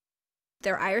white.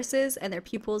 Their irises and their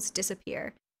pupils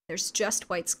disappear. There's just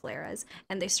white scleras,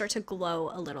 and they start to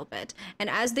glow a little bit. And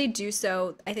as they do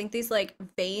so, I think these like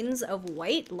veins of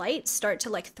white light start to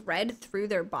like thread through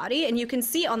their body. And you can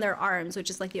see on their arms, which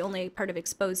is like the only part of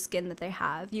exposed skin that they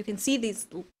have, you can see these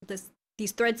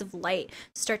threads of light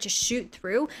start to shoot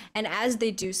through. And as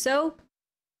they do so,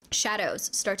 shadows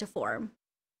start to form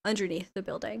underneath the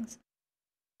buildings,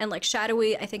 and like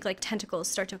shadowy, I think like tentacles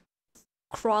start to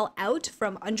crawl out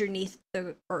from underneath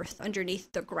the earth,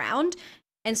 underneath the ground,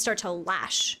 and start to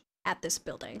lash at this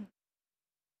building.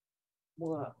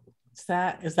 Whoa. Is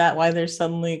that why there's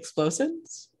suddenly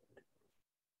explosions?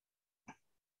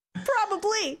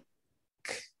 Probably.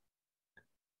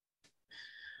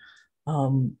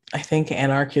 I think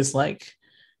Anarhk is like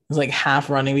half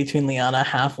running between Lyana,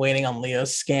 half waiting on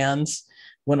L.E.O's scans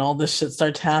when all this shit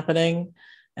starts happening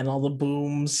and all the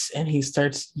booms, and he has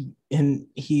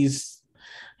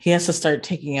to start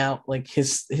taking out like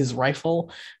his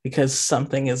rifle because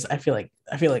something is I feel like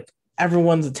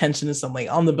everyone's attention is something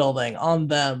on the building, on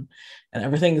them, and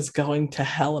everything is going to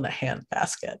hell in a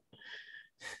handbasket.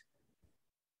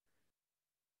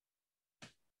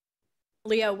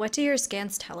 L.E.O, what do your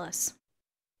scans tell us?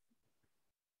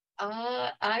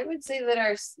 I would say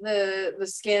that the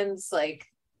scans, like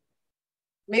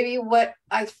maybe what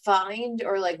I find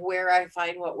or like where I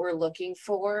find what we're looking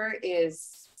for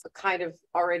is kind of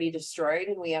already destroyed,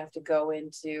 and we have to go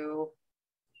into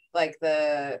like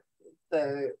the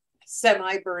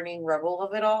semi-burning rubble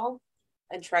of it all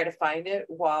and try to find it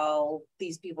while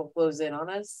these people close in on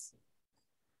us.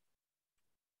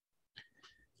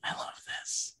 I love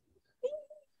this.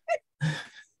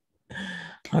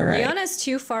 All right. Lyana's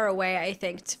too far away, I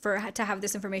think, to have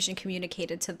this information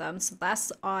communicated to them. So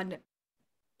that's on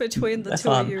between the two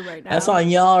of you right now. That's on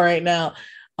y'all right now.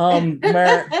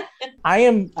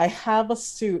 I have a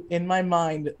suit in my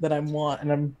mind that I want,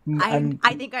 and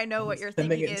I think I know what you're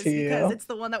thinking is because it's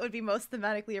the one that would be most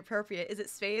thematically appropriate. Is it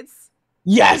spades?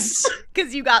 Yes,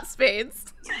 because you got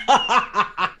spades.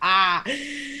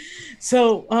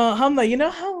 So, Hamnah, you know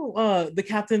how the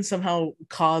captain somehow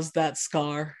caused that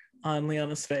scar on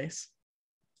Lyana's face?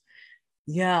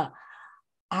 Yeah,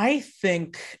 I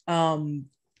think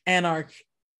Anarhk,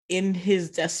 in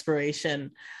his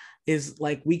desperation, is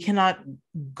like, we cannot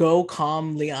go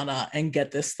calm Lyana and get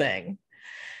this thing.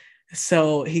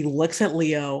 So he looks at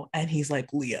L.E.O and he's like,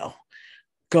 "L.E.O,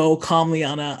 go calm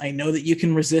Lyana. I know that you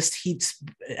can resist heat.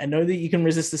 I know that you can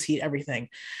resist this heat, everything.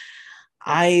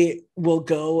 I will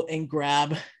go and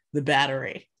grab the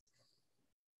battery."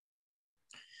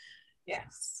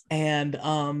 Yes. And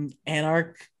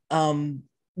Anarhk,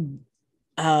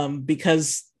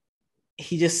 because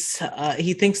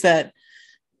he thinks that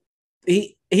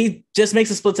he just makes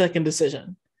a split-second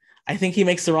decision. I think he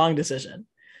makes the wrong decision.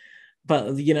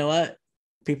 But you know what?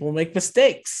 people make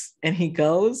mistakes. And he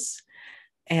goes,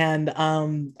 and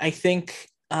I think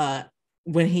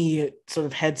when he sort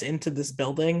of heads into this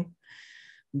building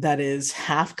that is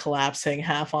half collapsing,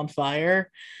 half on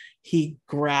fire, he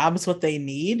grabs what they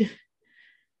need,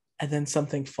 and then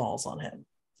something falls on him.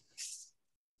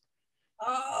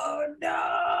 Oh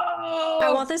no!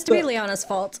 I want this to be Lyana's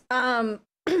fault. I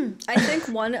think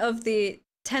one of the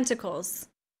tentacles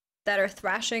that are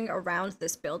thrashing around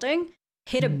this building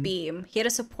hit a beam. He hit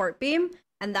a support beam,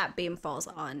 and that beam falls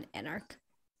on Anarhk.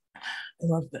 I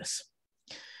love this.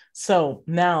 So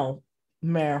now,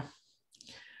 Mare,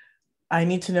 I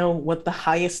need to know what the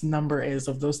highest number is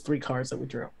of those 3 cards that we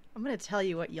drew. I'm going to tell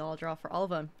you what y'all draw for all of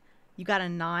them. You got a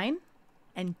 9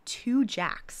 and 2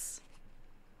 jacks.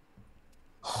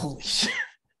 Holy shit.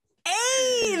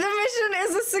 Hey, the mission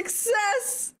is a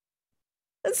success!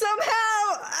 Somehow,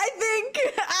 I think.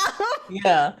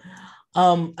 Yeah.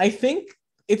 I think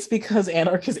it's because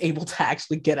Anarhk is able to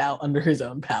actually get out under his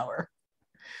own power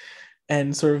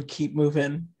and sort of keep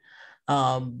moving.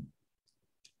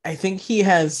 I think he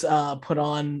has put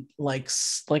on like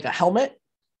a helmet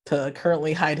to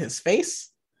currently hide his face.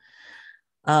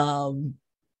 And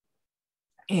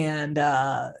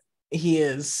he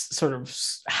is sort of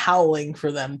howling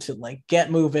for them to like get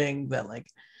moving, that like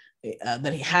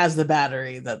that he has the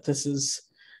battery, that this is,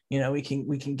 we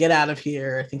can get out of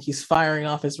here. I think he's firing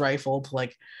off his rifle to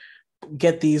like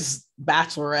get these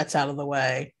bachelorettes out of the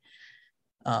way.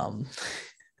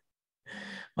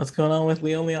 What's going on with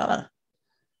L.E.O and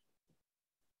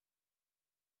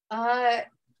Lyana?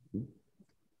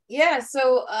 Yeah,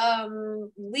 so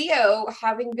L.E.O,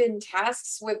 having been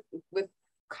tasked with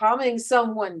calming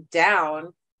someone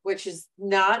down, which is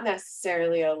not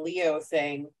necessarily a L.E.O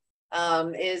thing,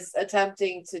 is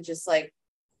attempting to just like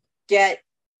get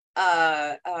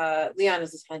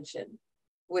Lyana's attention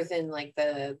within like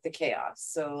the chaos.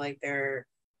 So like they're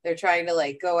trying to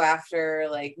like go after,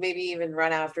 like maybe even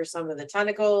run after some of the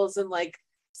tentacles and like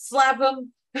slap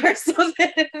them or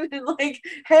something, and like,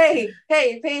 hey,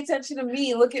 pay attention to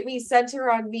me, look at me,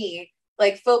 center on me,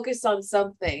 like focus on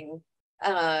something,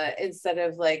 instead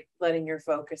of like letting your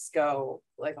focus go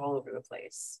like all over the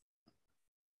place.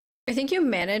 I think you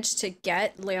managed to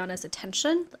get Lyana's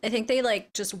attention. I think they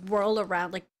like just whirl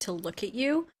around like to look at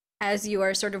you as you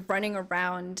are sort of running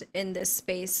around in this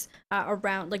space,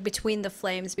 around like between the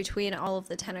flames, between all of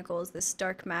the tentacles, this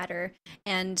dark matter,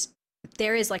 and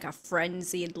there is like a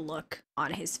frenzied look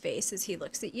on his face as he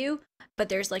looks at you, but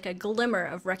there's like a glimmer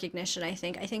of recognition. I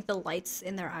think the lights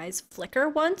in their eyes flicker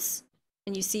once,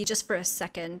 and you see just for a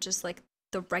second just like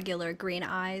the regular green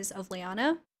eyes of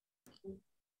Lyana,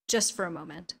 just for a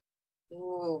moment.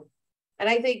 Ooh. And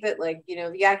I think that like,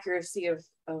 the accuracy of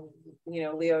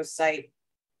L.E.O's sight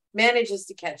manages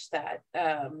to catch that.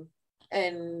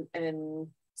 And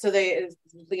so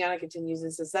Lyana continues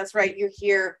and says, that's right, you're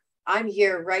here. I'm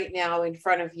here right now in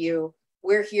front of you.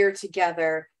 We're here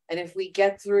together. And if we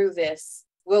get through this,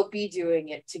 we'll be doing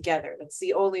it together. That's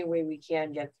the only way we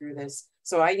can get through this.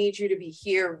 So I need you to be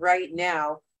here right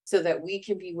now so that we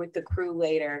can be with the crew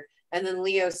later. And then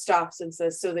L.E.O stops and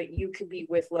says, so that you can be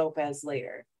with Lopez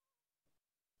later.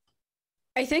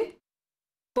 I think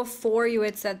before you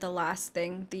had said the last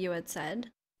thing that you had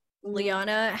said,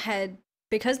 Lyana had,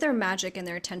 because their magic and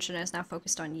their attention is now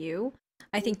focused on you,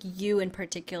 I think you in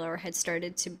particular had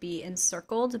started to be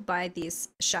encircled by these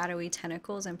shadowy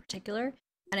tentacles in particular.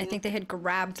 And I think they had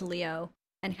grabbed L.E.O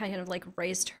and kind of like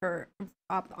raised her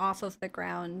up off of the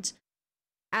ground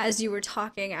as you were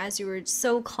talking, as you were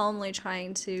so calmly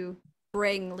trying to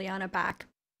bring Lyana back.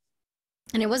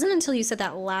 And it wasn't until you said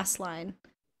that last line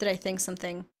that I think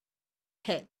something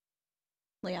hit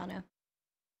Lyana.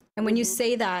 And when you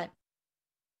say that,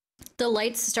 the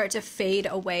lights start to fade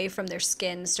away from their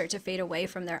skin, start to fade away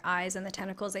from their eyes, and the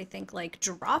tentacles, I think, like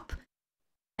drop.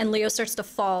 And L.E.O starts to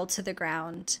fall to the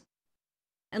ground.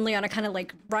 And Lyana kind of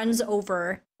like runs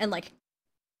over and like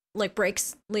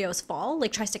breaks L.E.O's fall,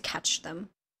 like tries to catch them.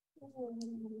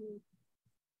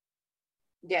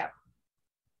 Yeah.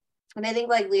 And I think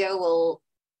like L.E.O will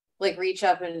like reach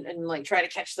up and like try to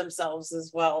catch themselves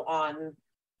as well on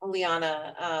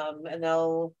Lyana. And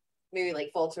they'll maybe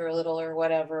like falter a little or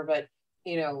whatever, but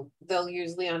they'll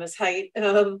use Lyana's height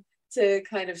to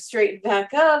kind of straighten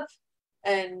back up.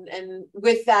 And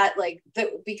with that, like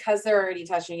because they're already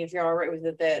touching, if you're all right with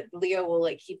it, that L.E.O will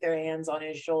like keep their hands on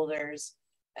his shoulders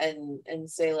and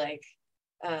say like,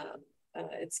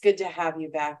 it's good to have you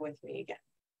back with me again.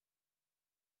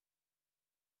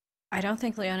 I don't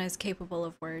think Lyana is capable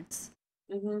of words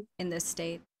in this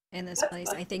state, in this place.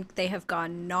 I think they have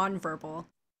gone nonverbal,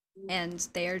 and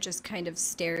they are just kind of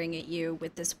staring at you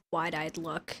with this wide-eyed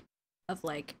look of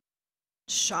like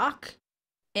shock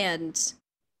and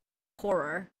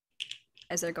horror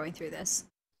as they're going through this.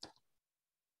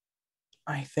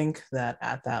 I think that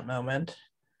at that moment,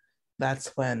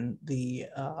 that's when the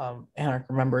Anarch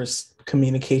remembers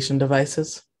communication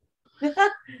devices.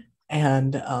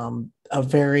 And a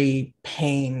very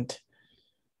pained,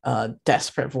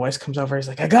 desperate voice comes over. He's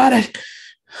like, I got it.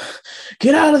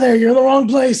 Get out of there. You're in the wrong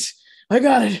place. I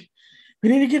got it. We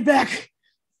need to get back.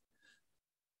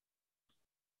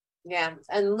 Yeah,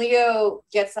 and L.E.O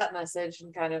gets that message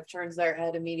and kind of turns their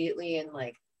head immediately in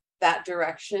like that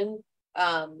direction.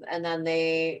 And then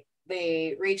they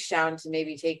reach down to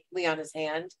maybe take Lyana's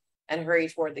hand and hurry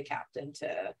toward the captain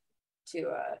to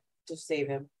save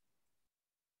him.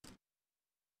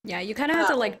 Yeah, you kind of have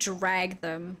to like drag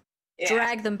them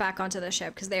back onto the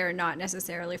ship because they are not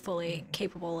necessarily fully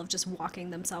capable of just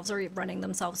walking themselves or running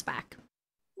themselves back.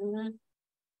 Mm-hmm.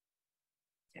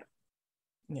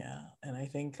 Yeah, and I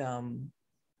think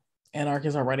Anarhk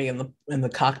is already in the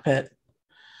cockpit.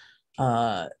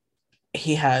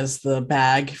 He has the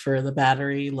bag for the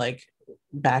battery, like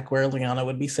back where Lyana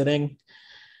would be sitting,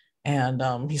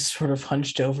 and he's sort of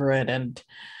hunched over it,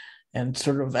 and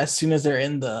sort of as soon as they're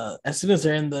in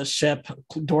the ship,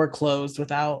 door closed,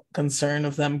 without concern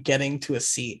of them getting to a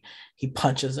seat, he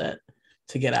punches it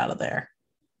to get out of there.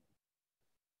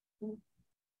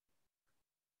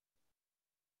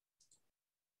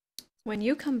 When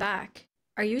you come back,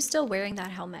 are you still wearing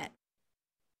that helmet?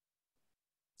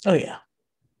 Oh yeah.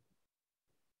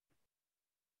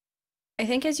 I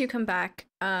think as you come back,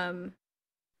 I'd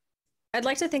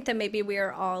like to think that maybe we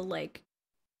are all like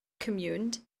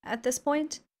communed at this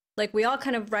point. Like we all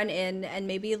kind of run in, and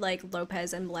maybe like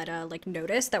Lopez and Mleta like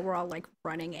noticed that we're all like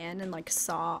running in and like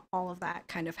saw all of that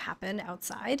kind of happen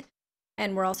outside,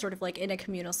 and we're all sort of like in a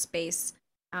communal space.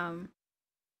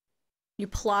 You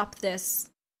plop this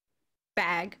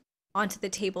bag onto the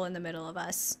table in the middle of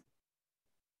us,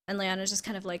 and Lyana just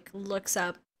kind of like looks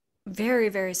up very,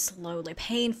 very slowly,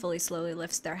 painfully slowly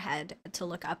lifts their head to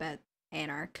look up at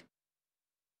Anarhk.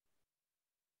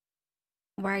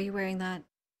 Why are you wearing that?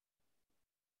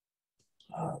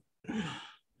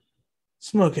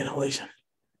 Smoke inhalation.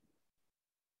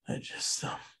 I just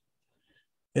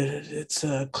it's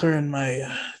clearing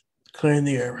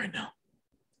the air right now.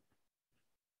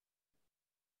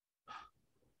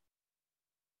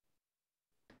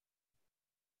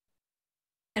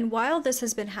 And while this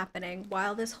has been happening,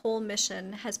 while this whole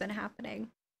mission has been happening,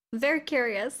 I'm very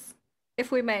curious, if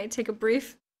we may take a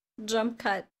brief jump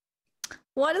cut.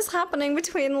 What is happening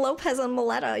between Lopez and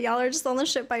Mleta? Y'all are just on the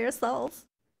ship by yourselves.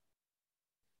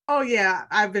 Oh yeah,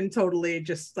 I've been totally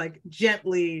just like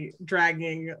gently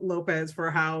dragging Lopez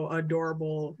for how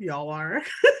adorable y'all are.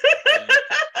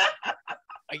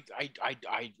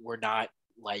 We're not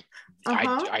like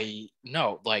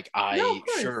no,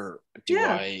 sure do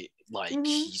yeah. I like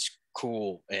he's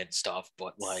cool and stuff,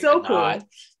 but like so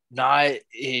not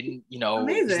in, you know,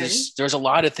 there's a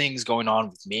lot of things going on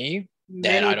with me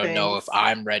that I don't know if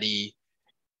I'm ready,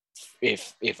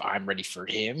 if I'm ready for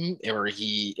him or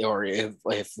he, or if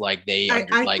like they I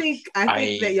think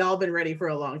that y'all been ready for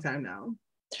a long time now.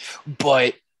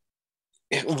 But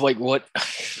like what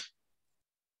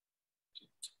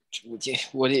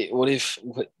if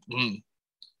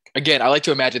again, I like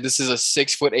to imagine this is a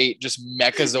 6'8" just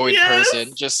mechazoid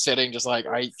person just sitting just like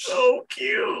so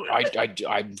cute.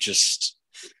 I'm just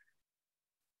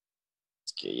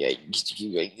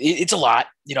it's a lot,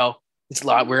 you know, it's a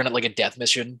lot. We're in like a death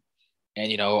mission,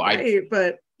 and you know,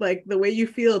 but like the way you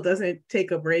feel doesn't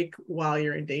take a break while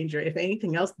you're in danger. If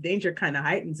anything else, danger kind of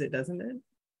heightens it, doesn't it?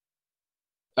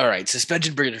 All right,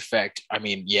 suspension brigade effect. I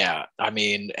mean, yeah. I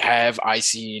mean, have I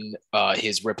seen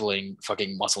his rippling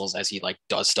fucking muscles as he like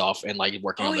does stuff and like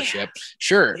working on the ship?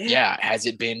 Sure, yeah. Has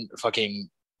it been fucking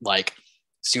like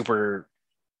super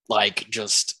like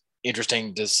just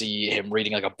interesting to see him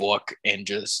reading like a book and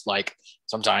just like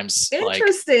sometimes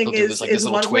interesting like, is this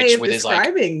little one twitch way of with his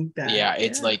like that. Yeah,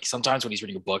 it's like sometimes when he's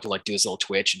reading a book, he'll like do this little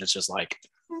twitch and it's just like,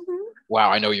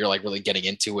 wow, I know you're like really getting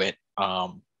into it.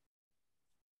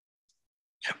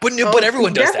 But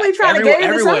everyone does that.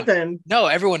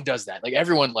 Everyone does that. Like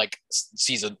everyone like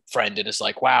sees a friend and is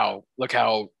like, wow, look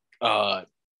how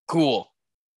cool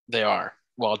they are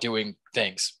while doing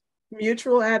things.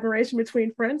 Mutual admiration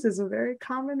between friends is a very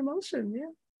common emotion.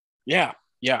 Yeah,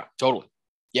 totally.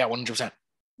 Yeah, 100%.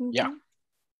 Yeah.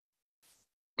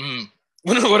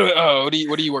 What are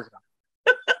you working on?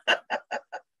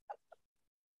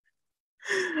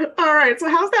 All right, so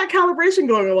how's that calibration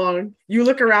going along? You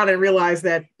look around and realize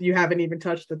that you haven't even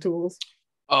touched the tools.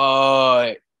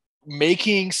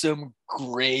 Making some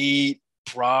great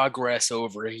progress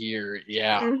over here.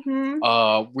 Yeah.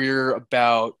 Mm-hmm. We're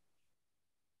about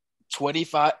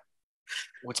 25.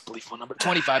 What's belief one number?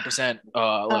 25%.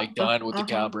 Like done with the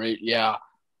calibrate. Yeah.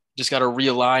 Just got to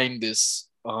realign this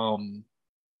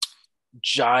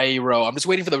gyro. I'm just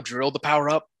waiting for the drill to power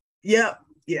up. Yep.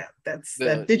 Yeah.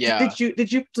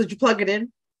 Did you plug it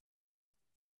in?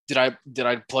 Did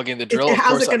I plug in the drill?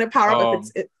 How's it going to power up?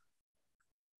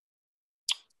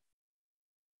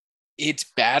 It's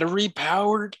battery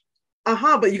powered.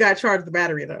 But you got to charge the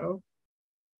battery though.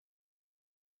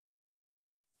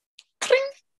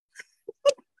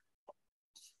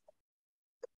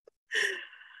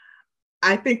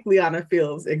 I think Lyana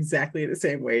feels exactly the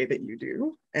same way that you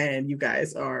do. And you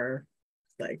guys are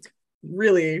like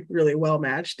really, really well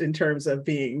matched in terms of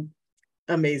being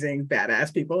amazing,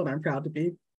 badass people. And I'm proud to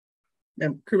be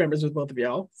crew members with both of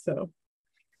y'all. So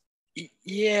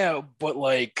yeah, but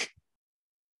like,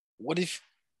 what if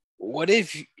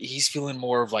he's feeling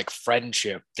more of like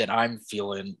friendship than I'm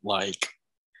feeling like?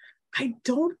 I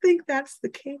don't think that's the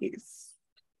case.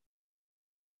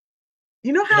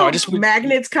 You know how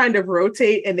magnets kind of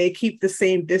rotate and they keep the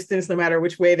same distance no matter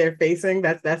which way they're facing?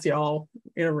 That's y'all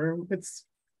in a room.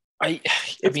 I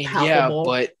mean, palpable. Yeah,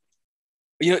 but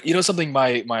you know something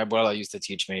my abuela used to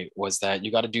teach me was that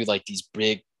you got to do like these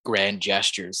big grand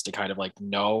gestures to kind of like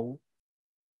know.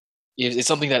 It's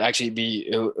something that actually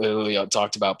we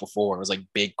talked about before. It was like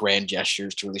big grand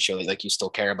gestures to really show that like you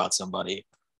still care about somebody.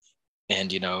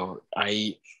 And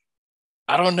I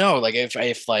don't know, like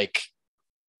if like,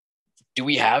 do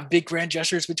we have big grand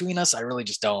gestures between us? I really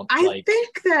just don't. I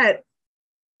think that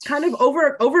kind of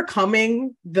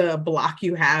overcoming the block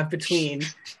you have between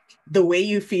the way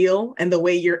you feel and the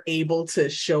way you're able to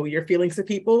show your feelings to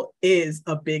people is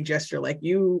a big gesture. Like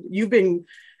you've been,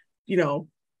 we've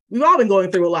all been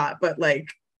going through a lot, but like,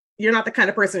 you're not the kind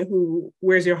of person who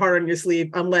wears your heart on your sleeve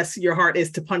unless your heart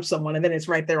is to punch someone and then it's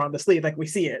right there on the sleeve, like we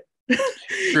see it.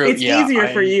 True. It's easier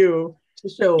for you to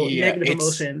show negative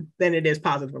emotion than it is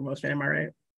positive emotion. Am I right?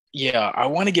 Yeah, I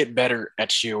want to get better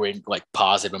at showing like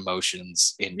positive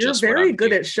emotions. You're very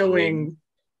good at showing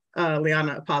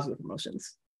Lyana positive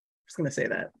emotions. I'm just gonna say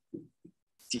that.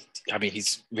 I mean,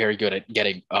 he's very good at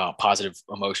getting positive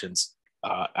emotions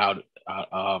out.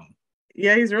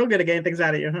 Yeah, he's real good at getting things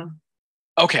out of you, huh?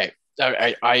 Okay,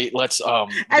 I let's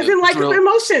as in like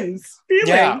emotions,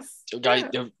 feelings.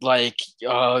 Yeah, like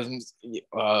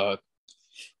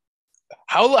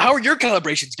how are your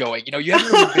calibrations going? You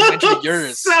haven't really been mentioning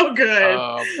yours. So good.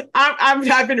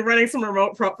 I've been running some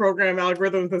remote program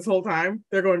algorithms this whole time.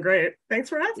 They're going great. Thanks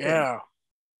for asking. Yeah.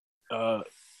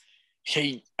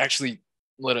 Hey, actually,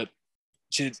 Mleta,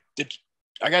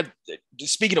 I got,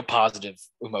 speaking of positive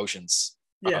emotions.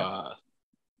 Yeah.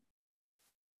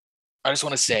 I just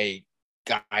want to say,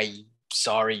 I'm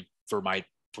sorry for my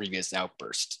previous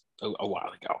outburst a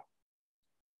while ago.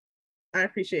 I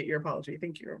appreciate your apology.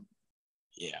 Thank you.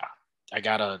 Yeah, I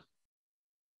got a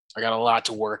lot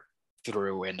to work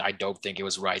through, and I don't think it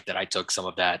was right that I took some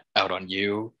of that out on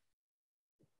you.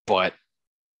 But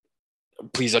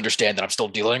please understand that I'm still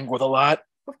dealing with a lot.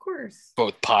 Of course.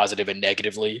 Both positive and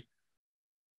negatively.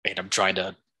 And I'm trying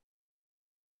to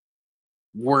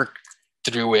work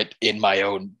through it in my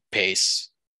own pace.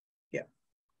 Yeah.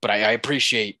 But I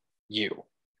appreciate you.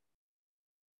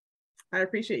 I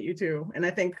appreciate you too. And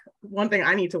I think one thing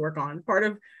I need to work on, part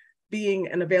of being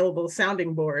an available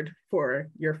sounding board for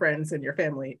your friends and your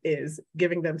family, is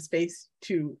giving them space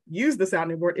to use the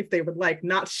sounding board if they would like,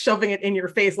 not shoving it in your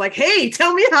face like, hey,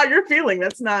 tell me how you're feeling.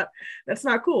 That's not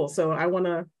cool. So I want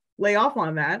to lay off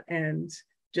on that and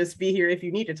just be here if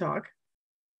you need to talk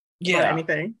about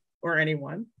anything or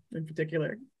anyone in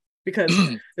particular, because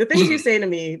the things you say to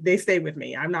me, they stay with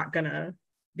me. I'm not gonna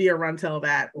be a run tell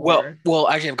that. Well,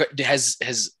 actually, has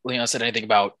Lyana said anything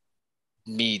about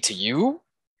me to you?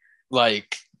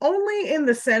 Like, only in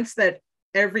the sense that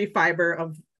every fiber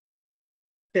of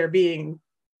their being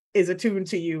is attuned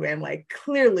to you and like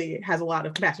clearly has a lot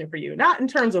of compassion for you, not in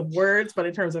terms of words but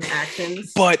in terms of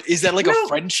actions. But is that like a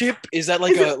friendship? Is that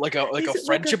like a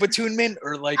friendship attunement,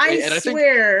 or like? I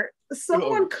swear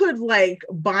someone could like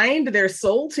bind their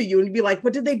soul to you and be like,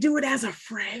 but did they do it as a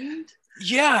friend?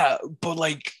 Yeah, but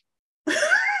like,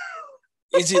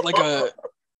 is it like a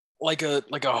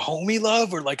homie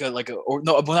love, or not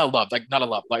love, like not a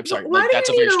love? I'm sorry, like that's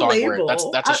a very strong word. That's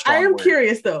a strong word. I am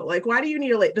curious though, like, why do you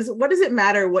need a label? What does it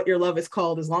matter what your love is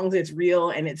called as long as it's real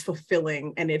and it's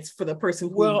fulfilling and it's for the person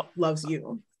who loves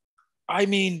you? I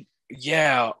mean,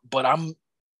 yeah, but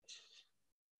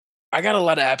I got a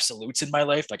lot of absolutes in my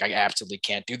life. Like, I absolutely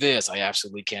can't do this. I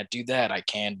absolutely can't do that. I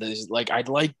can. Like, I'd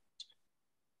like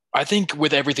I think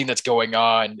with everything that's going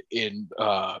on in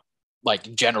like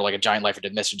in general, like a giant life or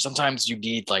death mission, sometimes you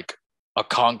need like a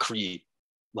concrete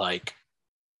like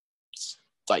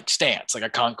stance, like a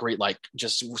concrete, like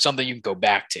just something you can go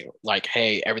back to. Like,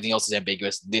 hey, everything else is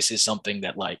ambiguous. This is something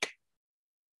that like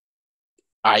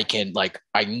I can like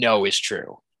I know is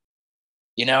true.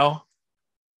 You know?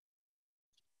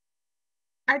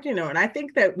 I do know, and I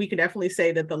think that we can definitely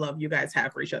say that the love you guys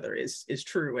have for each other is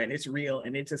true and it's real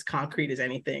and it's as concrete as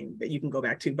anything that you can go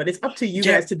back to. But it's up to you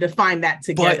guys to define that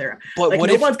together. But like what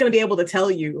no if, one's going to be able to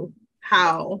tell you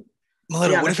how.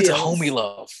 Mleta, what if it's a homie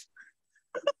love?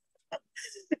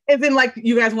 As in, like,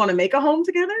 you guys want to make a home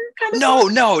together? Kind of no,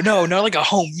 not like a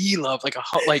homie love, like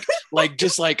like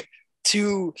just like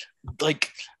two to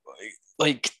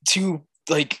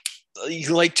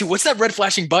what's that red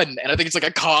flashing button? And I think it's like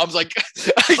a comms like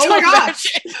oh my gosh.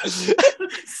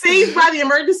 Saved by the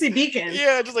emergency beacon.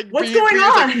 Yeah, just like what's going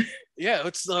on? Like, yeah,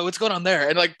 what's going on there?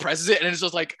 And like presses it and it's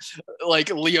just like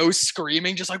Leo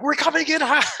screaming, just like we're coming in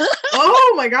hot.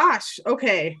 Oh my gosh.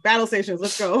 Okay, battle stations,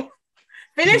 let's go.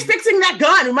 Finish fixing that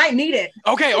gun. We might need it.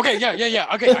 Okay, yeah.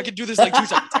 Okay, I can do this in like 2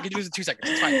 seconds. I can do this in 2 seconds.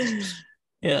 It's fine.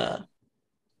 Yeah.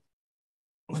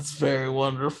 That's very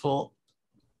wonderful.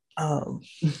 Anarhk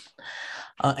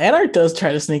does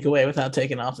try to sneak away without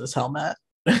taking off his helmet.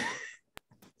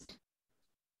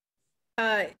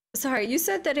 Sorry, you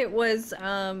said that it was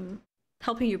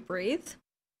helping you breathe?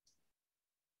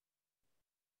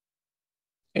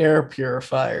 Air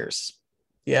purifiers.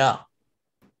 Yeah.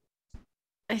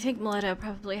 I think Mleta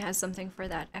probably has something for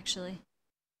that, actually.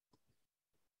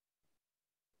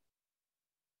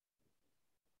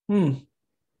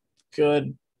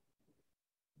 Good.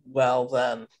 Well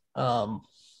then,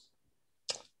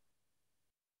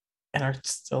 Anarhk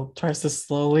still tries to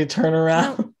slowly turn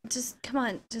around. No, just come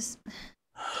on, just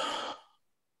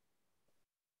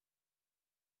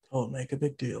don't make a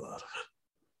big deal out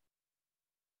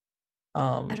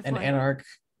of it. And Anarhk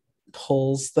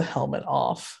pulls the helmet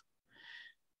off.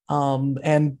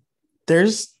 And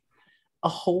there's a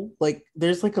hole, like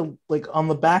there's like a on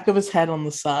the back of his head on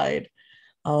the side.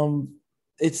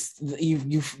 It's you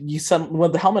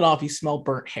with the helmet off, you smell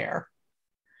burnt hair.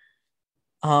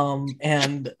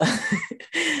 And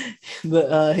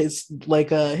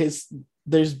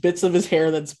there's bits of his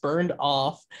hair that's burned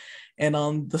off, and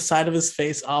on the side of his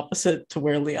face opposite to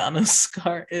where Lyana's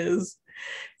scar is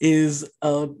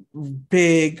a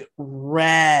big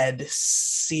red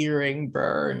searing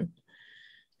burn.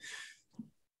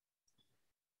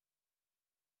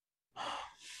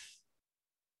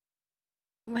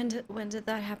 When did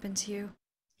that happen to you?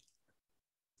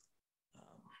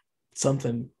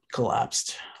 Something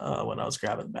collapsed when I was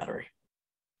grabbing the battery.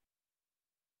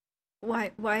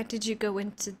 Why did you go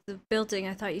into the building?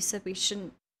 I thought you said we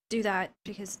shouldn't do that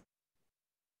because...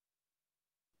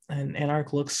 And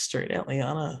Anarhk looks straight at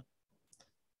Lyana.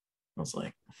 I was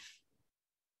like,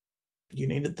 you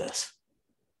needed this.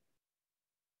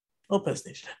 Lopez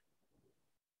needed it.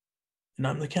 And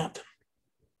I'm the captain.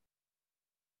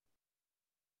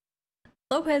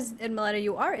 Lopez and Mleta,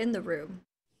 you are in the room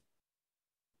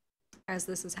as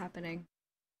this is happening.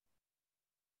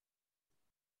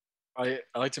 I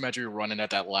like to imagine you running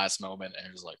at that last moment and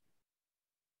it was like,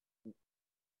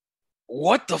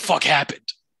 what the fuck happened?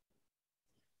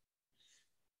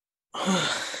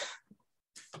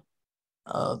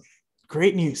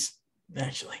 Great news,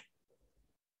 actually.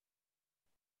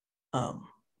 And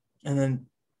then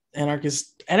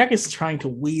Anarhk is trying to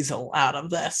weasel out of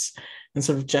this and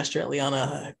sort of gesture at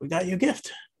Lyana. We got you a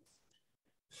gift.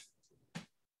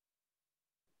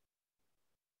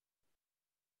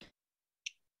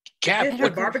 A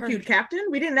barbecued captain?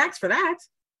 We didn't ask for that.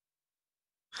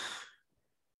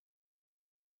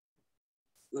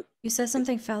 You said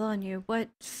something fell on you. What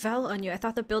fell on you? I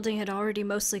thought the building had already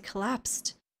mostly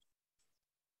collapsed.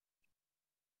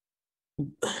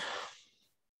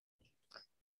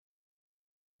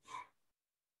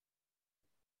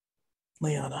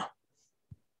 Lyana.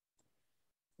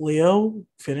 L.E.O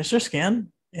finished their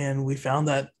scan, and we found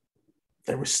that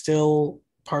there were still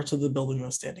parts of the building that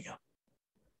was standing up.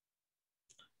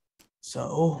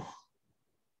 So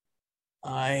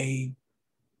I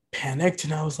panicked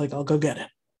and I was like, I'll go get it.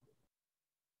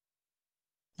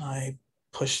 I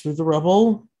pushed through the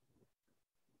rubble,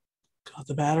 got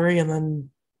the battery, and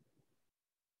then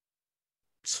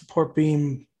support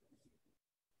beam.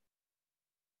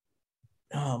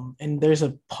 And there's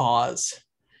a pause.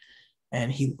 And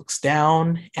he looks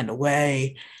down and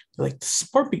away. Like the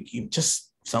support beam just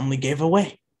suddenly gave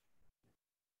away.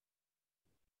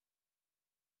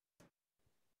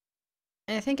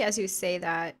 And I think as you say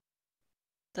that,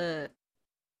 the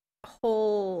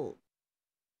whole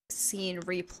scene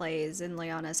replays in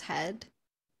Lyana's head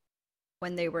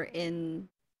when they were in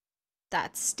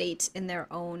that state in their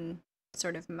own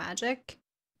sort of magic.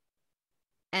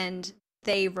 And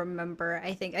they remember,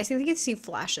 I think you can see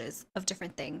flashes of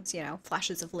different things, you know,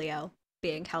 flashes of L.E.O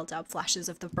being held up, flashes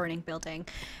of the burning building.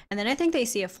 And then I think they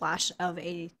see a flash of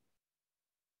a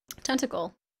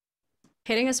tentacle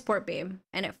hitting a support beam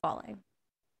and it falling.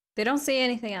 They don't see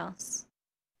anything else,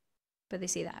 but they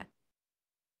see that.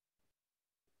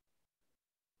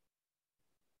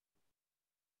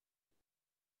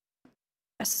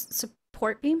 A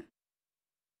support beam?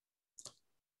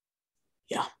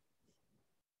 Yeah.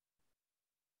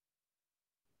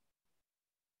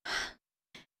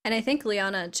 And I think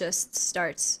Lyana just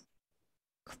starts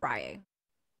crying.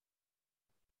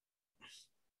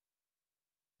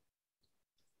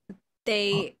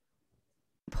 They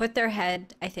put their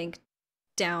head, I think,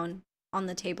 down on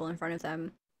the table in front of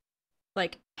them,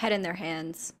 like head in their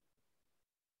hands,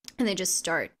 and they just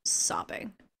start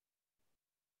sobbing.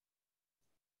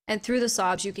 And through the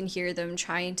sobs, you can hear them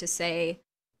trying to say,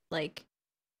 like,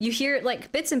 you hear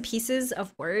like bits and pieces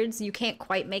of words. You can't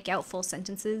quite make out full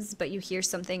sentences, but you hear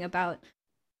something about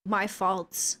my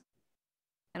fault,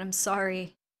 and I'm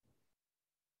sorry.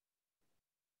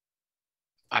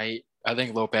 I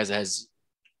think Lopez has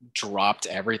dropped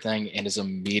everything and is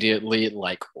immediately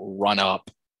like run up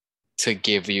to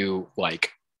give you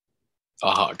like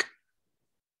a hug.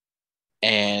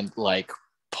 And like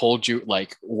pulled you,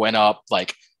 like went up,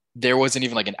 like there wasn't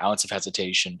even like an ounce of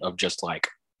hesitation of just like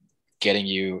getting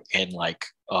you in like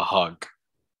a hug.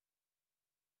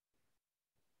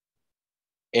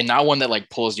 And not one that like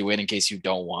pulls you in case you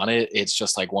don't want it. It's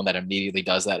just like one that immediately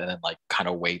does that and then like kind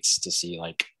of waits to see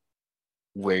like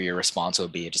where your response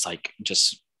would be. It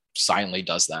just silently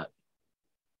does that.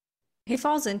 He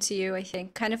falls into you, I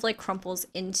think, kind of like crumples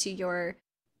into your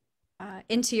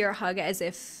hug as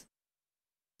if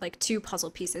like two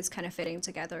puzzle pieces kind of fitting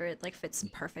together. It like fits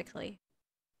perfectly.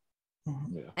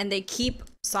 Yeah. And they keep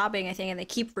sobbing, I think, and they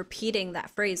keep repeating that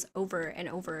phrase over and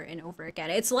over and over again.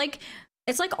 It's like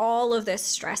all of this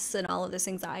stress and all of this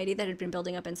anxiety that had been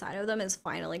building up inside of them is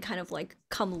finally kind of like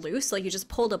come loose. Like you just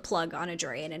pulled a plug on a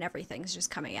drain and everything's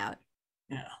just coming out.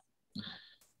 Yeah.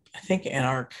 I think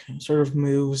Anarhk sort of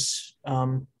moves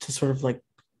to sort of like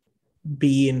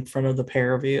be in front of the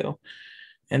pair of you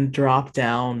and drop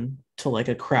down to like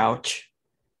a crouch.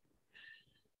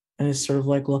 And is sort of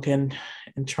like looking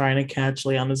and trying to catch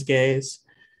Lyana's gaze.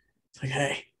 It's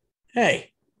like,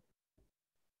 hey.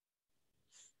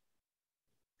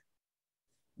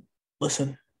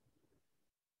 Listen,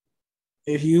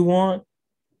 if you want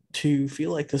to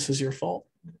feel like this is your fault,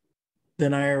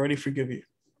 then I already forgive you.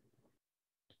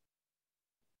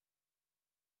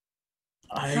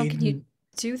 How can you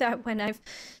do that when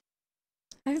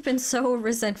I've been so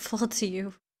resentful to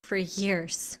you for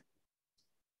years?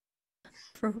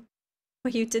 For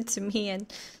what you did to me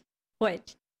and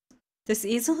what? This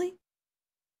easily?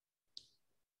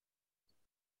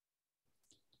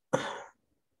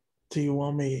 Do you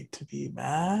want me to be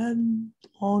mad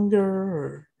longer?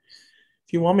 Or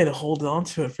if you want me to hold on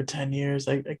to it for 10 years,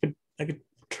 I could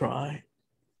try.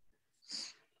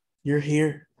 You're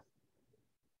here.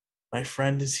 My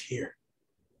friend is here.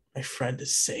 My friend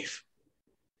is safe.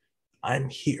 I'm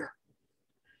here.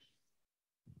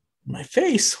 My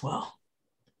face, well,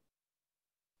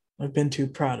 I've been too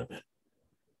proud of it.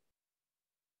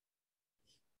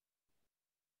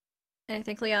 And I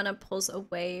think Lyana pulls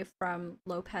away from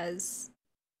Lopez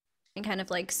and kind of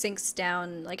like sinks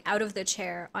down, like out of the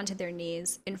chair onto their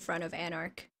knees in front of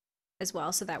Anarhk as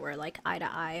well, so that we're like eye to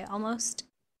eye almost,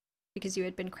 because you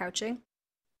had been crouching.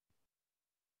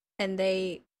 And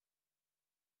they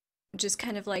just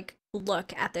kind of like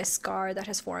look at this scar that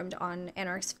has formed on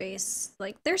Anarch's face.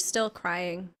 Like they're still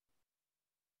crying.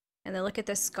 And they look at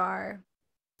this scar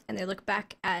and they look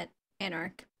back at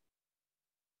Anarhk.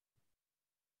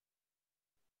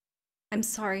 I'm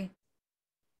sorry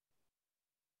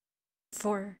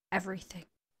for everything.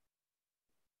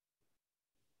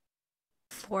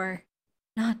 For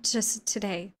not just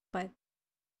today, but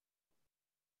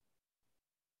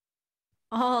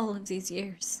all of these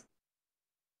years.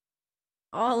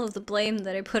 All of the blame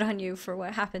that I put on you for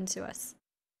what happened to us.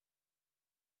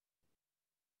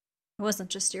 It wasn't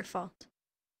just your fault.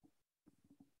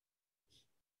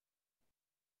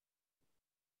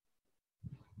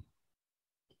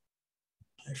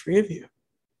 I forgive you.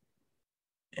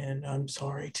 And I'm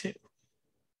sorry too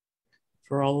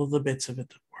for all of the bits of it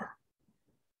that were.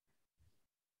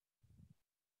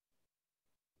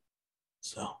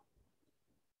 So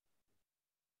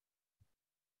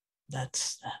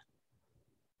that's that.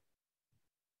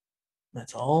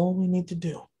 That's all we need to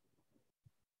do.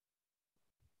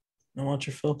 I want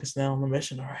your focus now on the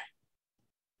mission, all right?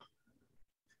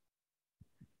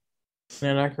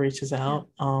 And Anarhk reaches out,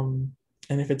 and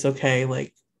if it's okay,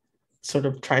 like sort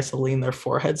of tries to lean their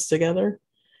foreheads together.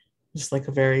 Just like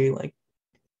a very like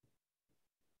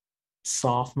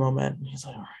soft moment. And he's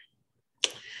like, all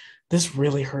right. This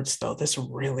really hurts though. This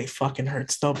really fucking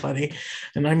hurts though, buddy.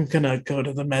 And I'm gonna go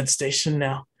to the med station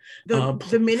now.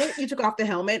 The minute you took off the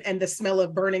helmet and the smell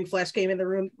of burning flesh came in the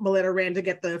room, Mleta ran to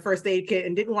get the first aid kit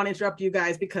and didn't want to interrupt you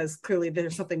guys because clearly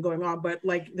there's something going on. But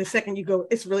like the second you go,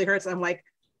 it really hurts. I'm like,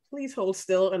 please hold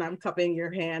still, and I'm cupping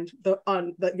your hand,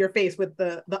 your face with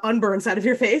the unburned side of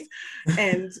your face,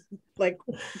 and like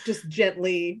just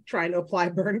gently trying to apply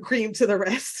burn cream to the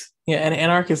rest. Yeah, and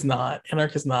Anarhk is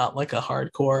not like a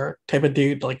hardcore type of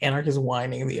dude. Like Anarhk is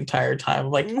whining the entire time,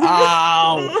 like,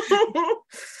 ow.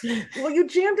 Well, you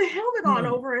jammed a helmet on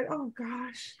over it. Oh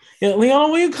gosh. Yeah, Lyana,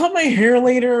 will you cut my hair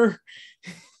later?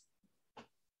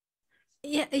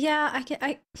 Yeah,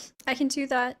 I can do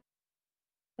that.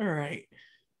 All right.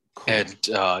 Cool. And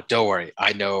don't worry,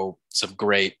 I know some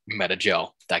great meta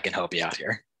gel that can help you out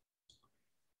here.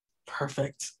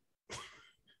 Perfect.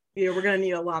 Yeah, we're gonna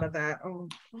need a lot of that. Oh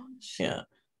gosh. Yeah.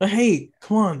 But hey,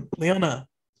 come on, Lyana.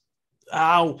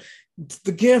 Ow. It's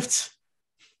the gift.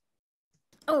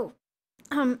 Oh.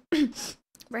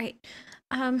 Right.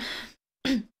 And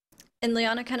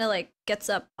Lyana kind of like gets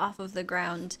up off of the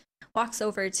ground, walks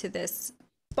over to this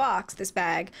box, this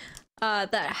bag,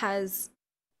 that has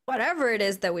whatever it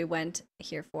is that we went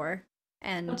here for,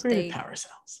 and upgraded power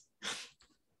cells.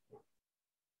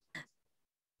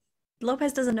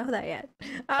 Lopez doesn't know that yet.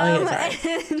 And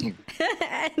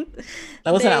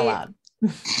that wasn't out loud.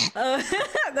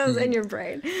 That was in your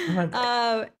brain.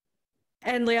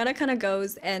 And Lyana kind of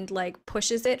goes and like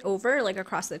pushes it over, like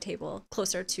across the table,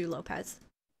 closer to Lopez.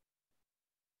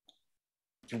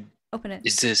 Open it.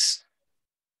 Is this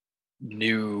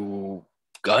new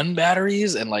gun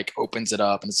batteries? And like opens it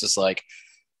up, and it's just like,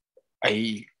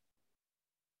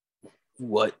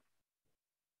 what?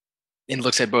 And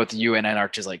looks at both you and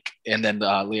Anarhk, just like, and then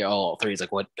Leo, all three is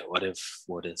like, what is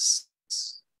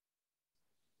this?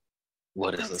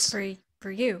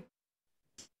 For you.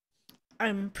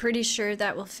 I'm pretty sure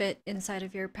that will fit inside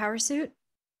of your power suit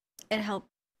and help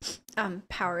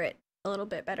power it a little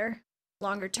bit better,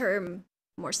 longer term,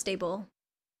 more stable.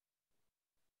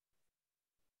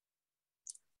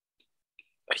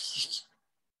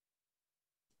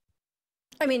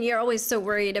 I mean, you're always so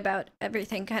worried about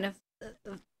everything kind of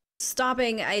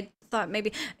stopping. I thought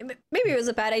maybe it was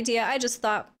a bad idea. I just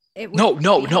thought it would be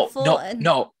helpful.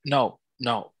 No.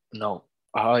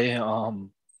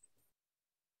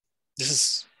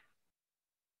 This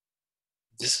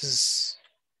is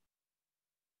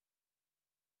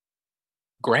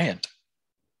grand.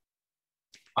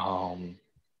 I'm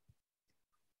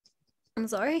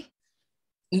sorry.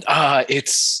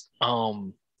 It's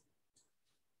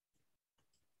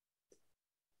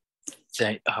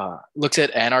looks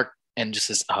at Anarhk and just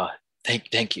says,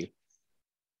 thank you,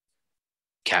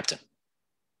 Captain.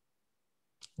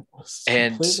 It's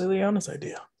and completely Lyana's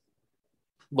idea.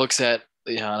 Looks at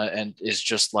Lyana and is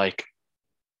just like,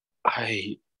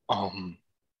 I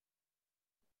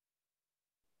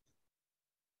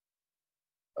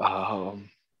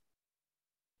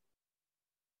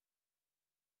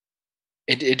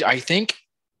think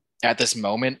at this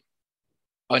moment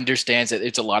understands that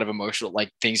it's a lot of emotional, like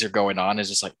things are going on, is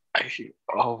just like,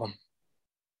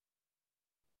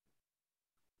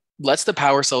 lets the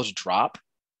power cells drop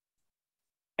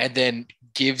and then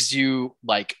gives you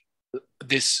like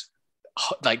this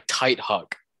like tight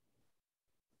hug,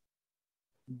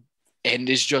 and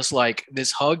is just like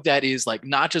this hug that is like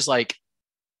not just like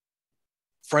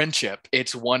friendship,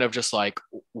 it's one of just like,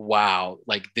 wow,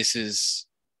 like this is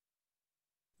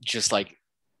just like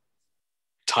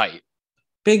tight,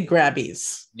 big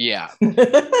grabbies. Yeah.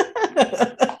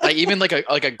 Like even like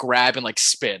a grab and like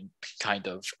spin kind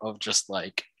of just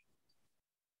like,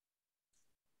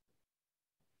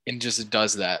 and just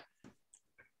does that.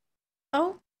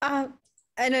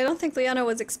 And I don't think Lyana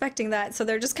was expecting that, so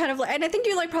they're just kind of like, and I think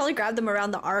you like probably grab them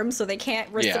around the arms so they can't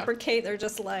reciprocate. Yeah. They're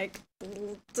just like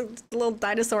little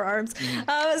dinosaur arms.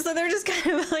 Mm-hmm. So they're just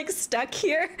kind of like stuck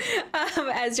here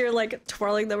as you're like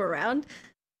twirling them around.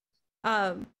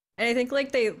 And I think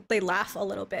like they laugh a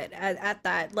little bit at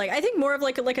that. Like I think more of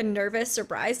like a nervous,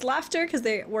 surprised laughter because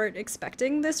they weren't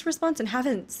expecting this response and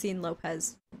haven't seen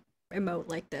Lopez emote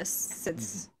like this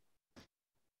since,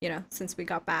 since we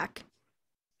got back.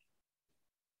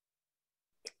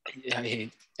 Yeah,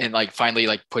 and like finally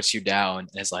like puts you down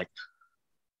and is like,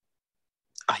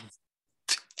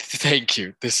 Thank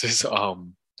you. This is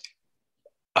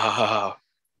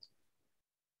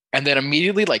and then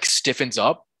immediately like stiffens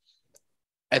up,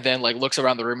 and then like looks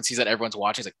around the room and sees that everyone's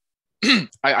watching. He's like,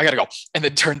 I gotta go, and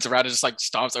then turns around and just like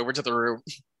stomps over to the room.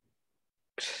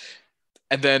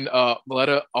 And then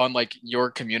Mleta, on like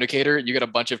your communicator, you get a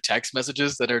bunch of text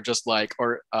messages that are just like,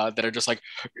 or that are just like,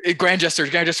 grand gesture,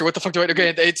 what the fuck do I do?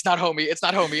 Okay, it's not homie, it's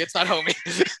not homie.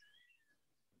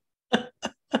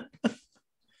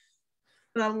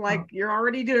 And I'm like, you're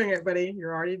already doing it, buddy.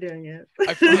 You're already doing it.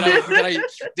 Do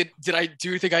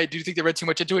you think they read too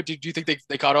much into it? Do you think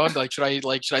they caught on? Like, should I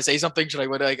say something?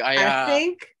 I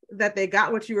think that they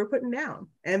got what you were putting down,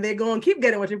 and they're going to keep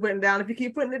getting what you're putting down if you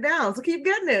keep putting it down. So keep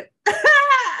getting it.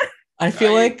 I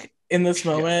feel like in this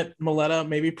moment, Mleta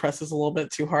maybe presses a little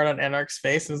bit too hard on Anarch's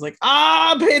face and is like,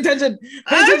 pay attention,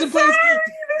 please. This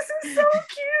is so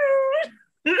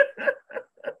cute.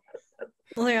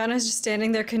 Lyana's just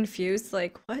standing there confused,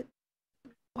 like, what?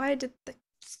 Why did they?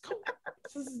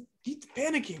 He's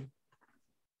panicking.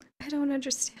 I don't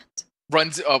understand.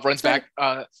 Runs back.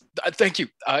 Thank you.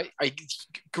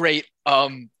 Great.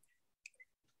 Talk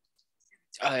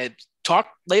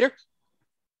later.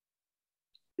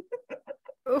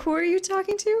 Who are you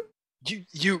talking to?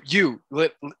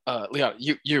 Lyana,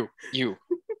 you.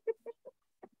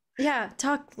 Yeah,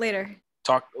 talk later.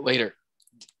 Talk later.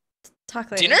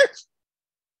 Talk later. Dinner?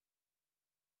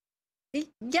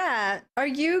 Yeah. Are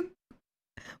you?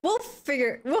 We'll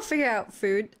figure out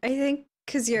food. I think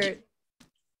because you're.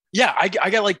 Yeah, I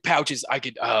got like pouches. I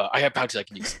have pouches I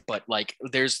can use, but like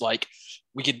there's like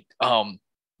we could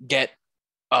get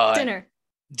dinner.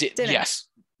 Dinner. Yes.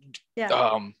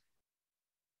 Yeah.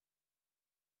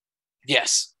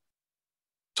 Yes.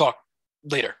 Talk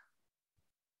later.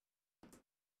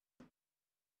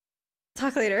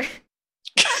 Talk later.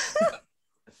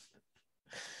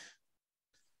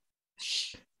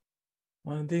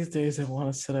 One of these days, I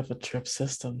want to set up a trip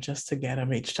system just to get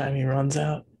him each time he runs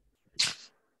out.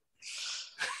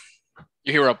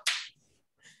 You hear up.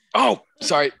 Oh,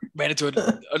 sorry. Ran into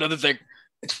another thing.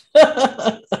 You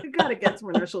gotta get some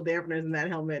inertial dampeners in that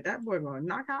helmet. That boy gonna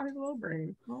knock out his little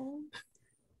brain. Oh.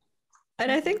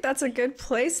 And I think that's a good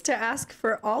place to ask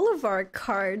for all of our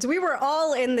cards. We were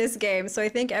all in this game, so I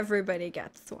think everybody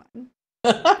gets one.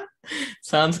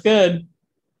 Sounds good.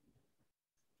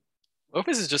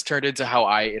 Lopez has just turned into how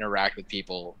I interact with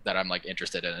people that I'm like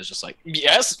interested in. It's just like,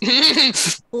 yes.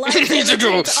 Life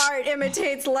imitates art,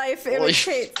 imitates life,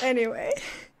 imitates anyway.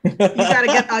 You gotta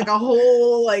get like a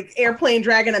whole like airplane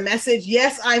dragging a message.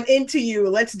 Yes, I'm into you.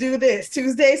 Let's do this.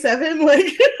 Tuesday 7. Like,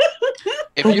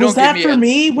 if you was that for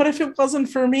me? What if it wasn't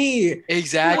for me?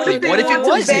 Exactly. What if it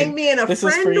wasn't? Bang me in a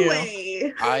friend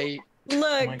way.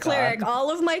 Look, Cleric.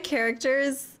 All of my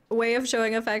characters' way of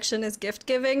showing affection is gift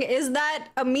giving. Is that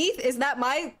a myth? Is that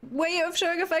my way of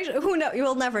showing affection? Who knows?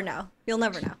 You'll never know. You'll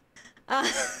never know.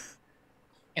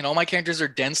 And all my characters are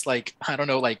dense, like, I don't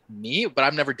know, like me, but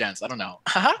I'm never dense. I don't know.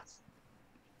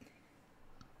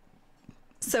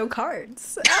 So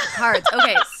cards. Cards.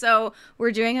 Okay, so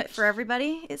we're doing it for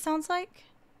everybody, it sounds like?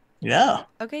 Yeah.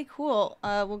 Okay, cool.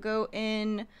 We'll go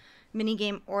in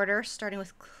minigame order, starting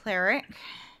with Cleric.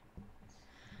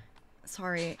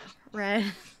 Sorry,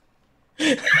 Red.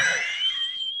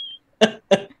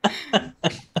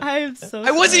 I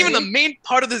wasn't even the main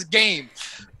part of this game.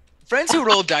 Friends Who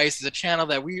Roll Dice is a channel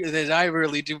that I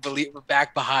really do believe we're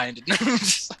back behind.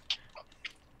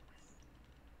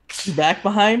 Back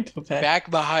behind? Okay.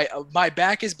 Back behind. My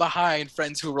back is behind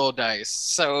Friends Who Roll Dice.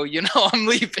 So, I'm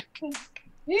leaving.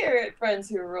 Here at Friends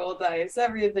Who Roll Dice,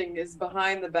 everything is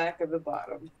behind the back of the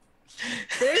bottom.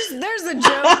 There's a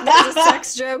joke, there's a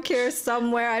sex joke here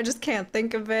somewhere. I just can't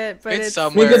think of it, but it's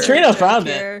somewhere. Catrina found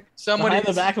it. Someone behind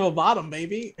the back of a bottom,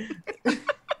 baby.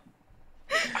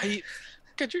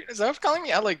 Catrina, stop calling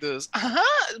me out like this.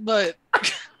 But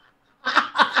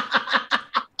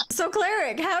so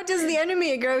Cleric, how does the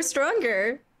enemy grow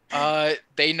stronger?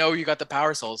 They know you got the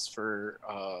power souls for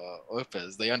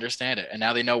Lopez. They understand it, and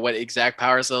now they know what exact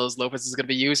power souls Lopez is going to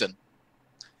be using.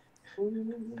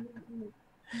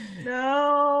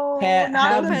 No,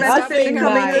 not the best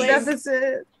incoming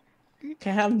deficit.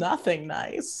 Can have nothing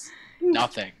nice.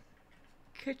 Nothing.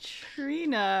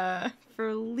 Catrina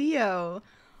for L.E.O.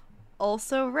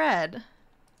 Also red.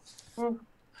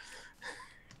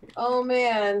 Oh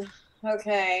man.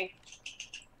 Okay.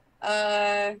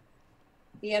 The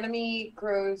enemy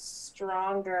grows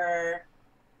stronger.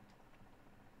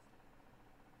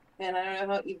 And I don't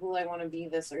know how evil I want to be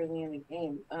this early in the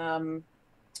game.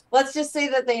 Let's just say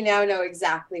that they now know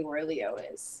exactly where L.E.O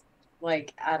is,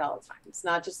 like at all times.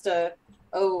 Not just they're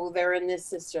in this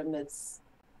system.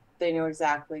 They know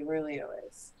exactly where L.E.O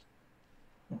is.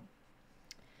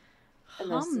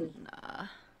 Hamnah.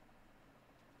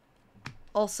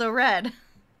 Also red.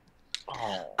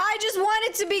 Oh. I just want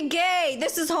it to be gay.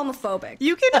 This is homophobic.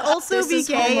 You can also be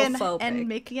gay homophobic. and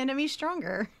make the enemy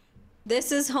stronger.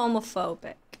 This is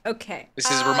homophobic. Okay.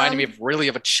 This is reminding me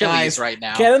of a Chili's right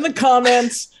now. Get in the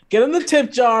comments. Get in the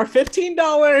tip jar.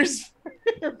 $15.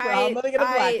 I'm gonna get a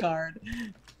black card.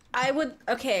 I would.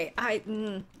 Okay.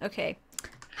 Okay.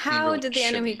 How did the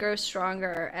enemy grow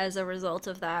stronger as a result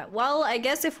of that? Well, I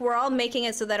guess if we're all making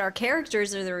it so that our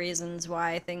characters are the reasons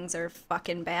why things are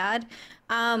fucking bad,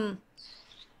 they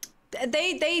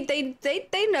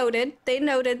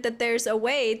noted that there's a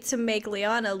way to make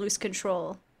Lyana lose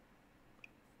control.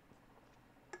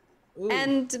 Ooh.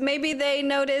 And maybe they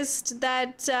noticed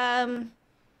that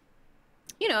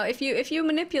you know, if you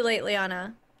manipulate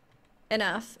Lyana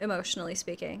enough, emotionally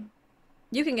speaking,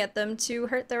 you can get them to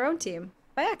hurt their own team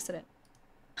by accident.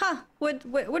 Huh.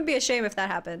 Would be a shame if that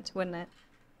happened, wouldn't it?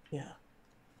 Yeah.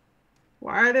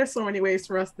 Why are there so many ways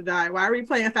for us to die? Why are we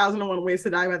playing 1001 ways to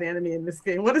die by the enemy in this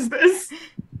game? What is this?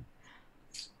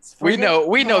 We know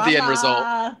the end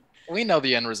result. We know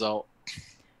the end result.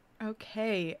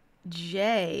 Okay,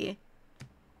 Jay,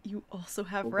 you also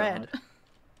have red. God.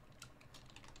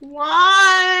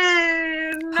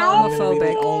 Why? No.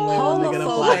 Homophobic.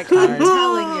 I'm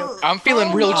telling you. I'm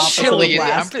feeling real chilly.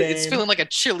 It's feeling like a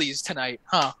Chili's tonight,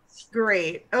 huh?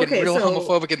 Great. Okay, getting real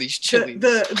homophobic in these Chili's.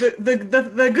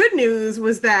 The good news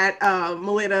was that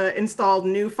Mleta installed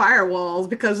new firewalls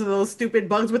because of those stupid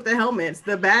bugs with the helmets.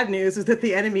 The bad news is that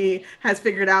the enemy has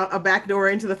figured out a backdoor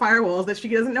into the firewalls that she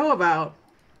doesn't know about.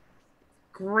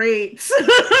 Great.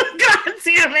 God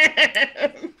damn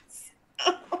it.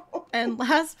 And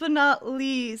last but not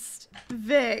least,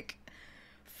 Vic.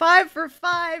 5 for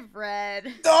 5,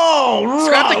 red. Oh,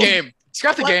 scrap the game.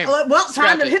 Scrap the game. Well,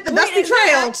 time to hit the dusty trail. Is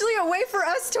there actually a way for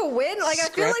us to win? Like, I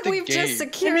feel like we've just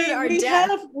secured our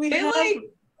death.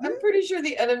 I'm pretty sure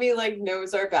the enemy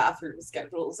knows our bathroom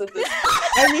schedules at this point.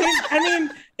 I mean,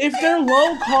 if they're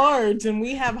low cards and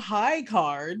we have high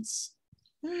cards.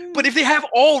 But if they have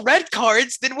all red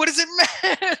cards, then what does it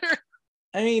matter?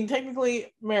 I mean,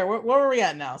 technically, Mare, what were we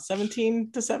at now?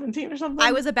 17-17 or something?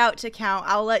 I was about to count.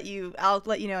 I'll let you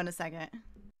know in a second.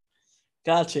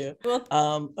 Got you.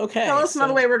 Okay. Tell us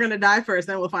another way we're gonna die first,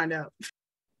 then we'll find out.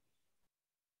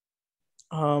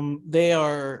 They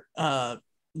are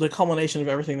the culmination of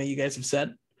everything that you guys have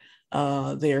said.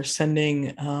 They are sending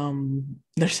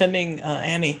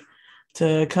Annie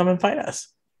to come and fight us.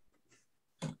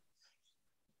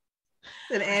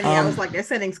 And Annie, I was like, they're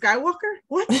sending Skywalker?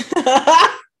 What?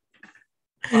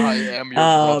 I am your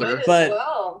brother.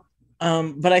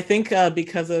 But I think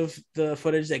because of the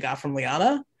footage they got from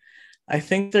Lyana, I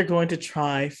think they're going to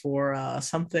try for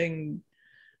something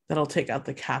that'll take out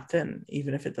the captain,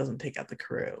 even if it doesn't take out the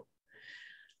crew.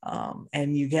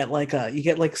 And you get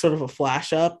sort of a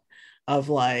flash up of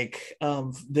the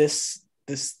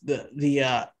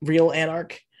real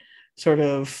Anarhk sort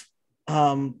of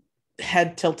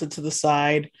head tilted to the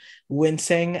side,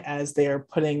 wincing as they are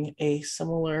putting a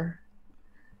similar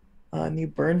new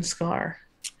burn scar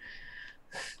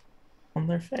on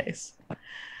their face.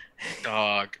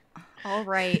 Dog. All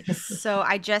right, so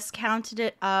I just counted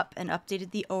it up and updated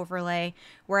the overlay.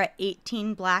 We're at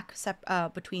 18 black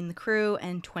between the crew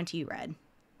and 20 red.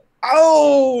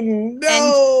 Oh,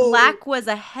 no! And black was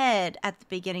ahead at the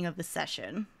beginning of the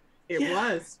session. It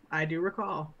was. I do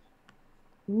recall.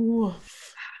 Ooh.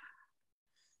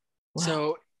 Wow.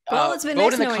 So, it's been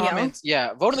vote nice in the knowing comments. you.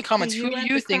 Yeah, vote in the comments. Who do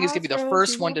you think is going to be the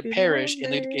first one to perish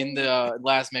in the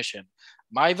last mission?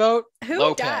 My vote. Who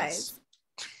Lopez. dies?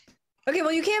 Okay,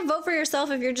 well, you can't vote for yourself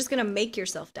if you're just gonna make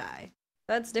yourself die.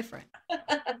 That's different.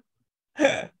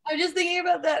 I'm just thinking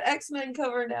about that X-Men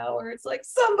cover now, where it's like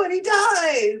somebody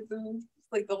dies, and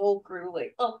it's the whole crew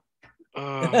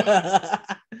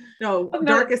No,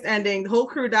 darkest ending. The whole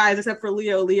crew dies except for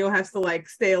L.E.O. L.E.O. has to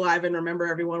stay alive and remember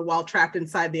everyone while trapped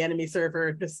inside the enemy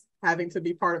server, just having to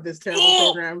be part of this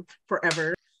terrible program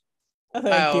forever.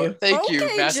 Thank you.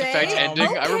 Mass Jay. Effect ending.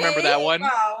 Okay. I remember that one.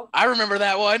 Wow. I remember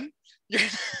that one.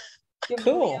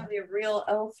 Cool. The real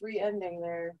L3 ending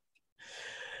there.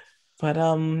 But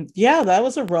that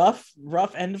was a rough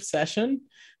end of session.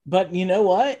 But you know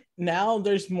what? Now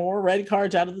there's more red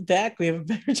cards out of the deck. We have a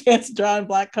better chance of drawing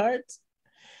black cards.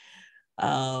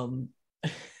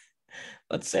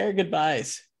 Let's say our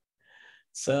goodbyes.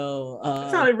 So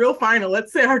that sounded real final.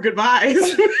 Let's say our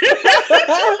goodbyes.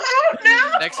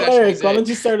 Next session. Cleric, why don't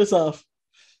you start us off?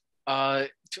 I'm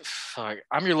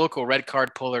your local red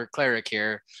card puller, Cleric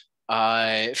here.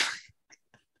 I'm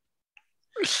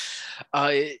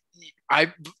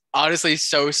honestly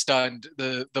so stunned.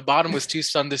 The bottom was too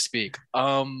stunned to speak.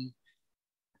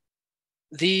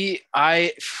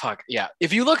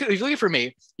 If you're looking for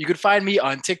me, you could find me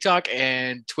on TikTok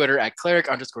and Twitter at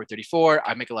Cleric_34.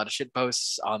 I make a lot of shit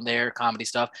posts on there, comedy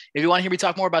stuff. If you want to hear me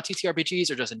talk more about TTRPGs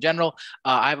or just in general,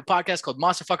 I have a podcast called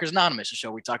Monster Fuckers Anonymous, a show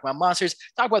where we talk about monsters,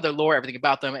 talk about their lore, everything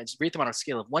about them, and just rate them on a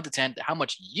scale of 1 to 10 to how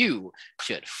much you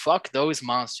should fuck those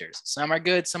monsters. Some are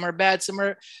good, some are bad, some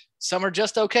are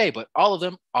just okay, but all of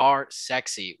them are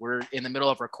sexy. We're in the middle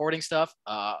of recording stuff.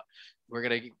 We're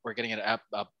getting in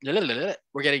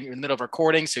the middle of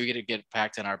recording, so you're gonna get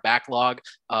packed in our backlog.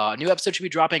 A new episode should be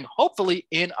dropping hopefully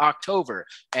in October,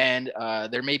 and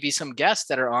there may be some guests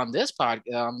that are on this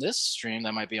stream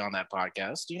that might be on that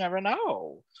podcast. You never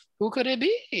know. Who could it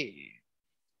be?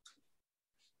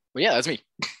 Well, yeah, that's me.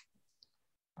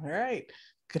 All right,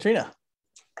 Catrina.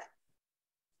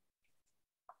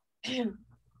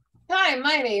 Hi,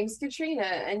 my name's Catrina,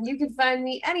 and you can find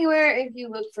me anywhere if you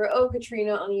look for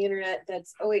Catrina on the internet.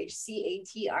 That's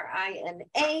OHCATRINA.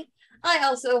 I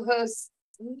also host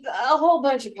a whole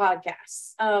bunch of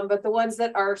podcasts, but the ones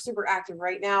that are super active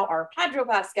right now are Pedro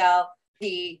Pascal,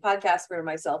 the podcast where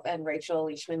myself and Rachel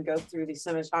Leishman go through the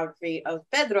cinematography of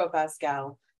Pedro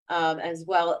Pascal, as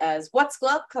well as What's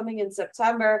Club coming in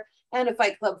September, and a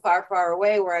Fight Club Far, Far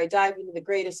Away, where I dive into the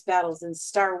greatest battles in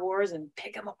Star Wars and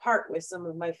pick them apart with some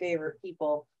of my favorite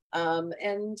people.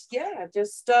 And yeah,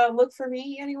 just look for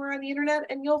me anywhere on the internet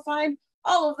and you'll find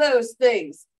all of those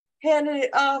things. Handing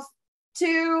it off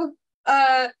to,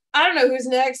 I don't know who's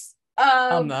next.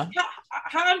 Hamnah.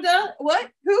 Hamnah? What?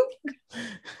 Who?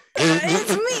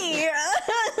 It's me,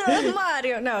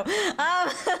 Mario. No.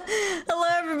 Hello,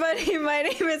 everybody. My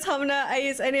name is Hamnah. I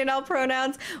use any and all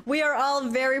pronouns. We are all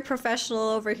very professional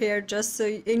over here, just so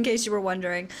in case you were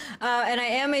wondering. And I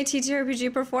am a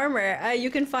TTRPG performer. You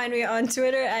can find me on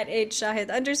Twitter at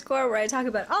 @shahid_, where I talk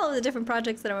about all of the different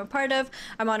projects that I'm a part of.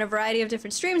 I'm on a variety of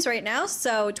different streams right now,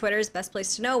 so Twitter is the best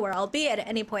place to know where I'll be at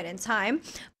any point in time.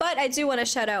 But I do want to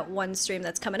shout out one stream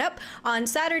that's coming up on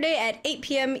Saturday at 8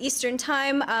 p.m. Eastern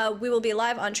Time. We will be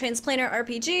live on Transplanar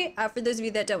RPG. For those of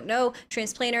you that don't know,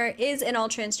 Transplanar is an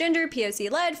all-transgender,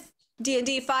 POC-led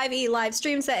D&D 5e live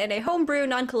stream set in a homebrew,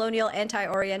 non-colonial,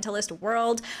 anti-Orientalist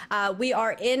world. We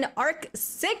are in Arc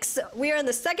 6. We are in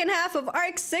the second half of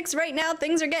Arc 6 right now.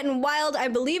 Things are getting wild. I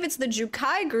believe it's the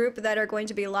Jukai group that are going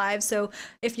to be live. So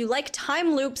if you like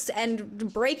time loops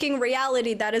and breaking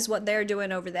reality, that is what they're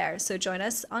doing over there. So join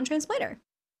us on Transplanar.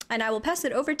 And I will pass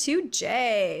it over to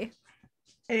Jay.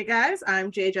 Hey guys,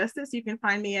 I'm Jay Justice. You can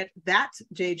find me at that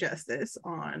Jay Justice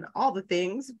on all the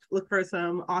things. Look for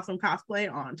some awesome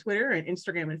cosplay on Twitter and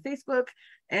Instagram and Facebook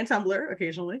and Tumblr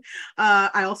occasionally.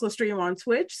 I also stream on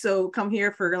Twitch, so come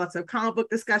here for lots of comic book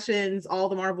discussions, all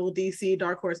the Marvel, DC,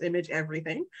 Dark Horse, Image,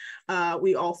 everything.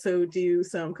 We also do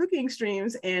some cooking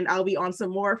streams, and I'll be on some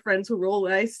more Friends Who Roll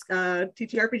Dice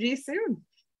TTRPGs soon.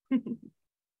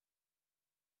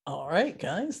 All right,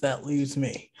 guys, that leaves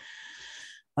me.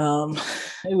 I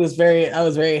was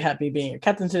very happy being your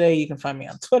captain today. You can find me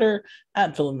on Twitter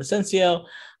at Philip Vicencio,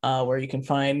 where you can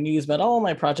find news about all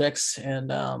my projects, and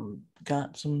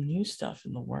got some new stuff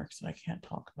in the works that I can't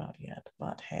talk about yet,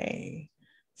 but hey,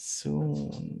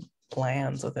 soon.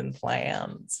 Plans within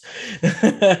plans.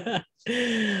 And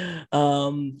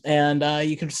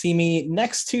you can see me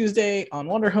next Tuesday on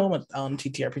Wonder Home on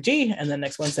TTRPG, and then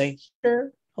next Wednesday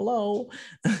here. Hello.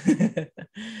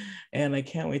 And I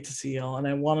can't wait to see y'all. And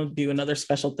I want to do another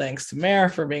special thanks to Mare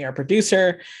for being our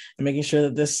producer and making sure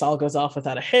that this all goes off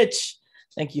without a hitch.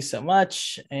 Thank you so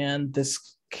much. And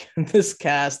this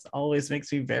cast always makes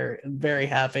me very, very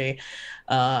happy.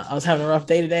 I was having a rough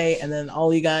day today, and then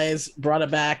all you guys brought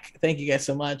it back. Thank you guys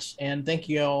so much. And thank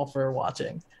you all for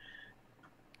watching.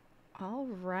 All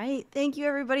right. Thank you,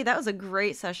 everybody. That was a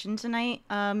great session tonight.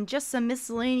 Just some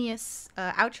miscellaneous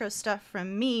outro stuff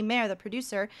from me, Mare, the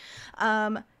producer.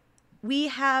 We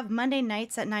have Monday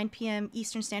nights at 9 p.m.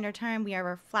 Eastern Standard Time. We have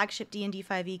our flagship D&D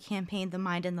 5e campaign, The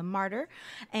Mind and the Martyr.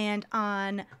 And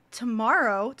on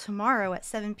tomorrow at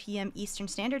 7 p.m. Eastern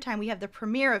Standard Time, we have the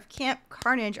premiere of Camp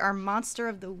Carnage, our Monster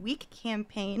of the Week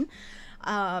campaign.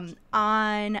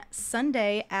 On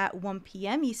Sunday at 1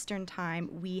 p.m. Eastern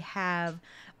Time, we have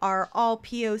our all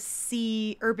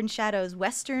POC Urban Shadows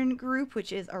Western group,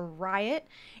 which is a riot.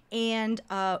 And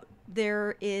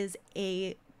there is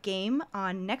a game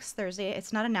on next Thursday.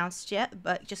 It's not announced yet,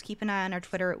 but just keep an eye on our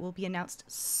Twitter. It will be announced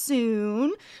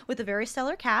soon with a very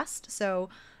stellar cast. So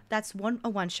that's a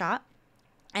one shot.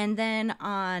 And then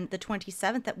on the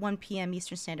 27th at 1 p.m.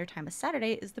 Eastern Standard Time, a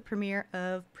Saturday, is the premiere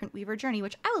of Printweaver Journey,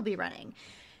 which I will be running.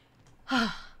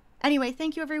 Anyway,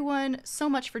 thank you everyone so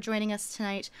much for joining us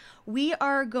tonight. We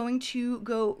are going to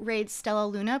go raid Stella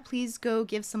Luna. Please go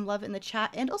give some love in the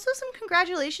chat and also some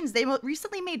congratulations. They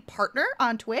recently made partner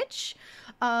on Twitch.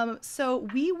 So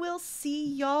we will see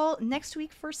y'all next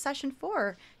week for session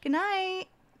 4. Good night.